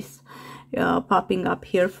twice. Popping up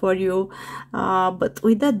here for you, but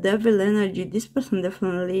with that Devil energy, this person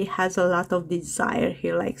definitely has a lot of desire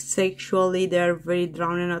here. Like, sexually, they're very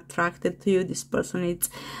drawn and attracted to you. This person is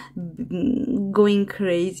going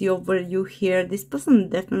crazy over you here. This person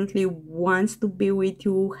definitely wants to be with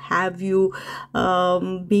you, have you,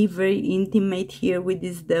 be very intimate here with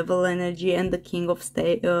this Devil energy and the King of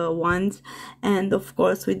Wands. And of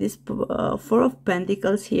course, with this 4 of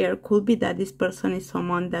Pentacles here, could be that this person is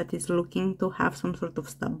someone that is looking to have some sort of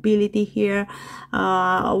stability here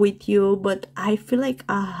with you. But I feel like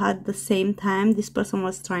at the same time, this person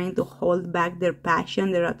was trying to hold back their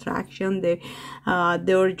passion, their attraction. They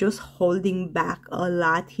were just holding back a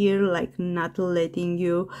lot here, like not letting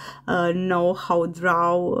you know how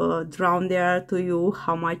drawn they are to you,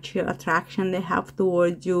 how much attraction they have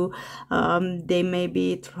towards you. They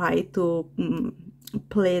maybe try to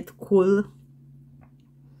play it cool.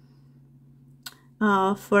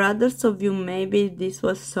 For others of you, maybe this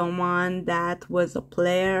was someone that was a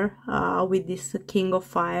player with this King of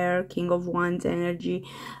Fire, King of Wands energy,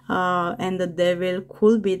 and the Devil.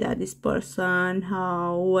 Could be that this person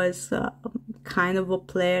was kind of a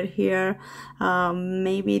player here.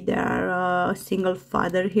 Maybe they are a single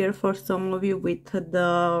father here for some of you with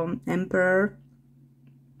the Emperor.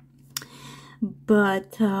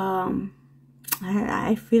 But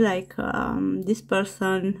I feel like this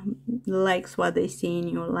person likes what they see in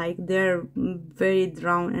you. Like, they're very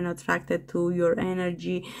drawn and attracted to your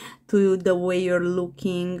energy, to the way you're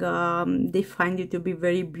looking. They find you to be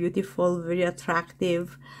very beautiful, very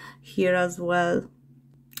attractive here as well.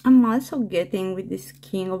 I'm also getting with this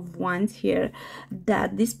King of Wands here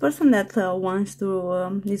that this person that wants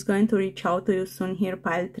to is going to reach out to you soon here,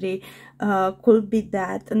 pile 3, could be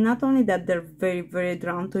that not only that they're very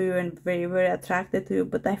drawn to you and very attracted to you,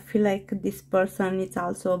 but I feel like this person is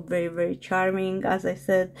also very charming, as I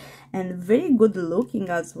said, and very good looking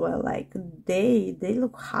as well. Like they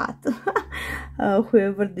look hot.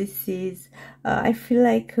 Whoever this is, I feel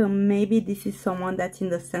like maybe this is someone that's in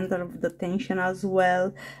the center of the tension as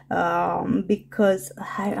well, because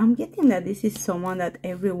I'm getting that this is someone that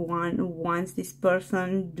everyone wants this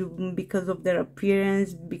person because of their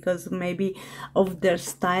appearance, because maybe of their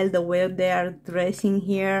style, the way they are dressing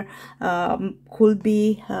here, could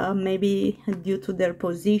be maybe due to their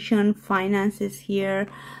position, finances here,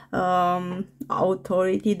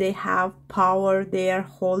 authority they have, power they are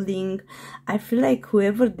holding. I feel like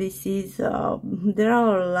whoever this is, there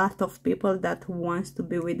are a lot of people that wants to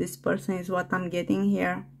be with this person, is what I'm getting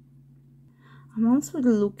here. I'm also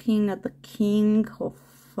looking at the King of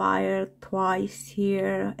Fire twice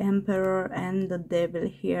here, Emperor, and the Devil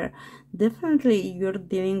here. Definitely you're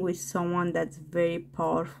dealing with someone that's very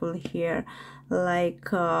powerful here, like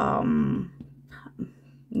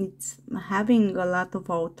it's having a lot of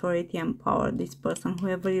authority and power, this person,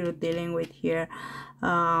 whoever you're dealing with here.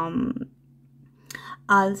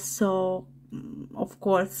 Also, of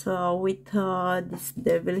course, with this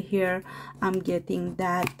Devil here, I'm getting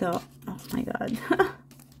that oh my god.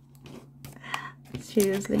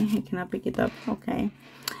 Seriously, I cannot pick it up. Okay,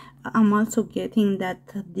 I'm also getting that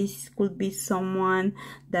this could be someone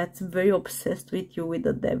that's very obsessed with you, with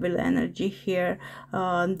the Devil energy here.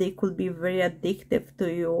 They could be very addictive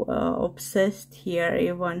to you, obsessed here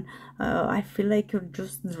even. I feel like you're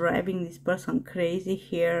just driving this person crazy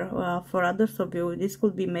here. For others of you, this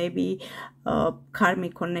could be maybe a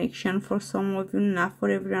karmic connection for some of you, not for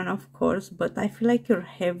everyone of course, but I feel like you're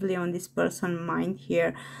heavily on this person's mind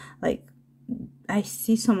here. Like, I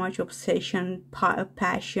see so much obsession,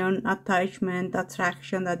 passion, attachment,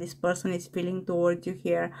 attraction that this person is feeling towards you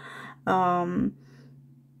here.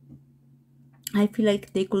 I feel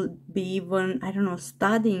like they could be even, I don't know,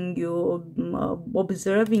 studying you,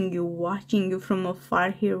 observing you, watching you from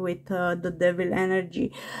afar here with the Devil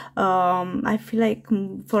energy. I feel like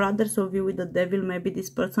for others of you with the Devil, maybe this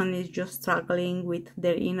person is just struggling with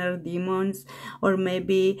their inner demons, or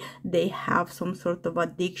maybe they have some sort of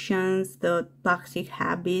addictions, the toxic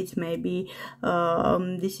habits. Maybe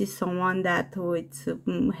this is someone that is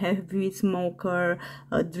heavy smoker,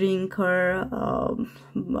 a drinker,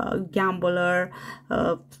 gambler.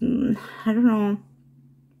 I don't know,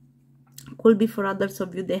 could be for others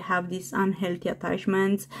of you they have these unhealthy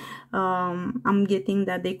attachments. I'm getting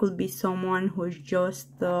that they could be someone who's just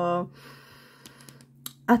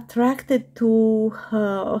attracted to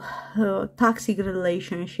toxic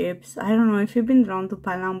relationships. I don't know if you've been drawn to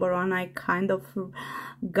pile number 1. I kind of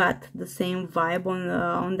got the same vibe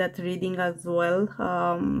on that reading as well.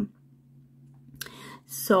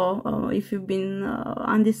 So if you've been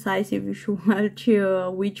undecisive, you should watch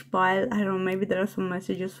which pile. I don't know, maybe there are some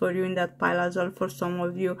messages for you in that pile as well for some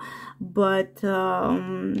of you. But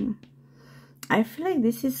I feel like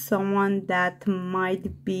this is someone that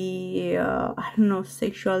might be, I don't know,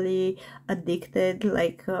 sexually addicted,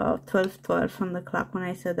 like 12 on the clock when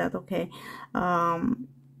I said that, okay.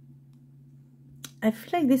 I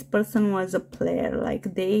feel like this person was a player,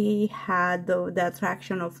 like they had the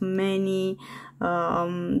attraction of many,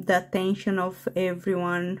 the attention of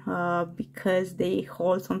everyone, because they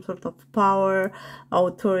hold some sort of power,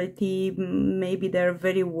 authority. Maybe they're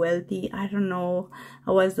very wealthy. I don't know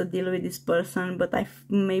what's the deal with this person, but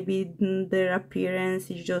maybe their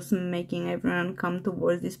appearance is just making everyone come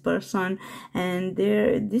towards this person. And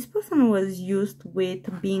this person was used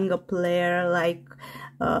with being a player, like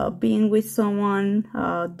being with someone,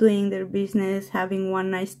 doing their business, having one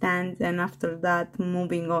night stands, and after that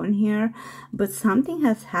moving on here. But something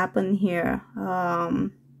has happened here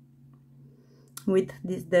with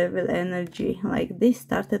this Devil energy. Like they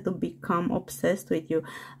started to become obsessed with you.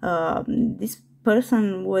 This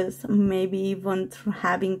person was maybe even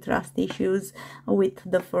having trust issues with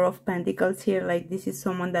the Four of Pentacles here. Like this is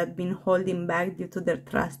someone that's been holding back due to their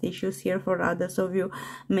trust issues here. For others of you,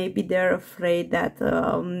 maybe they're afraid that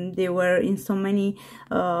they were in so many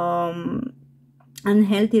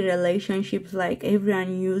unhealthy relationships, like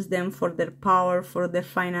everyone used them for their power, for their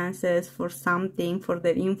finances, for something, for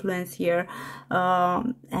their influence here,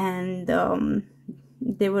 and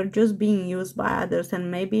they were just being used by others, and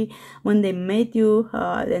maybe when they met you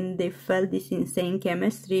and they felt this insane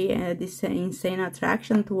chemistry and this insane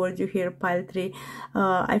attraction towards you here, pile 3,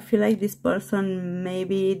 I feel like this person,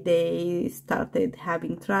 maybe they started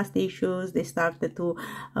having trust issues, they started to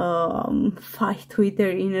fight with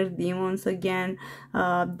their inner demons again.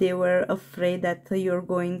 They were afraid that you're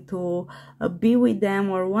going to be with them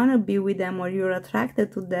or want to be with them, or you're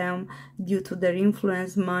attracted to them due to their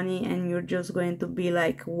influence, money, and you're just going to be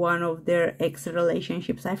like one of their ex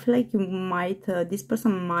relationships. I feel like you might, this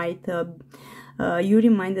person might, you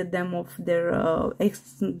reminded them of their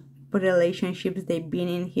ex relationships they've been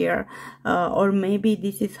in here, or maybe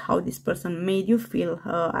this is how this person made you feel.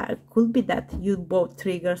 It could be that you both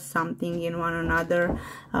trigger something in one another,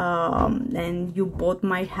 and you both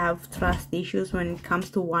might have trust issues when it comes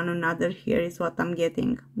to one another. Here is what I'm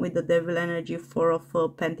getting with the Devil energy, 4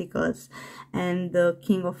 of Pentacles, and the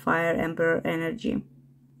King of Fire, Emperor energy.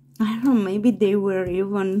 I don't know, maybe they were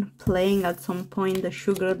even playing at some point the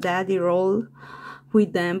sugar daddy role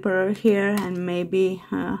with the Emperor here, and maybe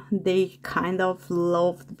they kind of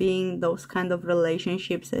loved being those kind of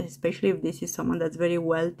relationships, especially if this is someone that's very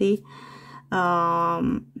wealthy. I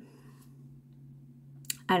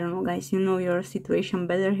don't know, guys, you know your situation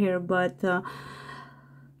better here, but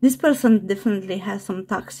this person definitely has some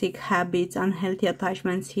toxic habits, unhealthy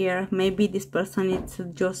attachments here. Maybe this person is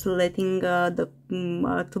just letting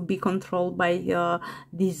to be controlled by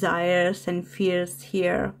desires and fears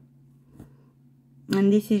here.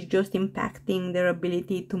 And this is just impacting their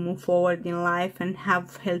ability to move forward in life and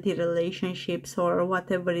have healthy relationships or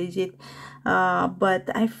whatever is it. But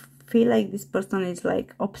I feel like this person is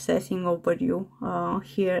like obsessing over you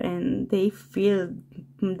here, and they feel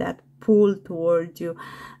that pull towards you.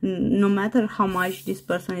 No matter how much this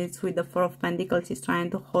person is with the 4 of Pentacles is trying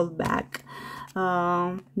to hold back,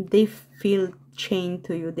 they feel chained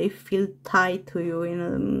to you, they feel tied to you, you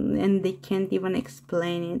know, and they can't even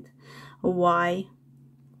explain it. Why?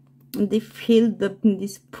 They feel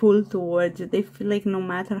this pull towards you. They feel like no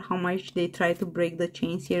matter how much they try to break the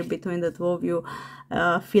chains here between the two of you,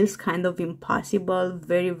 feels kind of impossible,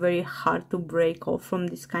 very, very hard to break off from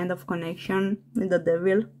this kind of connection with the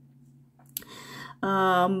Devil.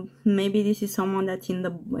 Maybe this is someone that's in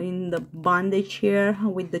the bondage here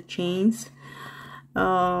with the chains.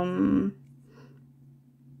 I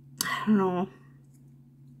don't know.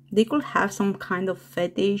 They could have some kind of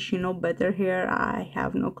fetish, you know better here. I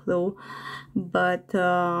have no clue. But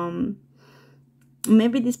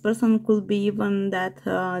maybe this person could be even that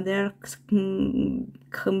they're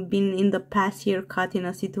been in the past year caught in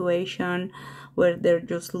a situation where they're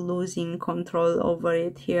just losing control over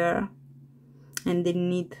it here. And they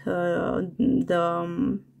need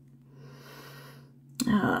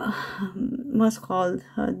what's called,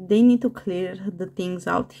 they need to clear the things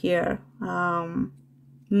out here.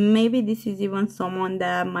 Maybe this is even someone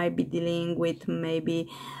that might be dealing with maybe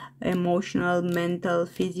emotional, mental,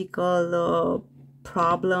 physical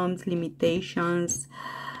problems, limitations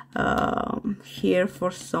here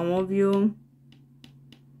for some of you.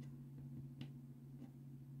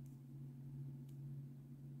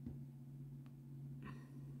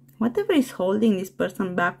 Whatever is holding this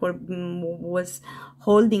person back or was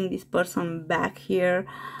holding this person back here,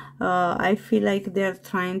 I feel like they're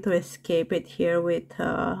trying to escape it here with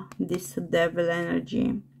this Devil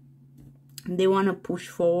energy. They want to push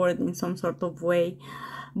forward in some sort of way.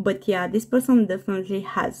 But yeah, this person definitely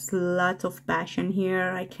has lots of passion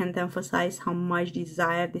here. I can't emphasize how much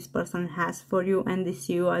desire this person has for you, and they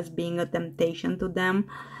see you as being a temptation to them.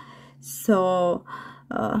 So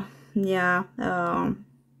yeah,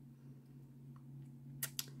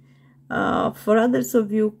 for others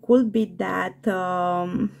of you, could be that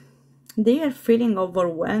they are feeling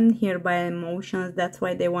overwhelmed here by emotions. That's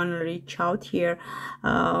why they want to reach out here.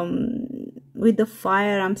 With the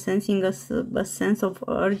Fire, I'm sensing a sense of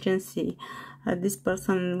urgency. This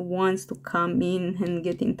person wants to come in and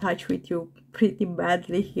get in touch with you pretty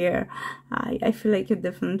badly here. I feel like you're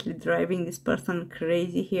definitely driving this person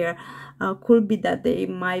crazy here. Could be that they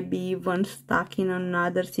might be even stuck in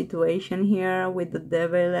another situation here with the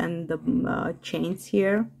Devil and the chains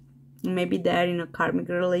here. Maybe they're in a karmic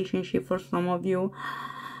relationship for some of you.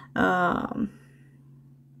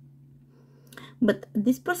 But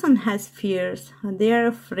this person has fears. They are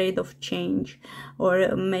afraid of change,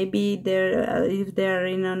 or maybe if they're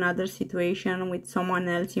in another situation with someone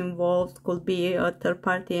else involved, could be a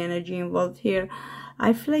third-party energy involved here.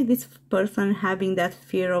 I feel like this person having that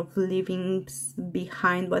fear of leaving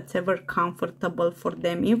behind whatever comfortable for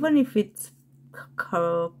them, even if it's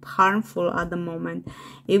harmful at the moment.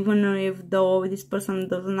 Even if though this person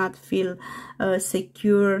does not feel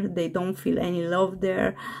secure, they don't feel any love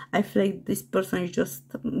there, I feel like this person just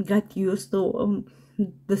got used to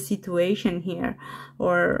the situation here,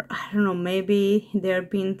 or I don't know, maybe they're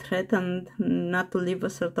being threatened not to leave a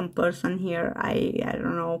certain person here. I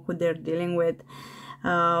don't know who they're dealing with,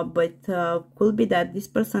 but could be that this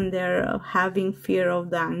person, they're having fear of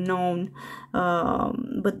the unknown,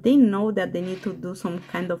 but they know that they need to do some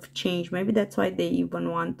kind of change. Maybe that's why they even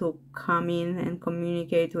want to come in and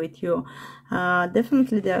communicate with you.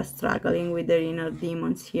 Definitely they're struggling with their inner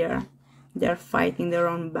demons here. They're fighting their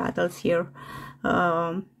own battles here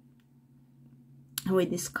with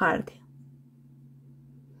this card.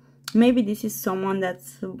 Maybe this is someone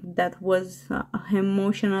that was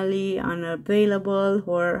emotionally unavailable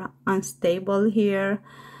or unstable here.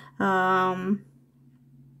 And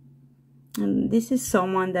this is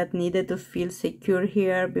someone that needed to feel secure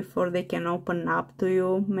here before they can open up to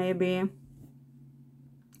you, maybe.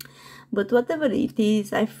 But whatever it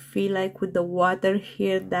is, I feel like with the water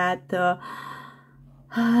here that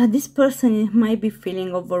this person might be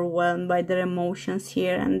feeling overwhelmed by their emotions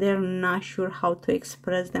here, and they're not sure how to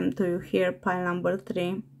express them to you here, pile number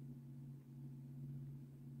 3.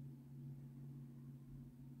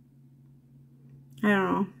 I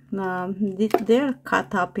don't know. They're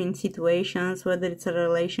caught up in situations, whether it's a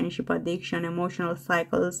relationship, addiction, emotional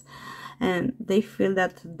cycles, and they feel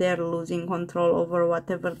that they're losing control over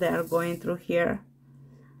whatever they are going through here.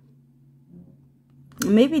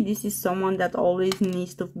 Maybe this is someone that always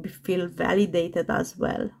needs to feel validated as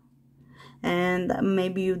well, and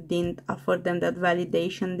maybe you didn't offer them that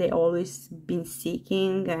validation they always been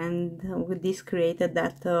seeking, and this created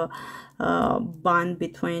that bond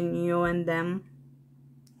between you and them.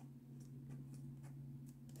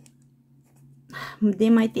 They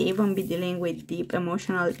might even be dealing with deep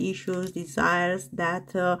emotional issues, desires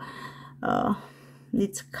that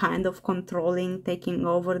it's kind of controlling, taking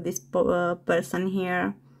over this person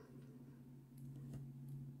here.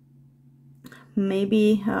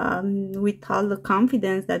 Maybe with all the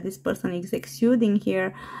confidence that this person is exuding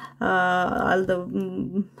here, all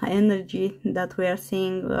the energy that we are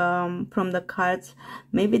seeing from the cards,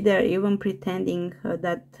 maybe they're even pretending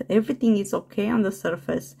that everything is okay on the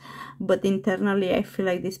surface, but internally I feel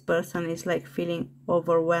like this person is like feeling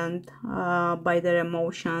overwhelmed by their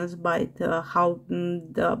emotions, by how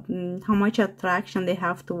much attraction they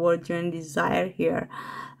have towards you and desire here.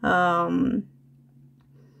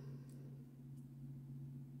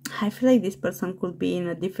 I feel like this person could be in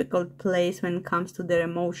a difficult place when it comes to their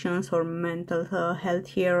emotions or mental health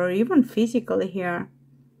here, or even physically here.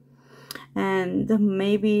 And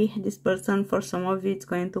maybe this person, for some of you, it's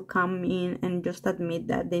going to come in and just admit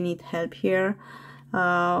that they need help here.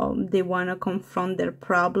 They want to confront their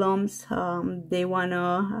problems. They want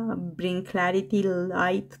to bring clarity,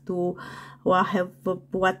 light to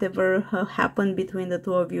whatever happened between the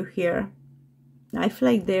two of you here. I feel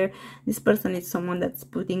like this person is someone that's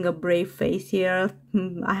putting a brave face here,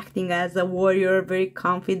 acting as a warrior, very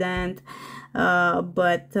confident.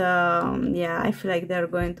 But yeah, I feel like they're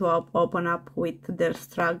going to open up with their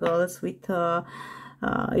struggles, with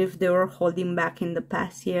if they were holding back in the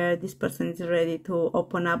past year, this person is ready to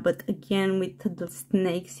open up. But again, with the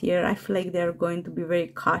snakes here, I feel like they're going to be very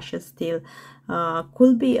cautious still.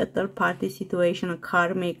 Could be a third-party situation, a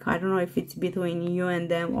karmic. I don't know if it's between you and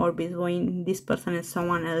them or between this person and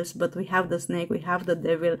someone else, but we have the snake, we have the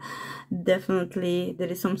devil. Definitely there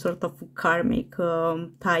is some sort of karmic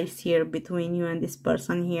ties here between you and this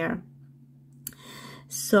person here.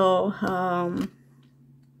 So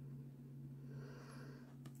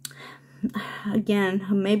again,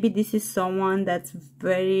 maybe this is someone that's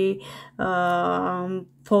very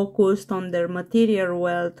focused on their material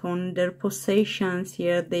wealth, on their possessions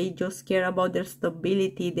here. They just care about their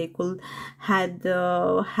stability. They could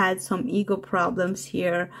had some ego problems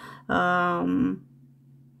here.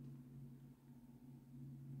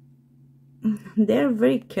 They're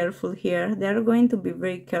very careful here. They're going to be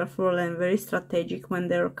very careful and very strategic when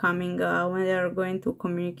they're coming, when they're going to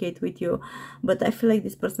communicate with you. But I feel like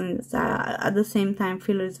this person is at the same time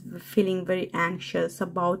feeling very anxious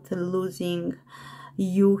about losing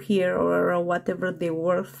you here, or whatever they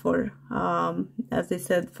work for. As I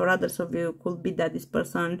said, for others of you, it could be that this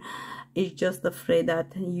person is just afraid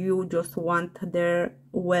that you just want their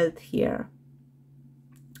wealth here.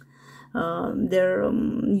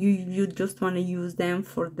 You just want to use them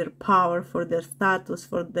for their power, for their status,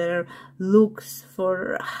 for their looks,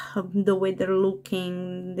 for the way they're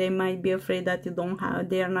looking. They might be afraid that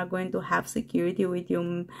they are not going to have security with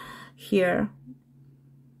you here.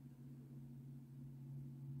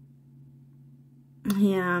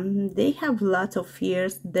 Yeah, they have lots of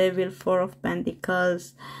fears. Devil, Four of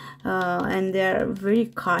Pentacles, and they're very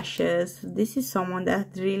cautious. This is someone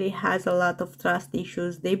that really has a lot of trust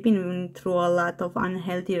issues. They've been through a lot of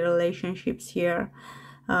unhealthy relationships here.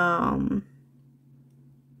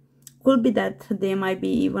 Could be that they might be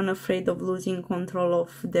even afraid of losing control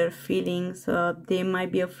of their feelings. They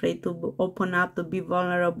might be afraid to open up, to be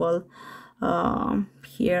vulnerable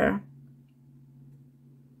here.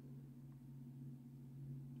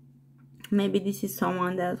 Maybe this is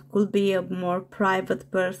someone that could be a more private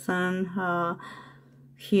person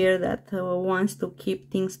here, that wants to keep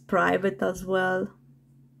things private as well.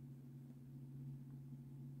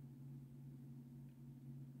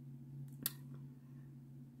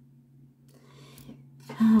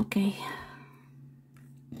 Okay.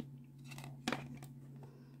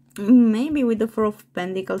 Maybe with the Four of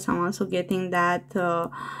Pentacles, I'm also getting that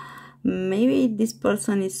maybe this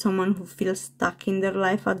person is someone who feels stuck in their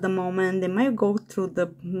life at the moment. They might go through the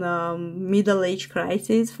middle-age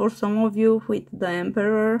crisis for some of you with the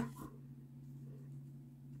Emperor.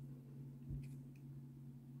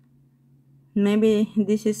 Maybe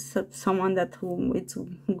this is someone that is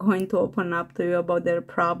going to open up to you about their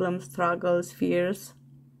problems, struggles, fears.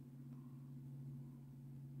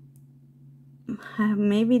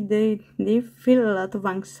 Maybe they feel a lot of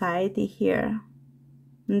anxiety here.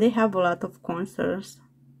 They have a lot of concerns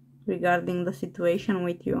regarding the situation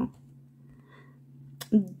with you.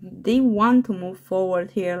 They want to move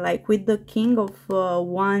forward here, like with the King of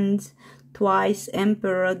Wands, twice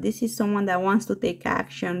Emperor. This is someone that wants to take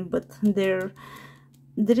action, but there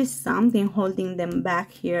is something holding them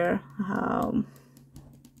back here.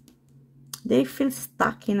 They feel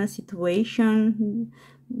stuck in a situation.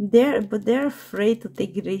 But they're afraid to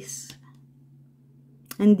take risks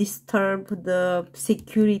and disturb the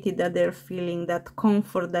security that they're feeling, that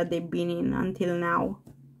comfort that they've been in until now.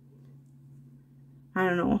 I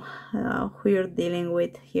don't know who you're dealing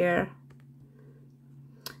with here,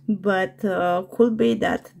 but could be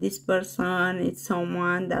that this person is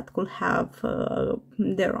someone that could have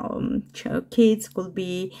their own kids, could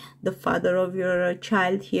be the father of your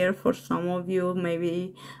child here for some of you,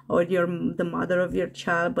 maybe, or the mother of your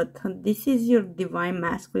child. But this is your divine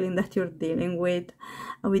masculine that you're dealing with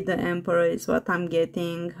the Emperor is what I'm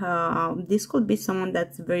getting. This could be someone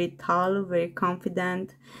that's very tall, very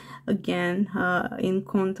confident, again in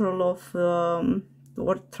control of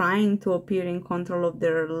or trying to appear in control of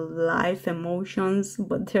their life, emotions,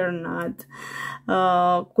 but they're not.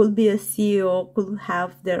 Could be a CEO, could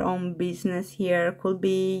have their own business here, could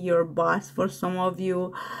be your boss for some of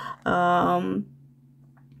you. I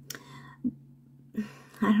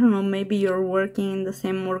don't know, maybe you're working in the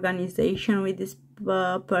same organization with this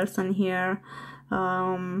person here.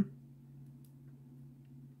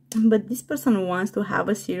 But this person wants to have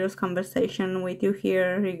a serious conversation with you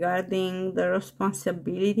here regarding the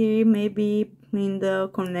responsibility, maybe in the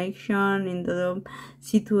connection, in the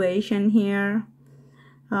situation here.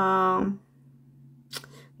 But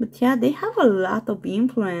yeah, they have a lot of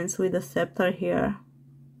influence with the scepter here.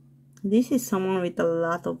 This is someone with a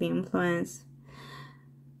lot of influence.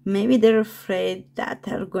 Maybe they're afraid that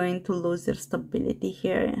they're going to lose their stability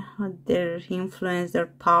here, their influence, their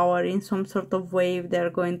power in some sort of way if they're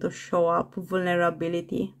going to show up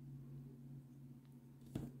vulnerability.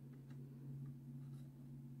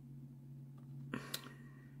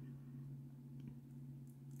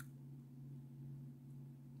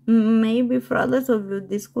 Maybe for others of you,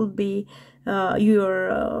 this could be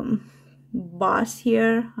your boss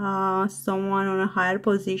here, someone on a higher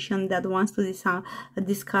position that wants to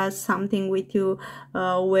discuss something with you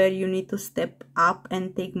where you need to step up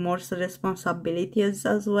and take more responsibilities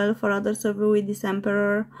as well. For others of you with this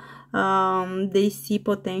Emperor, they see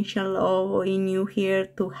potential in you here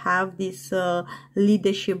to have this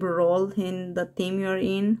leadership role in the team you're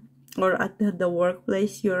in or at the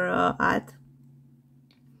workplace you're at.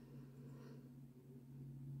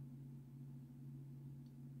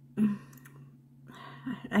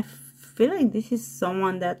 I feel like this is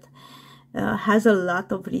someone that has a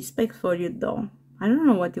lot of respect for you though. I don't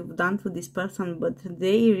know what you've done to this person, but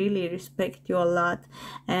they really respect you a lot.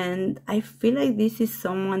 And I feel like this is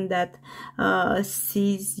someone that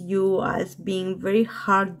sees you as being very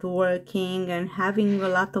hardworking and having a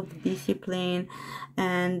lot of discipline.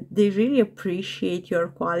 And they really appreciate your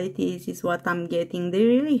qualities is what I'm getting. They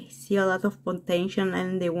really see a lot of potential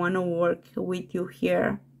and they want to work with you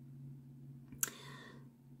here.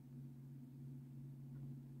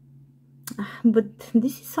 But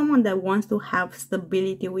this is someone that wants to have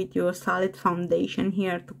stability with you, a solid foundation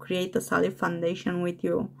here, to create a solid foundation with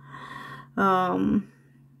you.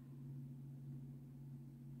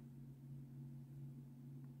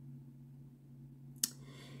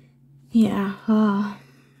 Yeah, I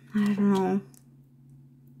don't know.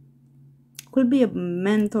 Could be a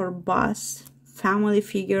mentor, boss, family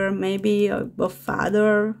figure, maybe a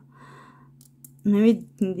father. Maybe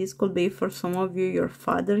this could be for some of you your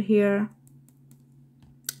father here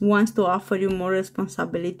wants to offer you more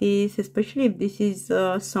responsibilities, especially if this is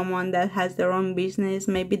someone that has their own business.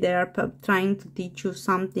 Maybe they are trying to teach you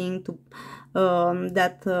something to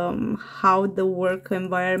how the work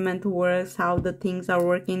environment works, how the things are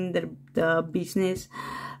working in the business,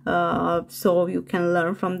 so you can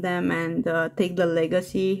learn from them and take the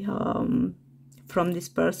legacy from this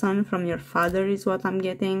person, from your father is what I'm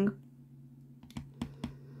getting.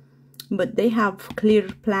 But they have clear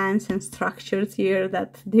plans and structures here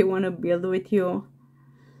that they want to build with you.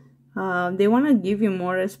 They want to give you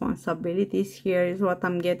more responsibilities here is what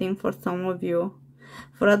I'm getting for some of you.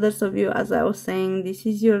 For others of you, as I was saying, this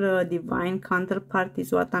is your divine counterpart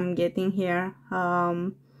is what I'm getting here.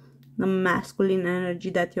 The masculine energy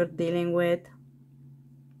that you're dealing with.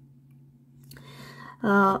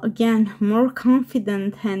 Again, more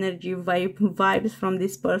confident energy vibes from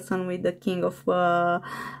this person with the King of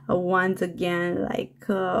Wands again, like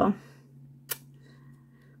could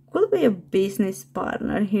be a business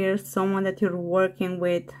partner here, someone that you're working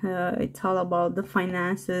with. It's all about the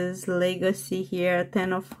finances, legacy here,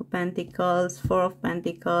 10 of Pentacles, 4 of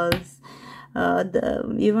Pentacles.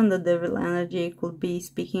 Even the devil energy could be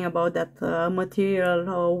speaking about that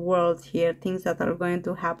material world here, things that are going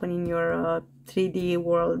to happen in your 3D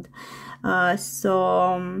world.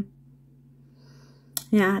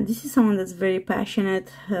 Yeah, this is someone that's very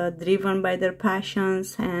passionate, driven by their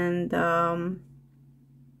passions, and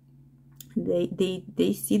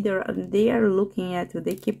they see they are looking at you,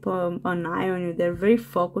 they keep an eye on you, they're very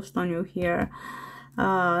focused on you here,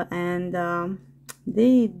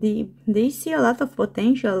 they see a lot of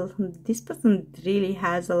potential. This person really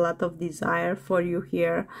has a lot of desire for you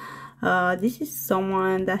here. This is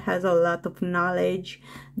someone that has a lot of knowledge.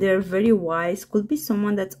 They're very wise. Could be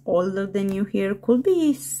someone that's older than you here. Could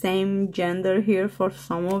be same gender here for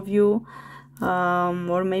some of you.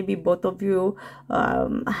 Or maybe both of you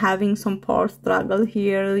having some power struggle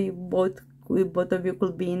here. Both of you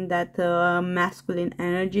could be in that masculine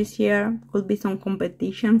energies here. Could be some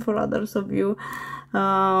competition for others of you,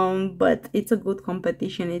 but it's a good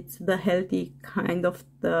competition. It's the healthy kind of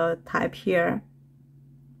the type here.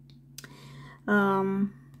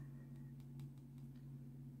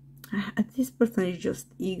 This person is just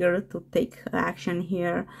eager to take action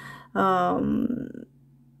here.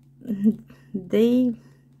 They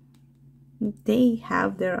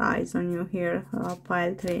have their eyes on you here,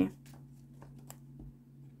 pile 3.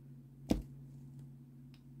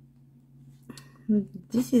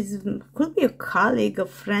 This could be a colleague, a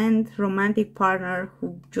friend, romantic partner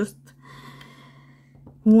who just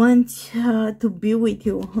wants to be with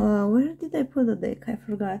you. Where did I put the deck? I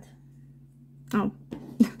forgot. Oh,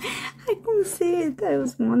 I couldn't see it. I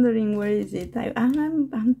was wondering where is it. I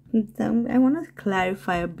want to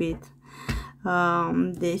clarify a bit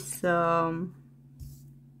this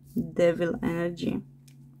devil energy.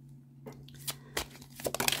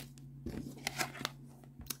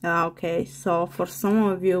 Okay, so for some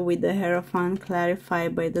of you with the Hierophant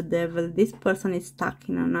clarified by the devil, this person is stuck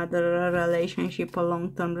in another relationship, a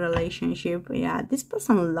long-term relationship. Yeah, this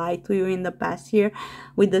person lied to you in the past year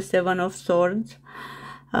with the 7 of Swords.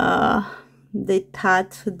 They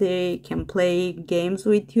thought they can play games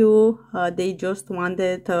with you. They just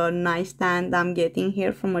wanted a nice stand, I'm getting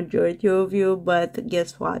here from majority of you, but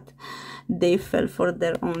guess what? They fell for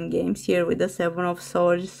their own games here with the 7 of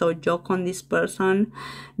Swords. So joke on this person,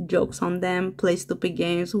 jokes on them, play stupid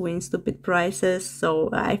games, win stupid prizes. So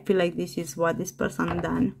I feel like this is what this person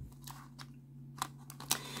done.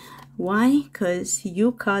 Why? Because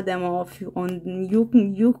you cut them off on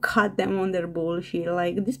you cut them on their bullshit.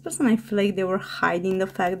 Like this person, I feel like they were hiding the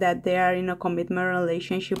fact that they are in a commitment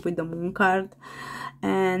relationship with the Moon card.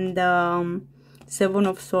 And 7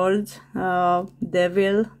 of Swords,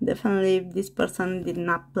 devil, definitely this person did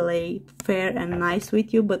not play fair and nice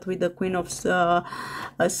with you. But with the Queen of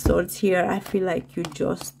Swords here, I feel like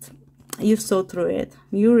you saw through it.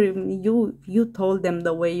 You told them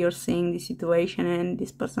the way you're seeing the situation, and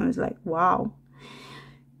this person is like, wow,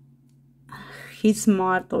 he's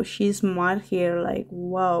smart or she's smart here. Like,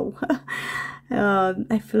 wow.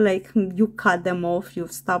 I feel like you cut them off, you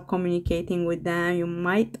stop communicating with them, you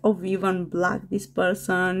might have even blocked this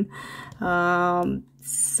person.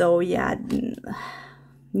 So yeah,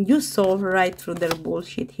 you saw right through their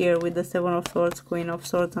bullshit here with the 7 of Swords, Queen of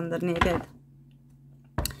Swords underneath it.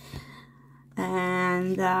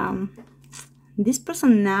 And this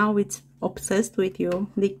person now, it's obsessed with you.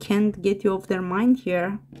 They can't get you off their mind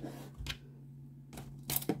here.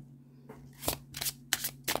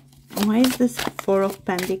 Why is this Four of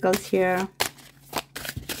Pentacles here?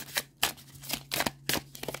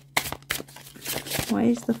 Why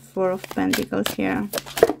is the Four of Pentacles here?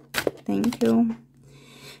 Thank you.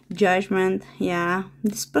 Judgment. Yeah,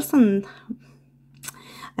 this person,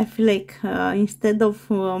 I feel like instead of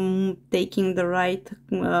taking the right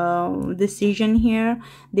decision here,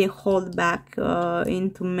 they hold back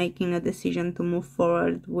into making a decision to move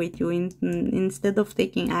forward with you. Instead of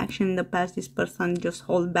taking action in the past, this person just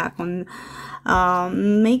hold back on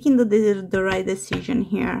making the right decision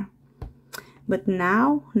here. But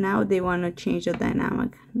now they want to change the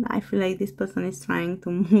dynamic. I feel like this person is trying to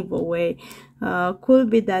move away. Could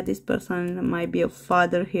be that this person might be a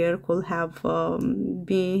father here, could have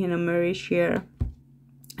been in a marriage here,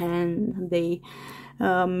 and they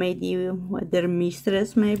made you their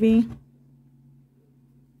mistress maybe.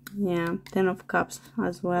 Yeah, Ten of Cups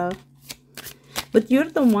as well. But you're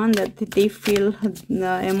the one that they feel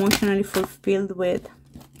emotionally fulfilled with.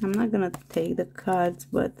 I'm not gonna take the cards,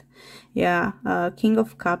 but yeah, King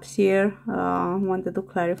of Cups here. Wanted to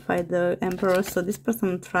clarify the Emperor. So this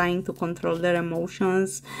person trying to control their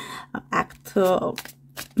emotions, act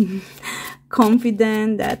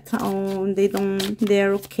confident that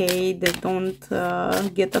they're okay, they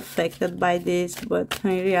don't get affected by this, but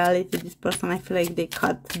in reality this person, I feel like they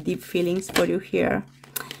cut deep feelings for you here.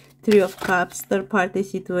 Three of Cups, third party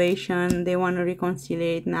situation. They want to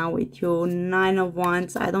reconcile now with you. Nine of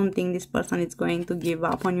Wands. I don't think this person is going to give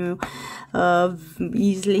up on you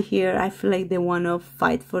easily here. I feel like they want to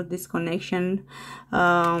fight for this connection.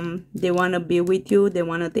 They want to be with you. They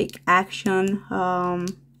want to take action.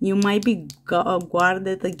 You might be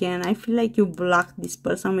guarded again. I feel like you blocked this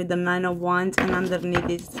person with the Nine of Wands, and underneath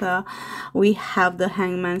this we have the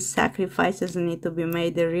Hangman. Sacrifices need to be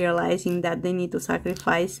made. They're realizing that they need to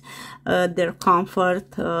sacrifice their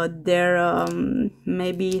comfort, their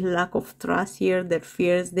maybe lack of trust here, their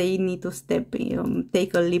fears. They need to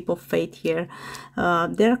take a leap of faith here.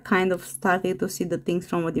 They're kind of starting to see the things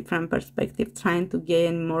from a different perspective, trying to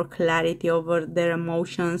gain more clarity over their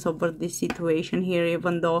emotions, over this situation here,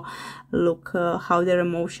 even though look how their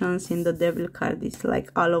emotions in the Devil card is like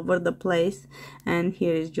all over the place, and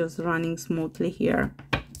here is just running smoothly here.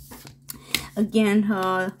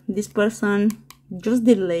 Again, this person just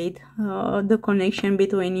delayed the connection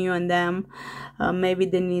between you and them. Maybe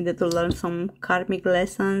they needed to learn some karmic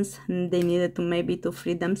lessons, and they needed to maybe to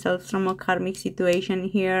free themselves from a karmic situation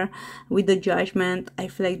here. With the Judgment, I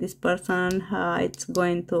feel like this person it's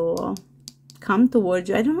going to come towards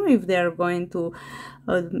you. I don't know if they're going to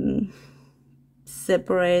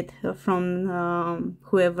separate from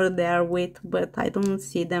whoever they are with, but I don't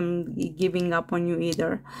see them giving up on you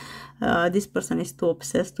either. This person is too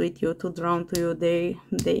obsessed with you, too drawn to you.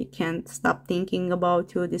 They can't stop thinking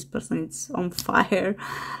about you. This person is on fire.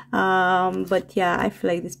 But yeah, I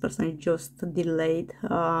feel like this person just delayed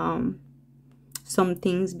some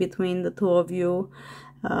things between the two of you.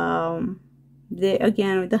 They,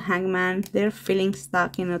 again, with the Hangman, they're feeling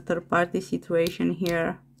stuck in a third-party situation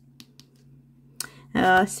here.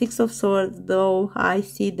 Six of Swords, though, I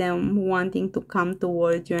see them wanting to come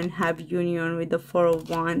towards you and have union with the Four of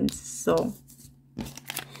Wands. So,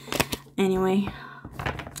 anyway,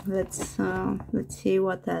 let's see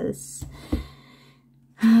what else.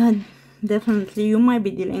 Definitely, you might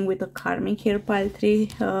be dealing with a karmic here, pile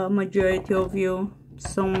 3. Majority of you,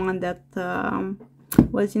 someone that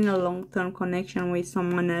was in a long-term connection with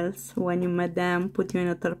someone else. When you met them, put you in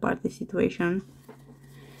a third-party situation,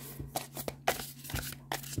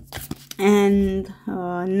 and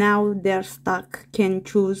now they're stuck, can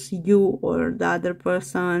choose you or the other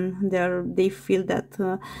person. They feel that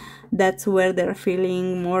that's where they're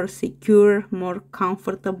feeling more secure, more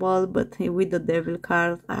comfortable. But with the Devil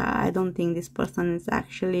card, I don't think this person is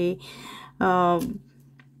actually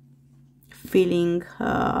feeling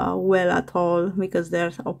well at all, because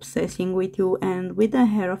they're obsessing with you. And with the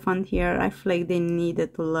Hierophant here, I feel like they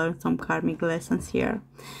needed to learn some karmic lessons here.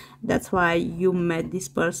 That's why you met this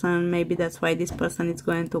person. Maybe that's why this person is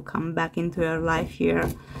going to come back into your life here.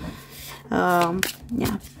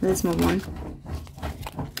 Yeah, let's move on.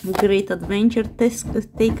 Great adventure,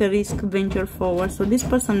 take a risk, venture forward. So this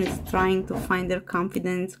person is trying to find their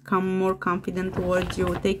confidence, come more confident towards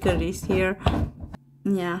you. Take a risk here.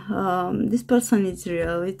 Yeah, this person is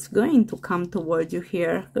real. It's going to come toward you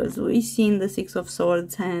here, because we see in the Six of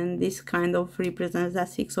Swords, and this kind of represents that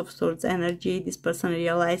Six of Swords energy. This person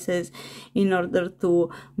realizes in order to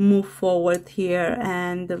move forward here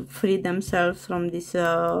and free themselves from these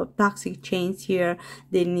toxic chains here,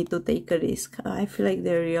 they need to take a risk. I feel like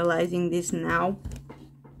they're realizing this now.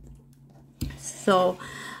 So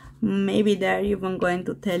maybe they're even going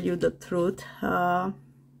to tell you the truth.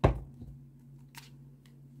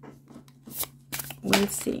 We'll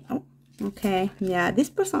see. Oh, okay, yeah, this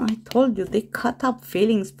person, I told you, they cut up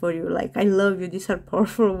feelings for you, like I love you. These are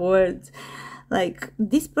powerful words. Like,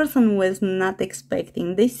 this person was not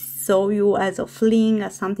expecting. They saw you as a fling,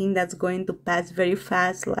 as something that's going to pass very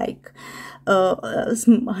fast, like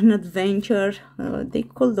an adventure. They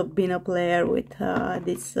could have been a player with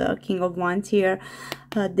this King of Wands here.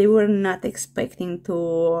 They were not expecting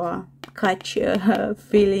to catch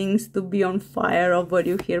feelings, to be on fire over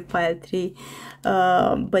you here, pile 3.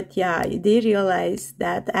 But yeah, they realize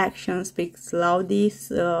that action speaks loudest,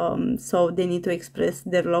 so they need to express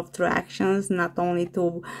their love through actions, not only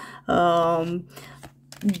to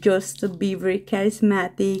just be very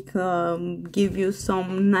charismatic, give you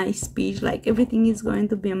some nice speech like everything is going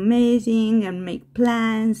to be amazing, and make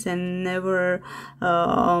plans, and never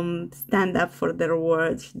stand up for their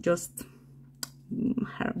words, just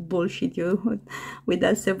bullshit you with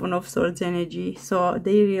that Seven of Swords energy. So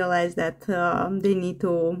they realize that they need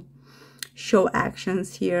to show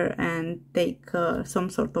actions here and take some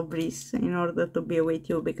sort of risk in order to be with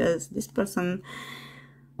you, because this person,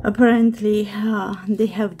 apparently, they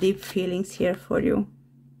have deep feelings here for you.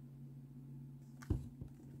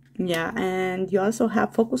 Yeah, and you also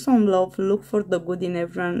have focus on love, look for the good in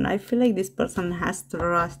everyone. I feel like this person has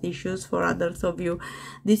trust issues for others of you.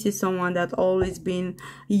 This is someone that always been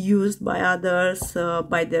used by others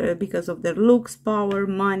because of their looks, power,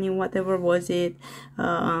 money, whatever was it.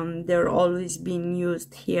 They're always being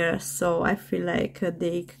used here. So I feel like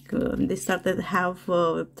they started to have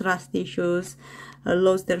trust issues,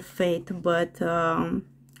 lost their faith, but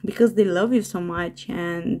because they love you so much,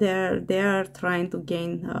 and they're trying to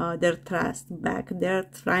gain their trust back. They're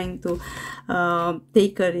trying to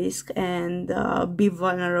take a risk and be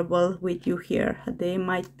vulnerable with you here. They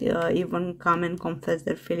might even come and confess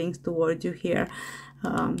their feelings towards you here.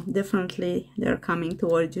 Definitely they're coming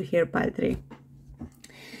towards you here, pile 3.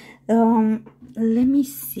 Let me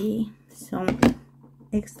see some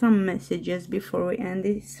extra messages before we end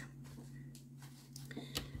this.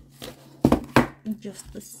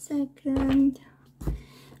 Just a second.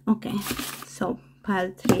 Okay, so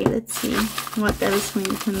pile 3, let's see what else we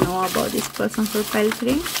need to know about this person for pile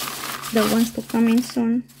 3 that wants to come in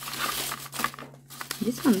soon.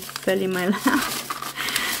 This one fell in my lap.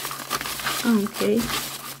 Okay,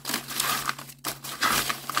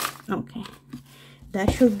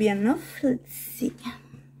 that should be enough. Let's see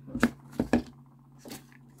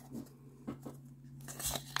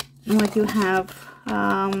what you have.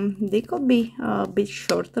 They could be a bit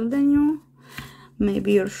shorter than you.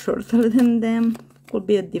 Maybe you're shorter than them. Could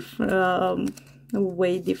be a different,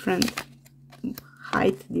 way different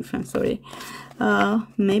height difference. Sorry.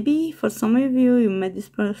 Maybe for some of you, you met this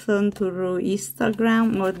person through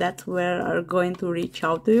Instagram, or that's where are going to reach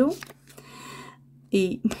out to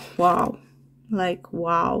you. Wow, like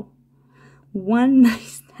wow, one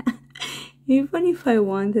nice. Even if I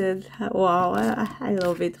wanted, wow, I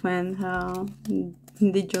love it when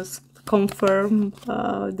they just confirm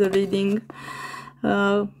the reading.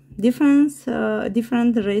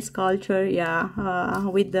 Different race, culture, yeah,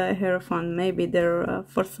 with the Hierophant. Maybe there,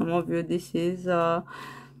 for some of you, this is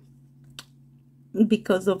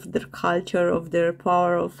because of their culture, of their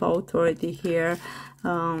power of authority here.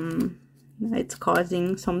 It's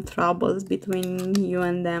causing some troubles between you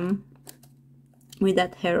and them. With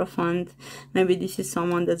that Hierophant, maybe this is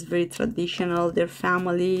someone that's very traditional. Their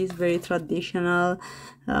family is very traditional.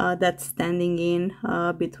 That's standing in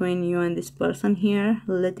between you and this person here.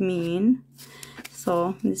 Let me in.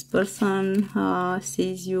 So this person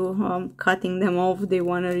sees you cutting them off. They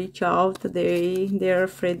want to reach out. They're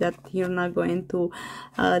afraid that you're not going to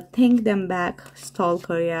take them back.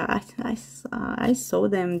 Stalker, yeah, I saw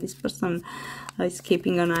them. This person is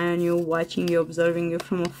keeping an eye on you, watching you, observing you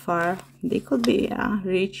from afar. They could be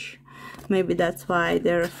rich. Maybe that's why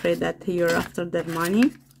they're afraid that you're after their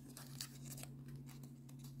money.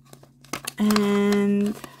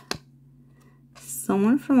 And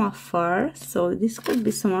someone from afar, so this could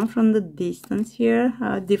be someone from the distance here,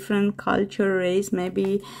 different culture, race,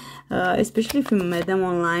 maybe especially if you met them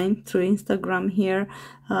online through Instagram here.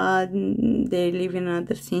 They live in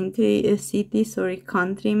another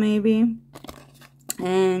country maybe,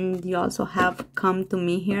 And you also have come to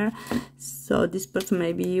me here. So this person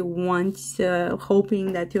maybe wants,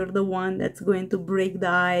 hoping that you're the one that's going to break the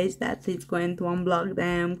ice, that it's going to unblock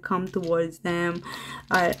them, come towards them.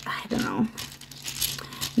 I don't know,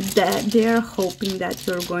 that they're hoping that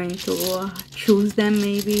you're going to choose them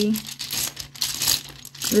maybe.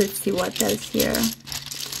 Let's see what else here.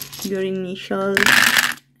 Your initials.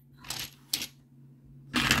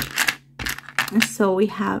 So we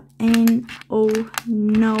have N-O,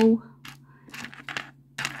 no,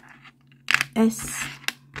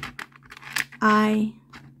 S-I,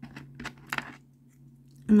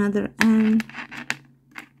 another N,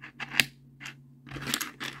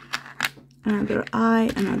 another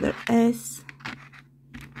I, another S,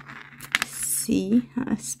 C,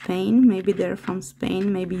 Spain. Maybe they're from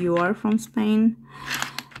Spain, maybe you are from Spain.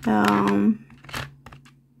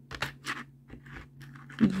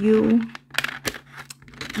 U,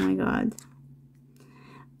 oh my god,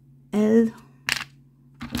 L,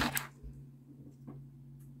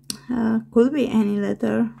 could be any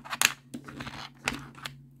letter,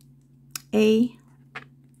 A,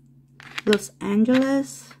 Los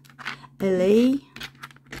Angeles, LA,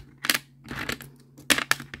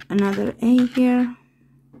 another A here,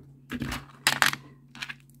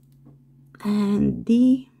 and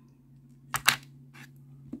D,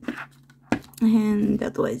 and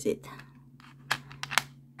that was it.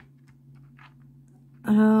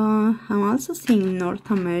 I'm also seeing North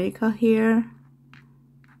America here,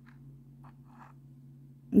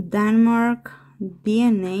 Denmark,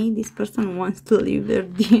 DNA. This person wants to leave their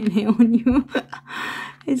DNA on you.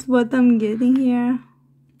 Is what I'm getting here.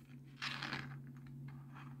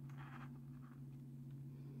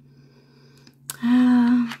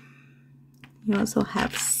 You also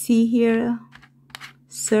have C here,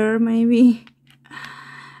 sir, maybe.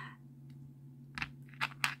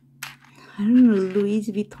 I don't know, Louis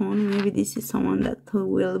Vuitton. Maybe this is someone that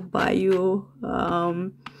will buy you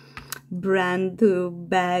brand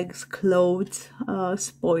bags, clothes,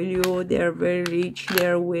 spoil you. They're very rich,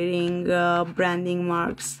 they're wearing branding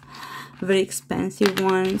marks, very expensive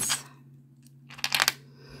ones.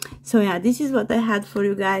 So yeah, this is what I had for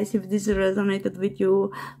you guys. If this resonated with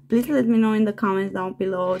you, please let me know in the comments down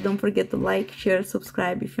below. Don't forget to like, share,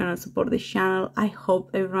 subscribe if you want to support this channel. I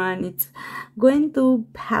hope everyone is going to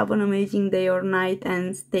have an amazing day or night,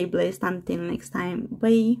 and stay blessed until next time.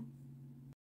 Bye.